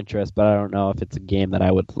piques my interest, but I don't know if it's a game that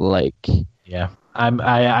I would like. Yeah,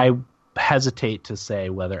 I hesitate to say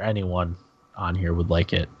whether anyone on here would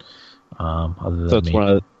like it. Other than so it's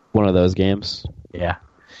me. one of those games. Yeah,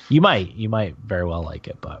 you might very well like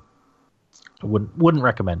it, but I wouldn't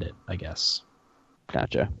recommend it, I guess.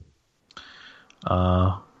 Gotcha.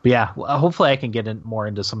 But yeah, hopefully I can get more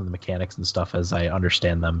into some of the mechanics and stuff as I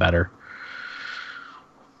understand them better.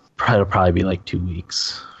 It'll probably be 2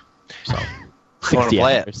 weeks. So 60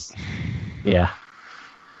 hours. Yeah,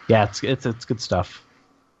 it's good stuff.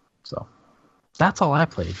 So that's all I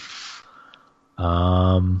played.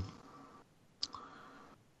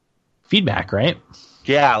 Feedback, right?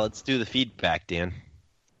 Yeah, let's do the feedback, Dan.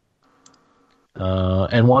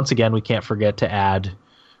 And once again, we can't forget to add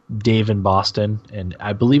Dave in Boston, and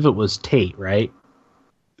I believe it was Tate, right?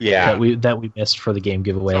 Yeah, that we missed for the game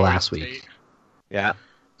giveaway last week. Tate. Yeah.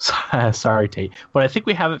 Sorry, Tate. But I think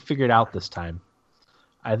we have it figured out this time.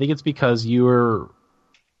 I think it's because you were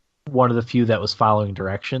one of the few that was following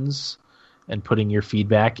directions and putting your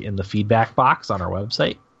feedback in the feedback box on our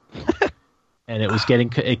website. And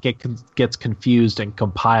it gets confused and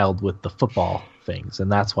compiled with the football things,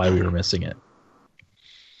 and that's why we were missing it.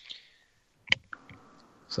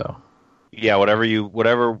 So, yeah,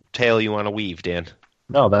 whatever tale you want to weave, Dan.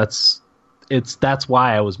 No, that's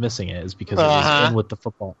why I was missing it, is because it was in with the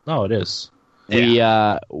football. No, it is. We suck.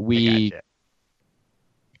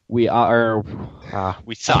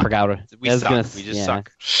 I forgot. We suck. We just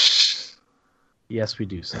suck. Yes, we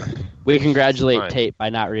do suck. We congratulate Tate by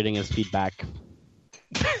not reading his feedback.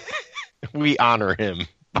 We honor him.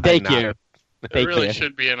 Thank you. It really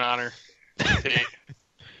should be an honor. Tate.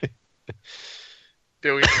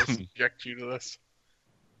 Do we subject you to this?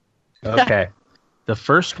 Okay. The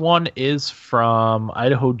first one is from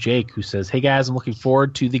Idaho Jake, who says, "Hey guys, I'm looking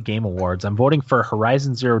forward to the Game Awards. I'm voting for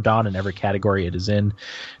Horizon Zero Dawn in every category it is in.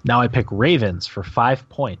 Now I pick Ravens for 5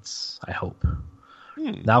 points, I hope."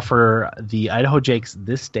 Now for the Idaho Jake's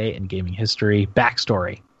This Day in Gaming History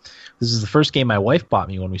backstory. This is the first game my wife bought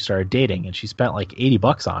me when we started dating, and she spent like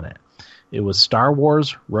 $80 on it. It was Star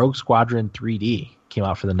Wars Rogue Squadron 3D. Came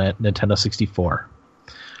out for the Nintendo 64.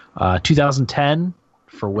 2010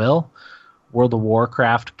 for Will, World of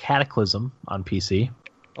Warcraft Cataclysm on PC.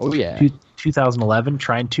 Oh, yeah. 2011,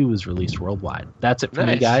 Trine 2 was released worldwide. That's it for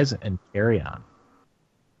me, Nice. guys, and carry on.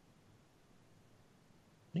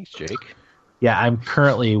 Thanks, Jake. Yeah, I'm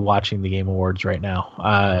currently watching the Game Awards right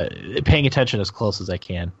now. Paying attention as close as I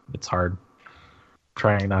can. It's hard.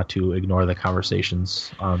 Trying not to ignore the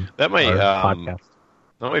conversations on That might our podcast.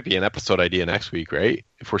 that might be an episode idea next week, right?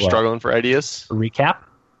 If we're What? struggling for ideas, A recap?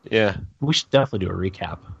 yeah, We should definitely do a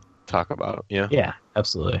recap. talk about it. Yeah. Yeah,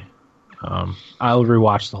 absolutely. I'll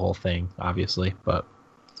rewatch the whole thing, obviously, but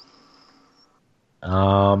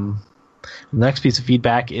the next piece of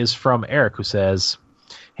feedback is from Eric, who says,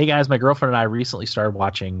 "Hey guys, my girlfriend and I recently started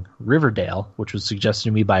watching Riverdale, which was suggested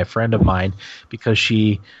to me by a friend of mine because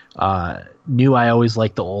she knew I always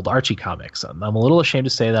liked the old Archie comics. I'm a little ashamed to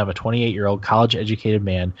say that I'm a 28-year-old college-educated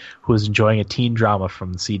man who is enjoying a teen drama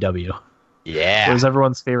from the CW. Yeah. It was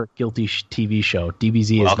everyone's favorite guilty TV show.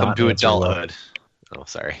 DBZ is Welcome not to an answer to adulthood. Oh,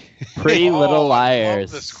 sorry. Pretty Little I love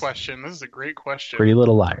Liars. this question. This is a great question. Pretty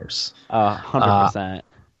Little Liars. 100%.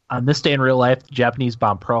 On this day in real life, the Japanese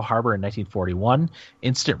bombed Pearl Harbor in 1941.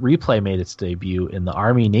 Instant Replay made its debut in the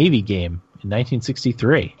Army-Navy game in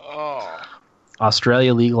 1963. Oh,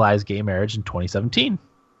 Australia legalized gay marriage in 2017.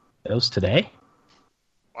 That was today?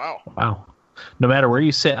 wow. Wow. No matter where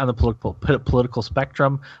you sit on the political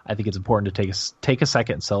spectrum, I think it's important to take a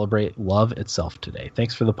second and celebrate love itself today.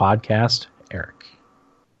 Thanks for the podcast, Eric.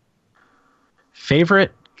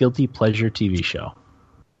 Favorite guilty pleasure TV show?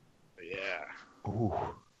 Yeah.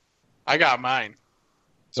 I got mine.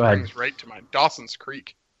 Go ahead. Springs right to mind. Dawson's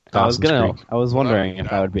Creek. I was Dawson's Creek. I was wondering Oh, if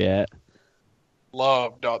that would be it.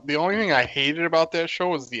 Loved. The only thing I hated about that show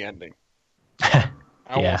was the ending. I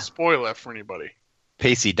Yeah. won't spoil it for anybody.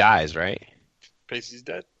 Pacey dies, right? Pacey's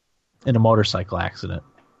dead. In a motorcycle accident.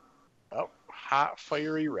 Oh, hot,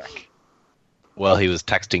 fiery wreck. Well, he was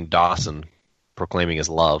texting Dawson, proclaiming his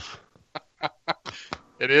love.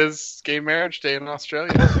 It is gay marriage day in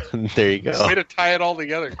Australia. There you go. Way to tie it all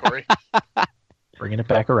together, Corey. Bringing it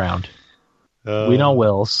back around. Uh, We know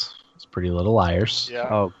Will's. It's Pretty Little Liars. Yeah.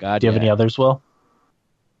 Oh, God. Do you have any others, Will?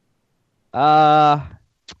 No,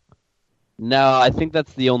 I think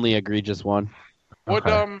that's the only egregious one.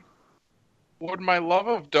 Okay. Would my love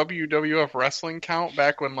of WWF wrestling count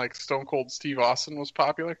back when like Stone Cold Steve Austin was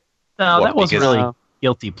popular? No, What, that wasn't because- really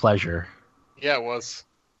guilty pleasure. Yeah, it was.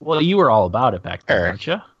 Well, you were all about it back then, Eric. weren't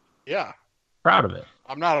you? Yeah. Proud of it.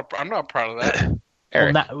 I'm not proud of that.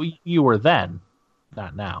 Eric, Well, you were then,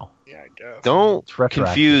 not now. Yeah, I guess. don't It's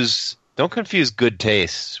retroactive. confuse good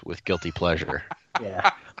taste with guilty pleasure.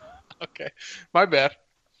 Yeah. Okay. My bad.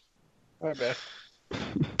 My bad.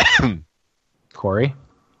 Corey?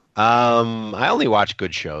 I only watch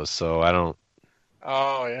good shows, so I don't.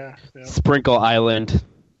 Oh yeah. yeah. Sprinkle Island.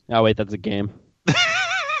 Oh, wait, that's a game.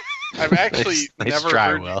 I've actually Nice never try,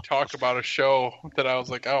 heard Will. you talk about a show that I was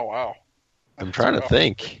like, oh wow. I'm trying to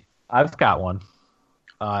think. I've got one.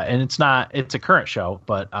 And it's a current show,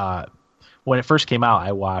 but when it first came out,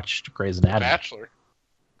 I watched Grey's Anatomy. Bachelor.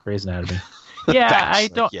 Grey's Anatomy. Yeah, I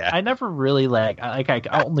Bachelor, don't. yeah. I never really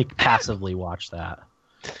I only passively watch that.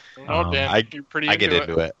 Oh, Dan, you're pretty I get into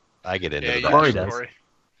into it. I get into Yeah, it. you Corey do, does. Corey.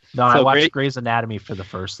 No, I So watched Grey's Anatomy for the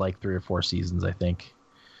first 3 or 4 seasons, I think.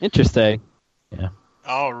 Interesting.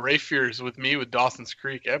 Oh, Ray Fears with me with Dawson's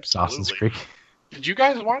Creek. Absolutely. Dawson's Creek. Did you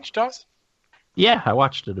guys watch Dawson? Yeah, I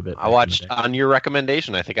watched it a bit. I watched on your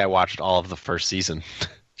recommendation. I think I watched all of the first season.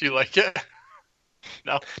 Do you like it?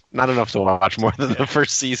 No. Not enough to watch more than the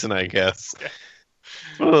first season, I guess. Okay.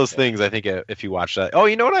 It's one of those things. I think if you watch that. Oh,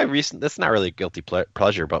 you know what? That's not really guilty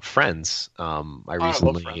pleasure, but Friends. I love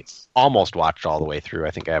recently Friends. almost watched all the way through.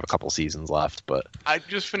 I think I have a couple seasons left, but I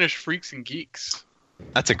just finished Freaks and Geeks.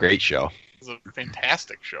 that's a great show. It's a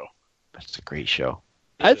fantastic show. That's a great show.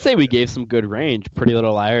 I'd say we gave some good range. Pretty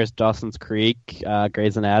Little Liars, Dawson's Creek,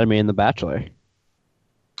 Grey's Anatomy, and The Bachelor.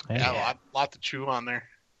 Yeah, a lot to chew on there.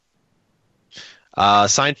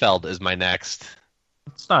 Seinfeld is my next,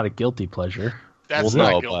 It's not a guilty pleasure. That's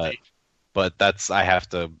Well, not no, guilty. but that's I have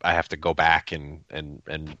to go back and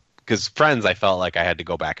because Friends, I felt like I had to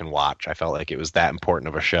go back and watch. I felt like it was that important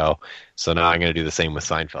of a show. So now I'm going to do the same with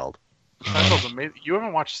Seinfeld. Seinfeld's amazing. You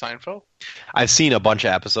haven't watched Seinfeld? I've seen a bunch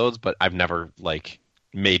of episodes, but I've never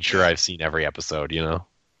made sure I've seen every episode. You know.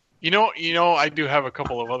 You know, I do have a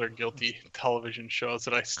couple of other guilty television shows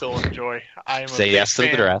that I still enjoy. I am a Say big yes to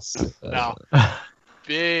fan, the dress. No,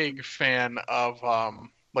 big fan of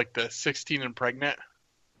the 16 and Pregnant.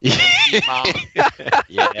 Mom.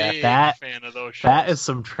 Yeah. Big That- fan of those shows. That is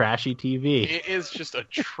some trashy TV. It is just a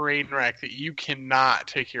train wreck that you cannot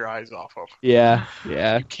take your eyes off of. Yeah.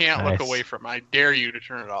 You can't look Nice. away from. I dare you to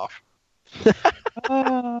turn it off.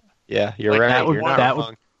 Yeah, you're Like, right. that would- You're not that would-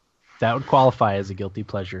 wrong. That would qualify as a guilty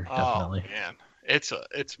pleasure, definitely. Oh man, it's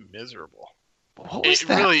miserable. What was It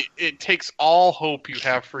that? really it takes all hope you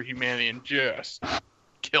have for humanity and just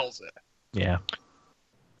kills it. Yeah.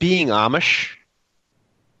 Being Amish.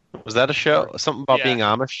 Was that a show? Something about Yeah. being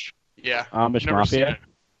Amish? Yeah, Amish never seen Mafia.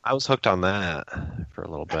 I was hooked on that for a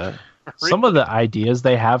little bit. it. Some of the ideas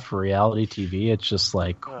they have for reality TV, it's just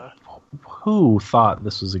like, who thought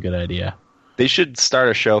this was a good idea? They should start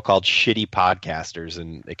a show called Shitty Podcasters,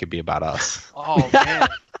 and it could be about us. Oh man,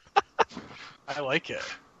 I like it.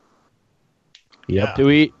 Yep.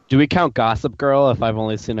 Yeah. Do we count Gossip Girl if I've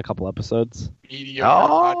only seen a couple episodes? Mediocre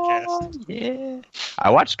podcast. yeah. I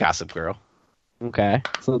watched Gossip Girl. Okay,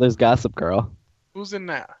 so there's Gossip Girl. Who's in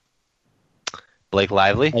that? Blake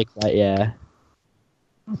Lively, Like that, yeah.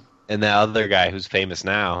 and the other guy who's famous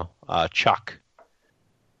now, Chuck.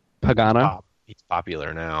 Pagano. He's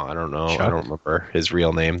popular now. I don't know. Chuck? I don't remember his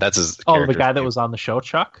real name. That's his. Oh, the character's guy that name. was on the show,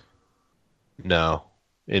 Chuck? No,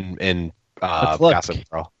 in Let's look. Gossip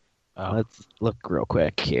Girl. Oh, Let's look real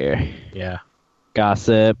quick here. yeah.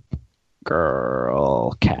 Gossip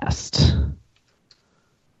Girl cast.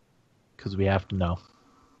 Because we have to know.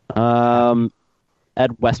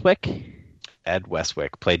 Ed Westwick. Ed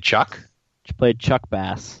Westwick played Chuck. She played Chuck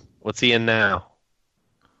Bass. What's he in now?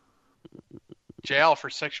 Jail for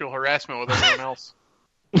sexual harassment with everyone else.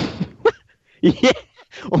 Yeah,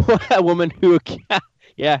 a woman who.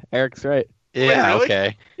 Yeah, Eric's right. Yeah. really?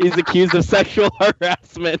 Okay. He's accused of sexual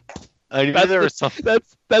harassment. I knew That's there the- was some.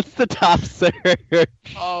 That's the top search.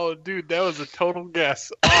 Oh, dude, that was a total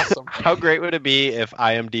guess. Awesome. How great would it be if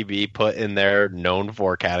IMDb put in their known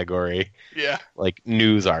for category Yeah. like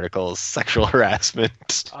news articles, sexual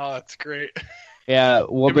harassment? Oh, that's great. Yeah,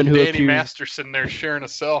 woman Him who and Danny accused Masterson there sharing a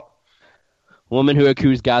cell. woman who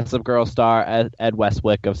accused Gossip Girl star Ed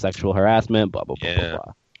Westwick of sexual harassment. Blah blah blah Yeah.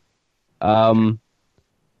 blah blah.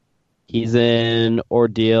 He's in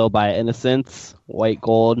Ordeal by Innocence, White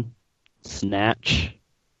Gold, Snatch,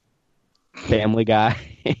 Family Guy,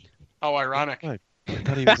 How ironic. I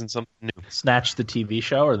thought he was in something new, Snatch the TV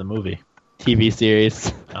show or the movie? TV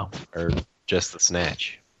series. or just the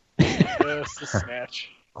Snatch. Yes, the snatch.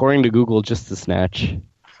 According to Google, just the Snatch,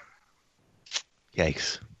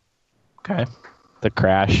 Yikes! Okay. The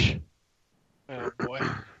Crash, Oh boy.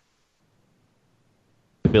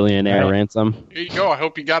 Billionaire Right. Ransom. Here you go. I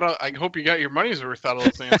hope you got your money's worth out of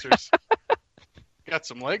those answers. Got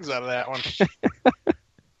some legs out of that one.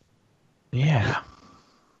 Yeah.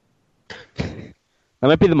 That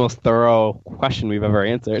might be the most thorough question we've ever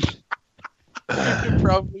answered. It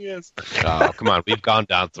probably is. Oh, come on, we've gone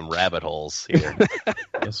down some rabbit holes here.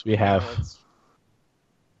 Yes, we have. That's-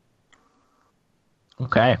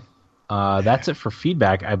 Okay. That's it for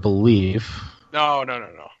feedback, I believe. No.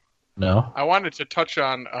 No? I wanted to touch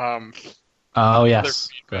on Oh, other yes.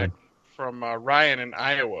 Good. feedback from Ryan in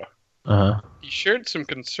Iowa. Uh-huh. He shared some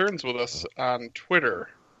concerns with us on Twitter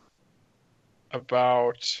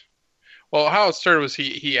about, well, how it started was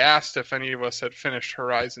he asked if any of us had finished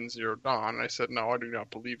Horizon Zero Dawn. I said, no, I do not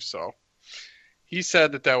believe so. He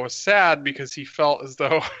said that was sad because he felt as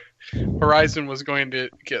though Horizon was going to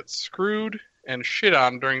get screwed and shit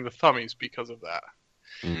on during the Thummies because of that.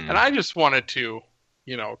 Mm. And I just wanted to,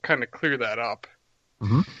 kind of clear that up.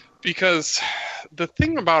 Mhm. Because the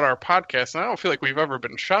thing about our podcast, and I don't feel like we've ever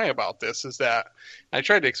been shy about this, is that I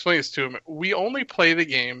tried to explain this to him. We only play the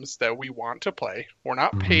games that we want to play. We're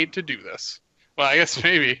not Mhm. paid to do this. Well, I guess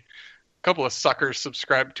maybe a couple of suckers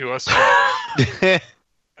subscribe to us. But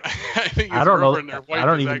I think I his don't know- girlfriend, their wife, I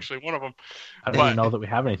don't is even- actually one of them. I don't But- even know that we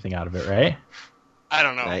have anything out of it, right? I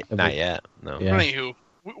don't know. Not yet. No. Yeah. Anywho,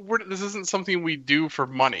 this isn't something we do for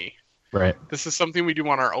money. Right. This is something we do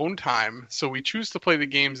on our own time, so we choose to play the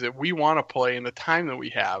games that we want to play in the time that we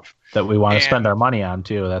have. That we want to And- spend our money on,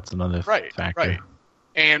 too. That's another Right, factor. right.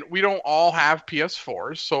 And we don't all have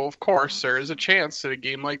PS4s, so of course there is a chance that a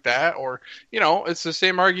game like that, or it's the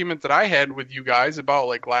same argument that I had with you guys about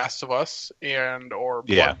like Last of Us or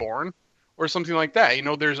Yeah. Bloodborne or something like that.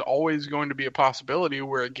 There's always going to be a possibility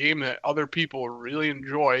where a game that other people really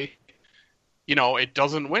enjoy, it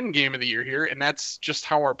doesn't win Game of the Year here, and that's just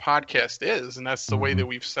how our podcast is, and that's the way that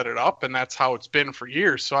we've set it up, and that's how it's been for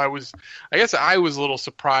years. So I guess I was a little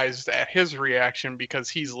surprised at his reaction because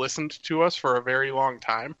he's listened to us for a very long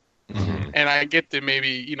time. And I get that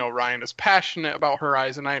maybe, Ryan is passionate about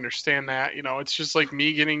Horizon. I understand that. It's just like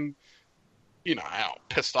me getting, I don't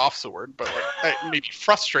pissed off's the word, but maybe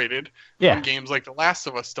frustrated when games like The Last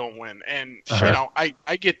of Us don't win. And, I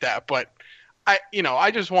get that. But,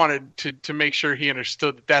 I just wanted to make sure he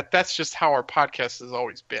understood that that's just how our podcast has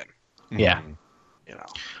always been. Yeah.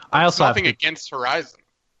 I also nothing against Horizon.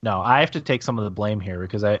 No, I have to take some of the blame here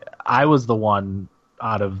because I was the one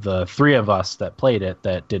out of the three of us that played it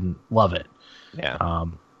that didn't love it. Yeah.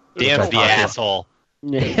 Dan's the asshole.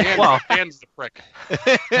 Well, Dan's the prick.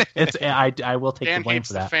 I will take the blame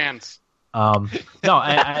for that. The fans. No,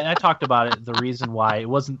 I talked about it. The reason why it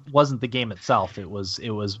wasn't the game itself. It was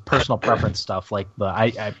personal preference stuff. Like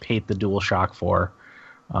I paid the DualShock for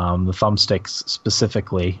the thumbsticks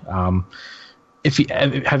specifically. Have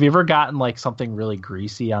you ever gotten like something really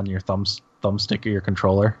greasy on your thumbstick or your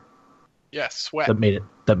controller? Yeah, sweat.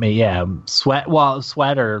 Sweat. Well,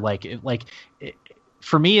 sweat or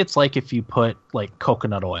for me, it's like if you put like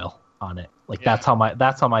coconut oil on it. That's how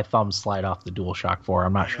my thumbs slide off the DualShock 4.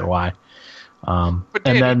 I'm not sure why. But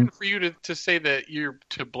Dan, even for you to say that you're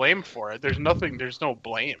to blame for it, there's no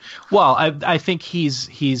blame. Well, I think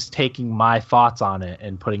he's taking my thoughts on it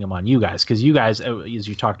and putting them on you guys because you guys, as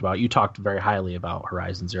you talked about, you talked very highly about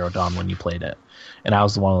Horizon Zero Dawn when you played it, and I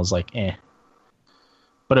was the one who was like, eh.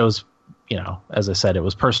 But it was, as I said, it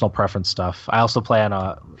was personal preference stuff. I also play on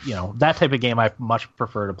that type of game. I much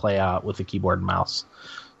prefer to play with a keyboard and mouse.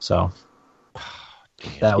 So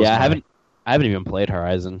that was I haven't even played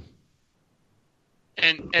Horizon.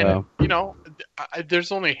 And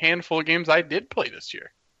there's only a handful of games I did play this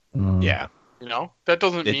year. Yeah. That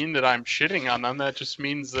doesn't mean that I'm shitting on them. That just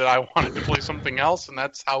means that I wanted to play something else, and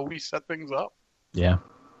that's how we set things up. Yeah.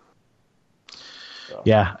 So.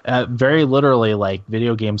 Yeah. Very literally, like,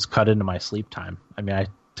 video games cut into my sleep time. I mean, I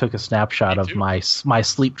took a snapshot of my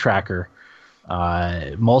sleep tracker.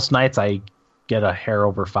 Most nights I get a hair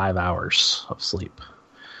over 5 hours of sleep.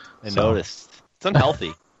 I noticed. It's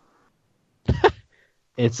unhealthy.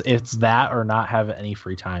 It's that or not have any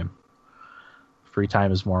free time. Free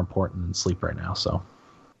time is more important than sleep right now. So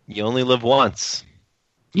you only live once.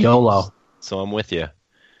 YOLO. So I'm with you.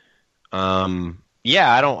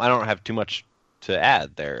 Yeah, I don't have too much to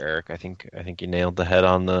add there, Eric. I think you nailed the head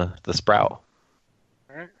on the sprout.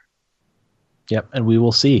 All right. Yep, and we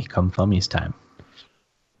will see come Thummy's time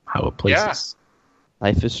how it places. Yeah.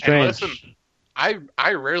 Life is strange. And listen,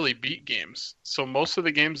 I rarely beat games, so most of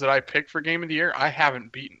the games that I pick for Game of the Year, I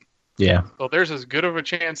haven't beaten. Yeah. So there's as good of a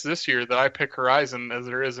chance this year that I pick Horizon as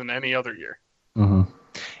there is in any other year. Mm-hmm.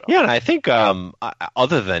 So. Yeah, and I think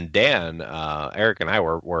other than Dan, Eric and I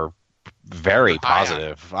were very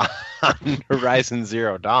positive on Horizon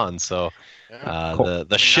Zero Dawn. So cool.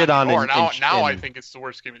 the shit on now I think it's the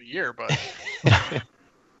worst game of the year, but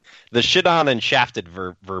the shit on and shafted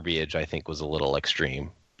verbiage I think was a little extreme.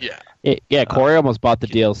 Yeah. Corey almost bought the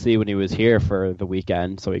DLC when he was here for the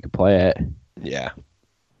weekend so he could play it. Yeah.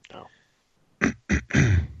 Oh.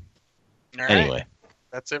 Anyway,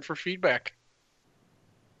 that's it for feedback.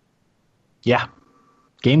 Yeah.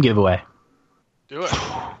 Game giveaway. Do it.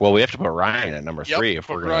 Well, we have to put Ryan at number 3 if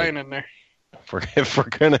we're Ryan in there. If we're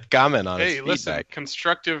gonna comment on his listen, feedback.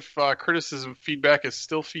 Constructive criticism feedback is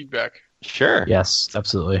still feedback. Sure. Yes,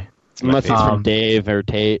 absolutely. Unless it's from Dave or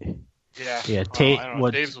Tate. Yeah. Tate. I don't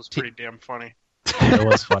know. Dave's was pretty damn funny. It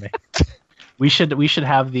was funny. We should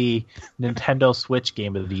have the Nintendo Switch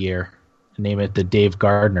Game of the Year. Name it the Dave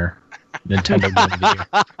Gardner Nintendo Game of the Year.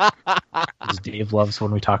 Because Dave loves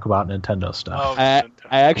when we talk about Nintendo stuff. I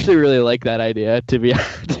actually really like that idea. To be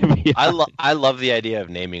honest. I love the idea of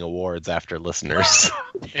naming awards after listeners.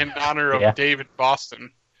 In honor of David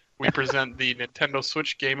Boston, we present the Nintendo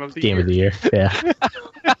Switch Game of the Year. Game of the Year. Yeah.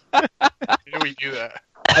 We do that.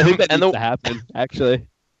 I think that needs to happen. Actually,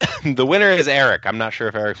 the winner is Eric. I'm not sure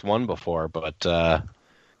if Eric's won before, but I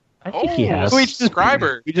think he has.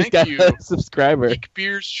 Subscriber. We just Thank got you. a subscriber. Geek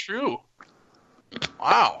Beer's True.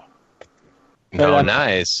 Wow. Oh,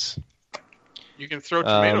 nice. You can throw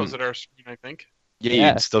tomatoes at our screen, I think.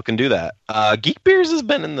 Yeah, you still can do that. Geek Beers has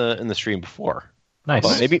been in the stream before. Nice.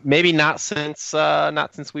 Well, maybe not since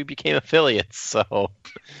we became affiliates. So.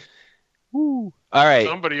 Woo. All right.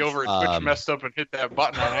 Somebody over at Twitch messed up and hit that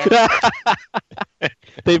button on accident.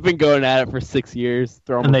 They've been going at it for 6 years.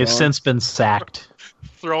 And they've since been sacked.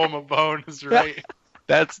 Throw them a bone is right.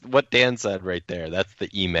 That's what Dan said right there. That's the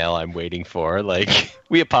email I'm waiting for. Like,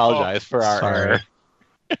 we apologize for our error.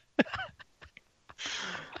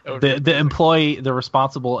 That would be The employee, the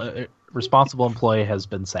responsible employee has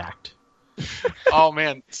been sacked. Oh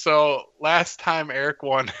man! So last time Eric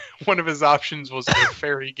won, one of his options was a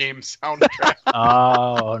fairy game soundtrack.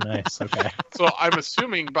 Oh, nice. Okay. So I'm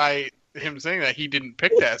assuming by him saying that he didn't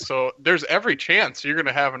pick that. So there's every chance you're going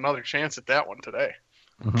to have another chance at that one today.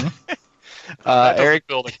 Mm-hmm. That doesn't Eric,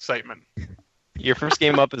 build excitement. your first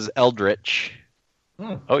game up is Eldritch.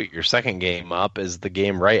 Hmm. Oh, your second game up is the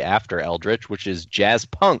game right after Eldritch, which is Jazz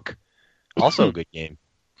Punk. Also a good game.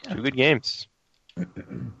 Two good games.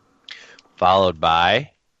 Followed by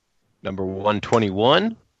number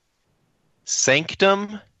 121,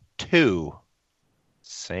 Sanctum 2.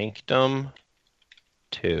 Sanctum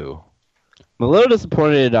 2. I'm a little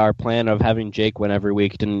disappointed at our plan of having Jake win every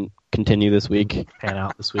week didn't continue this week. Pan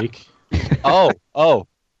out this week. Oh, God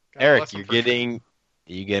Eric, bless him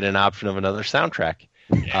you get an option of another soundtrack.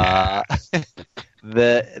 Yeah.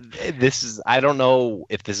 This is, I don't know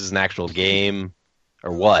if this is an actual game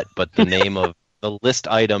or what, but the name of the list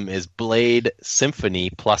item is Blade Symphony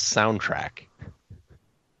plus soundtrack.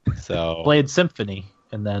 So Blade Symphony,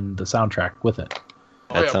 and then the soundtrack with it.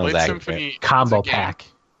 that sounds Blade accurate. Symphony Combo is a game. pack.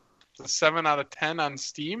 It's a 7 out of 10 on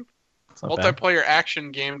Steam. It's not bad. Multiplayer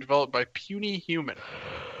action game developed by Puny Human.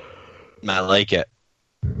 I like it.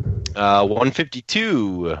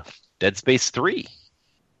 152, Dead Space 3.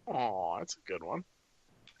 Oh, that's a good one.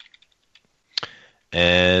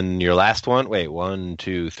 And your last one, wait, 1,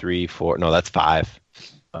 2, 3, 4. No, that's 5.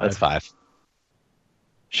 That's 5.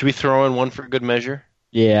 Should we throw in one for good measure?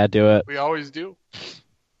 Yeah, do it. We always do.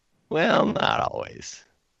 Well, not always.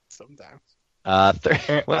 Sometimes.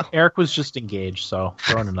 Well, Eric was just engaged, so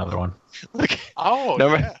throw in another one. look, Oh,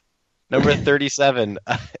 Number- yeah. number 37.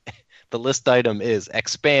 The list item is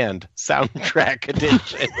Expand Soundtrack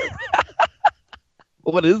Edition.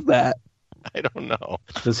 What is that? I don't know.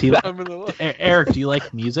 Does he? I'm in the look. Eric, do you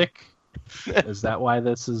like music? Is that why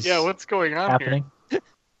this is Yeah, what's going on happening?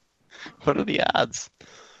 What are the odds?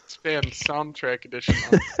 here? Expand soundtrack edition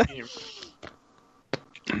on Steam.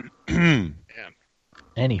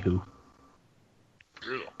 Anywho,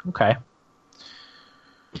 Brutal. okay.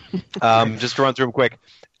 Just to run through them quick.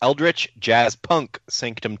 Eldritch, Jazz Punk,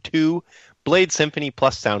 Sanctum 2, Blade Symphony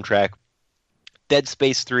plus soundtrack, Dead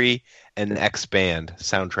Space 3, and Expand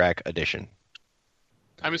Soundtrack Edition.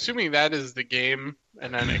 I'm assuming that is the game,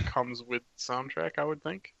 and then it comes with soundtrack, I would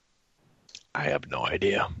think. I have no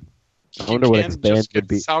idea. I wonder what You can Expand just would get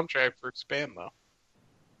be. the soundtrack for Expand, though.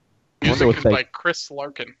 I wonder Music what is they- by Chris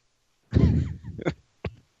Larkin.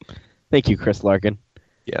 Thank you, Chris Larkin.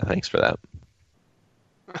 Yeah, thanks for that.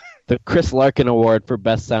 The Chris Larkin Award for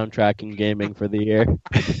Best Soundtrack in Gaming for the year.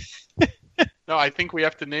 No, I think we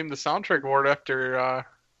have to name the soundtrack award after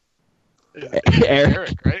Eric.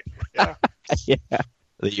 Eric, right? Yeah. Yeah.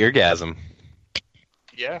 The Eargasm.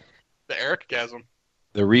 Yeah. The Eric-gasm.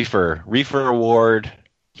 The Reefer Award.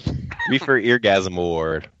 Reefer Eargasm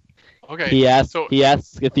Award. Okay. He asks So,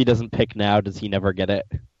 if he doesn't pick now, does he never get it?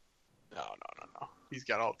 No. He's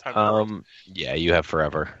got all the time. in the world. Yeah, you have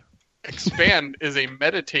forever. Expand is a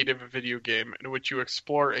meditative video game in which you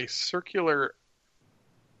explore a circular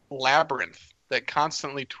labyrinth that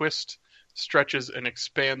constantly twists, stretches, and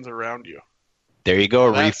expands around you. There you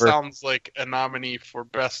go, That Reefer. sounds like a nominee for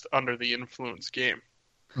Best Under the Influence game.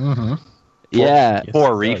 Mm-hmm. Yeah.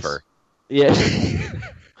 Poor Reefer. Yeah.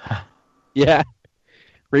 Yeah.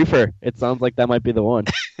 Reefer. It sounds like that might be the one.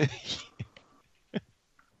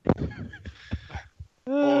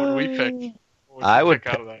 What would we pick? What would I you would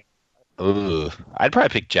pick out of that. Ooh, I'd probably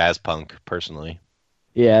pick Jazz Punk personally.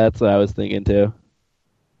 Yeah, that's what I was thinking too.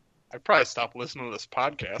 I'd probably stop listening to this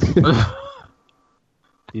podcast.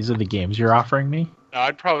 These are the games you're offering me? No,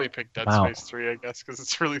 I'd probably pick Dead Wow. Space 3, I guess, because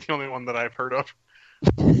it's really the only one that I've heard of.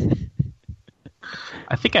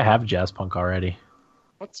 I think I have Jazz Punk already.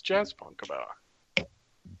 What's Jazz Punk about?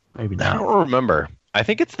 Maybe I not. don't remember. I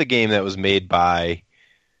think it's the game that was made by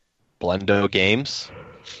Blendo Games.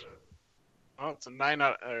 Oh, it's a 9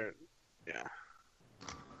 out yeah.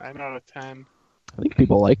 9 out of 10. I think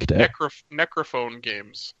people liked it. Necrophone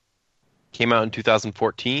Games, Came out in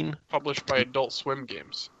 2014. published by Adult Swim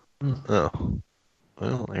Games. Oh,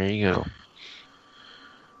 well, there you go.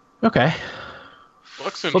 Okay.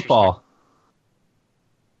 Looks interesting. Football.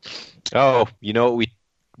 Oh, you know what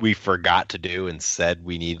we forgot to do and said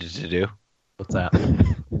we needed to do? What's that?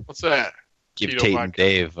 What's that? Give Tito Tate Vodka. and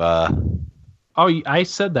Dave. Oh, I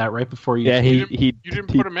said that right before you. Yeah, You he didn't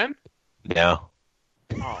put him in? No.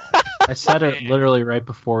 Oh, I said it literally right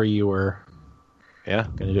before you were Yeah.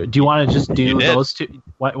 gonna do it. Do you want to just do You did. those two?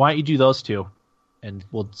 Why don't you do those two, and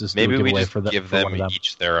we'll just Maybe do a we giveaway just for give for one them of them.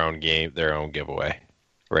 each their own game, their own giveaway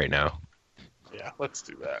right now. Yeah, let's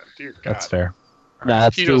do that. Dear God. That's fair. Nah,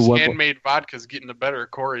 let's do Tito's one. handmade vodka's getting the better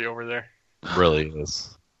of Corey over there. Really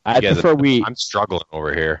is. I You guys- prefer we. I'm struggling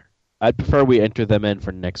over here. I'd prefer we enter them in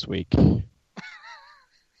for next week.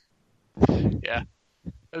 That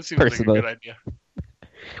seems like a Personally. good idea.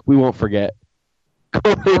 We won't forget.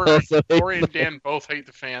 Corey and Dan both hate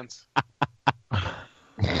the fans. All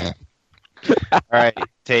right,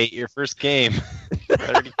 Tate, your first game.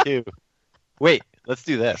 32. Wait, let's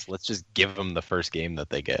do this. Let's just give them the first game that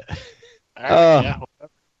they get. All right, Oh. yeah,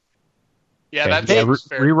 whatever. Yeah, Okay, that yeah, seems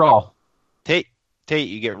fair. re-roll. Tate,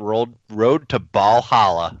 you get road to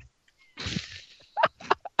Valhalla. Is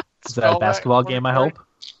that Spell a basketball that, game, I Corey? hope?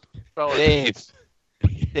 Spell it.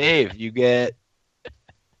 Dave, you get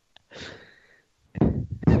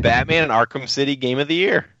Batman Arkham City Game of the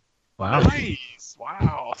Year. Wow. Nice.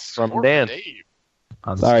 Wow. From Score Dan. Dave.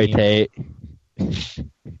 On Sorry, Steam. Tate. Yeah,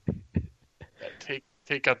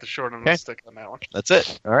 take out the short end of Okay. the stick on that one. That's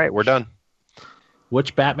it. All right, we're done.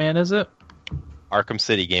 Which Batman is it? Arkham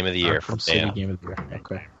City Game of the Year from Arkham City Dan. Game of the Year.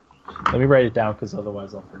 Okay. Let me write it down because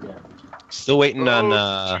otherwise I'll forget. Still waiting on.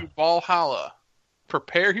 Road to Valhalla.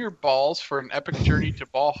 Prepare your balls for an epic journey to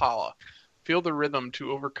Valhalla. Feel the rhythm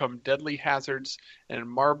to overcome deadly hazards and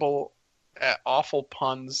marvel at awful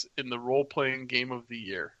puns in the role-playing game of the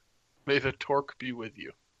year. May the torque be with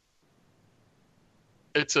you.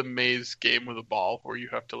 It's a maze game with a ball where you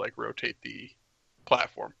have to rotate the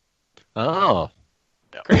platform. Oh,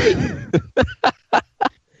 Yeah. great!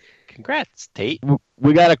 Congrats, Tate.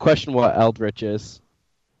 We got to question what Eldritch is.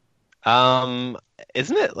 Isn't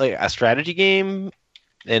it like a strategy game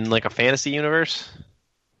in like a fantasy universe?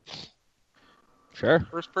 Sure.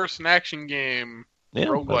 First-person action game. Yeah,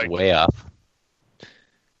 Roguelike. way off.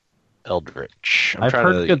 Eldritch. I'm I've trying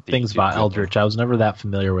heard to good get things YouTube about to- Eldritch. I was never that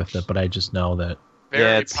familiar with it, but I just know that, Very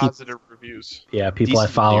Yeah, it's- positive reviews. yeah, people I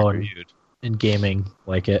Decently follow reviewed. in gaming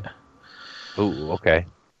like it. Ooh, okay.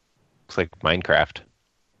 Looks like Minecraft.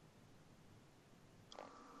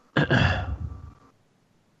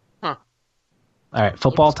 All right,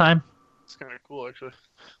 football time? It's kind of cool, actually.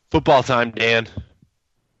 Football time, Dan.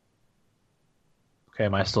 Okay,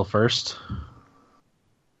 am I still first?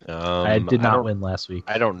 I did not win last week.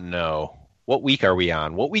 I don't know. What week are we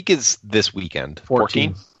on? What week is this weekend?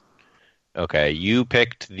 14. Okay, you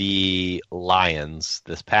picked the Lions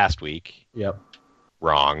this past week. Yep,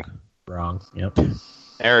 Wrong. wrong. Yep.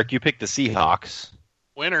 Eric, you picked the Seahawks.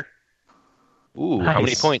 Winner. Ooh, how many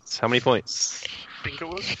Nice. points? How many points? I think it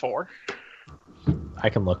was 4. I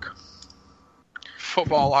can look.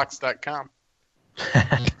 Footballlocks.com.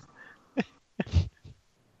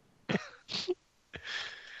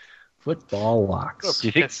 Football locks. What Do you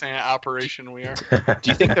a think- pissant operation we are. Do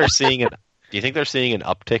you think they're seeing an Do you think they're seeing an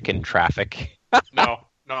uptick in traffic? No,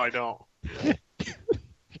 I don't.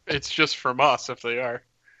 It's just from us if they are.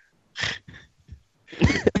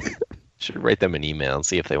 Should write them an email and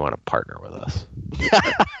see if they want to partner with us.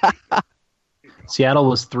 Seattle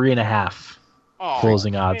was 3.5. Oh,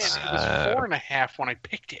 Closing man, odds. It was 4.5 when I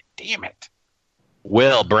picked it. Damn it.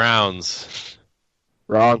 Will Browns.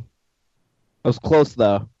 Wrong. I was close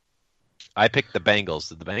though. I picked the Bengals.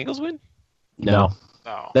 Did the Bengals win? No.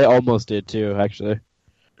 No. They almost did too, actually.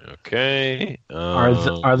 Okay. Are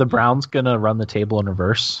the Browns gonna run the table in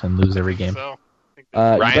reverse and lose every game? So, I think You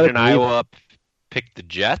better Ryan and believe- Iowa picked the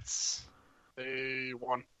Jets. they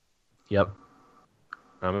won. Yep.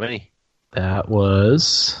 How many? That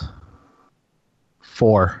was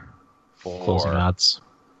 4 Four. closing odds.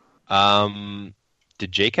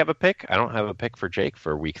 Did Jake have a pick? I don't have a pick for Jake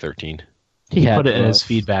for week 13. He had Put it in to. his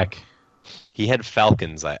feedback. He had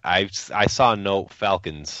Falcons. I saw a note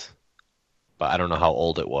Falcons, but I don't know how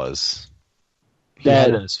old it was. He had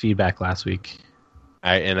it That- in his feedback last week.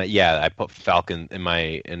 I put Falcon in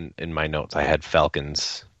my notes. I had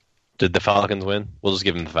Falcons. Did the Falcons win? We'll just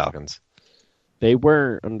give them the Falcons. They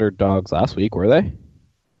were underdogs last week, were they?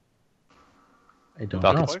 I don't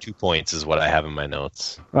Falcons know. 2 points is what I have in my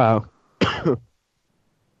notes. Wow.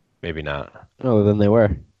 Maybe not. Oh, then they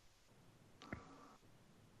were.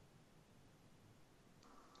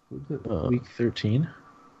 Week 13.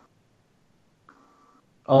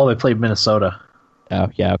 Oh, they played Minnesota. Oh,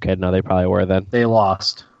 yeah, okay. No, they probably were then. They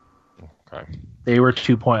lost. Okay. They were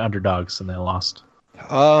 2-point underdogs and they lost.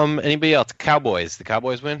 Anybody else? Cowboys. The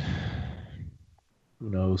Cowboys win? Who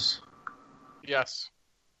knows? Yes.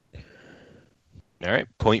 All right.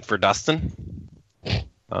 Point for Dustin.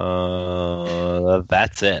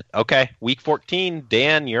 That's it. Okay. Week 14.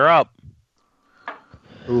 Dan, you're up.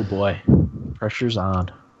 Oh boy, pressure's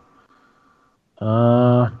on.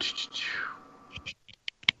 I'm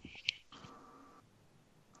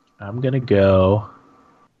gonna go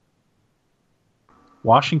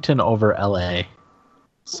Washington over LA.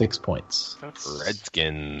 6 points. That's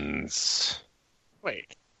Redskins.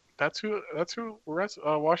 Wait. That's who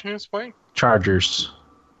Washington's playing? Chargers.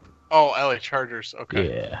 Oh, LA Chargers. Okay.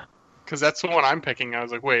 Yeah. Because that's the one I'm picking. I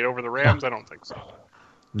was like, wait, over the Rams? I don't think so.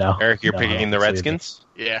 No. Eric, you're No, picking the I don't see it. Redskins?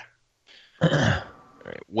 Yeah. All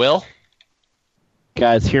right. Will?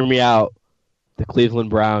 Guys, hear me out. The Cleveland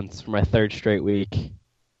Browns for my third straight week.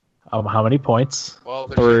 How many points? Well,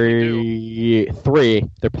 they're certainly due. Three.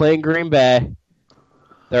 They're playing Green Bay.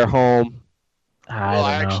 They're home. I Well,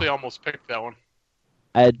 don't I know. actually almost picked that one.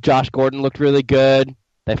 Josh Gordon looked really good.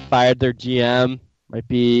 They fired their GM. Might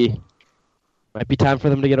be time for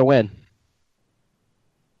them to get a win.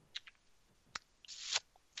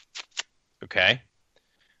 Okay.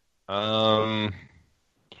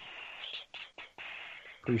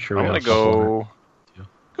 Pretty sure I'm we gonna have a couple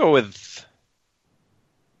go with.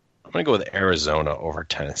 I'm gonna go with Arizona over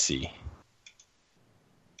Tennessee.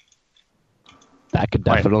 That could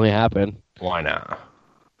definitely happen. Why not?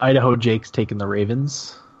 Idaho Jake's taking the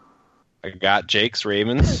Ravens. I got Jake's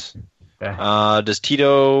Ravens. Okay. Does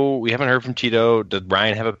Tito? We haven't heard from Tito. Does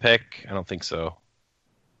Brian have a pick? I don't think so.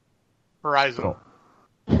 Horizon. Oh.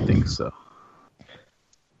 I think so.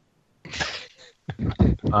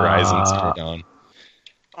 Horizon's on. many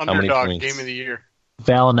Underdog points? game of the year.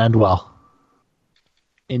 Val and Endwell.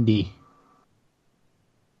 Indy.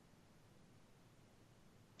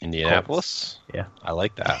 Indianapolis. Yeah. I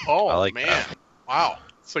like that. Oh, I like man. that. Wow.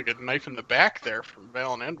 It's like a knife in the back there from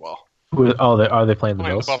Val and Endwell. Are they playing the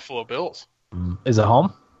Playing Bills? the Buffalo Bills. Is it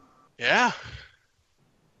home? Yeah.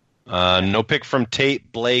 No pick from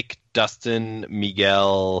Tate, Blake, Dustin,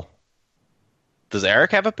 Miguel. Does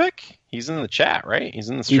Eric have a pick? He's in the chat, right? He's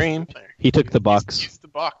in the stream. He took the Bucks. He's the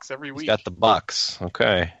Bucks every He's week. got the Bucks.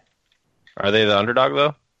 Okay. Are they the underdog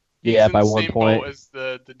though? Yeah, He's in by the 1 same point. boat as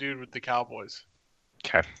the dude with the Cowboys.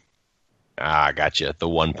 Okay. I got you. The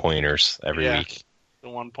 1-pointers every Yeah. week. The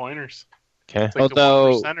one-pointers. Okay. It's like Although-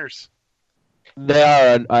 the one-percenters. They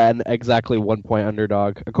are an exactly 1 point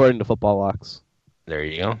underdog, according to Football Locks. There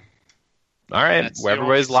you go. All right. That's Well, the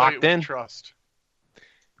everybody's only site locked we in. Trust.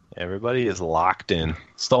 Everybody is locked in.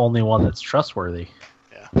 It's the only one that's trustworthy.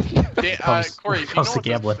 Corey, do you comes know to what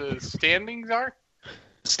gambling. the standings are?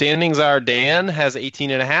 Standings are Dan has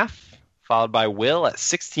 18.5, followed by Will at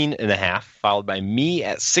 16.5, followed by me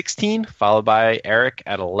at 16, followed by Eric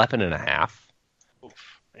at 11.5.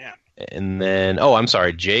 Oof, man. And then, I'm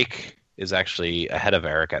sorry, Jake is actually ahead of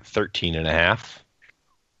Eric at 13.5.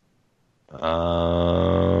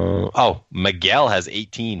 Miguel has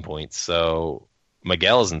 18 points, so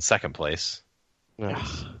Miguel is in second place.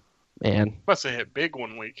 Ugh, man. Must have hit big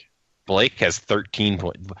one week. Blake has 13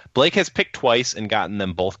 points. Blake has picked twice and gotten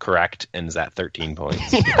them both correct and is at 13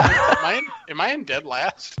 points. Am I in dead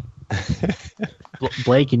last?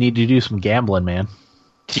 Blake, you need to do some gambling, man.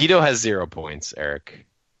 Tito has 0 points, Eric.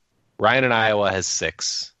 Ryan in Iowa has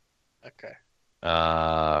 6. Okay.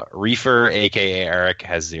 Reefer, a.k.a. Eric,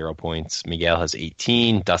 has 0 points. Miguel has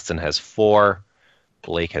 18. Dustin has 4.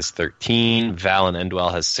 Blake has 13. Val and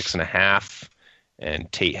Endwell has 6.5.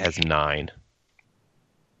 And Tate has 9.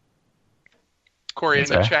 Corey, in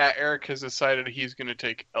the Okay. chat, Eric has decided he's going to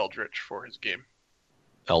take Eldritch for his game.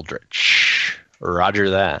 Eldritch. Roger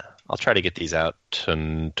that. I'll try to get these out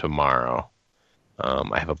tomorrow.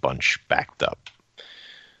 I have a bunch backed up.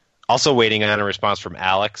 Also waiting on a response from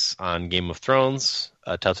Alex on Game of Thrones,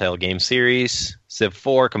 a Telltale game series, Civ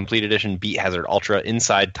 4 Complete Edition, Beat Hazard Ultra,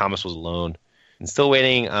 Inside, Thomas Was Alone, and still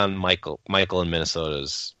waiting on Michael in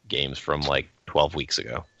Minnesota's games from like 12 weeks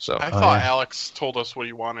ago. So I thought yeah. Alex told us what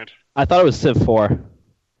he wanted. I thought it was Civ 4.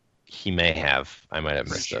 he may have. I might have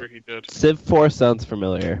Pretty missed sure it. he did. Civ 4 sounds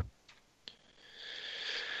familiar.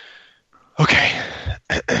 Okay.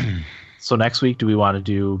 So next week, do we want to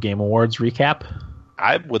do Game Awards recap?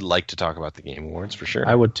 I would like to talk about the Game Awards for sure.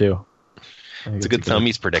 I would too. I think It's a good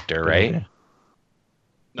Thummies predictor, right? idea.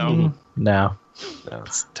 No. No, No,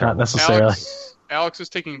 it's not terrible. necessarily. Alex is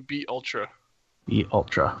taking Beat Ultra. The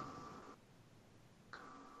Ultra.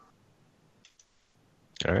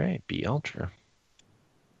 All right, be Ultra.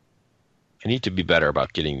 I need to be better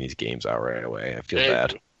about getting these games out right away. I feel Hey,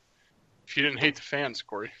 bad. If you didn't hate the fans,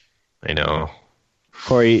 Corey. I know.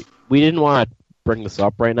 Corey, we didn't want to bring this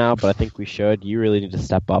up right now, but I think we should. You really need to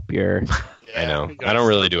step up your... I know. you I guys- don't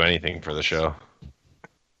really do anything for the show.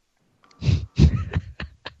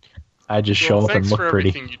 I just Well, show up and thanks look for pretty.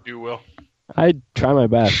 everything you do, Will. I try my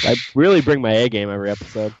best. I really bring my A game every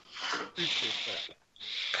episode. Appreciate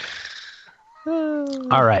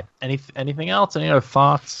All right. Anything else? Any other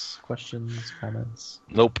thoughts, questions, comments?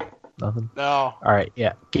 Nope. Nothing. that. No. All right.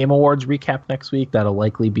 Yeah. Game Awards recap next week. That'll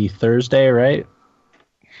likely be Thursday, right?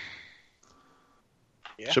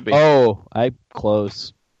 Yeah. Should be. Oh, I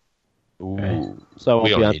close. Okay. So I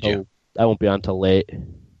We won't be don't on need you. I won't be on till late.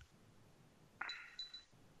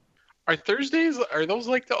 Are Thursdays? Are those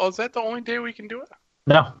like the? Oh, is that the only day we can do it?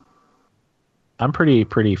 No. I'm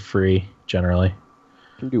pretty free generally.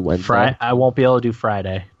 Can do Wednesday. I won't be able to do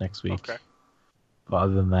Friday next week. Okay. But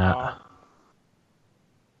other than that,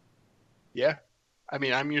 Yeah. I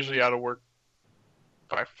mean, I'm usually out of work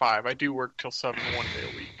by 5. I do work till 7 one day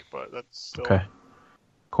a week, but that's still. okay.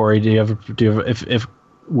 Corey, do you have if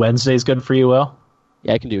Wednesday's good for you, Will?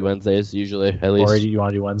 Yeah, I can do Wednesdays usually, at least. Corey, do you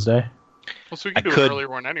want to do Wednesday? Well, so we can I do could- an earlier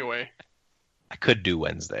one anyway. I could do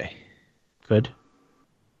Wednesday, Good.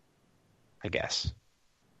 I guess.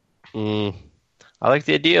 Mm, I like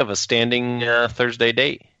the idea of a standing Thursday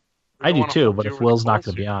date. We I don't do wanna too, hold but you if over Will's the not coals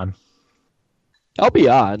going to be here. on, I'll be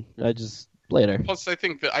on. I just later. Plus, I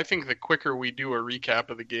think the quicker we do a recap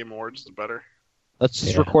of the Game Awards, the better. Let's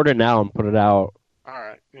just Yeah. record it now and put it out. All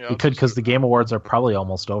right. Yeah. we let's could just because do the Game Awards are probably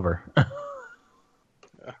almost over. that.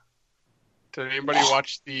 Did anybody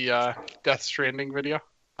watch the Death Stranding video?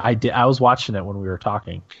 I did. I was watching it when we were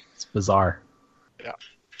talking. It's bizarre. Yeah.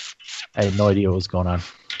 I had no idea what was going on.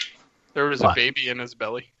 There was What? a baby in his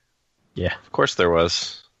belly. Yeah. Of course there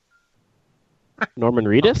was. Norman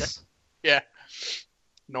Reedus? Yeah.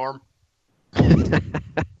 Norm.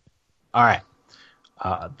 All right.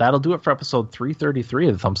 That'll do it for episode 333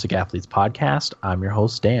 of the Thumbstick Athletes podcast. I'm your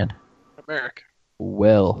host, Dan. Merrick.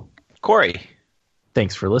 Will. Corey.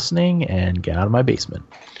 Thanks for listening, and get out of my basement.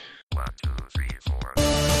 1, 2, 3, 4.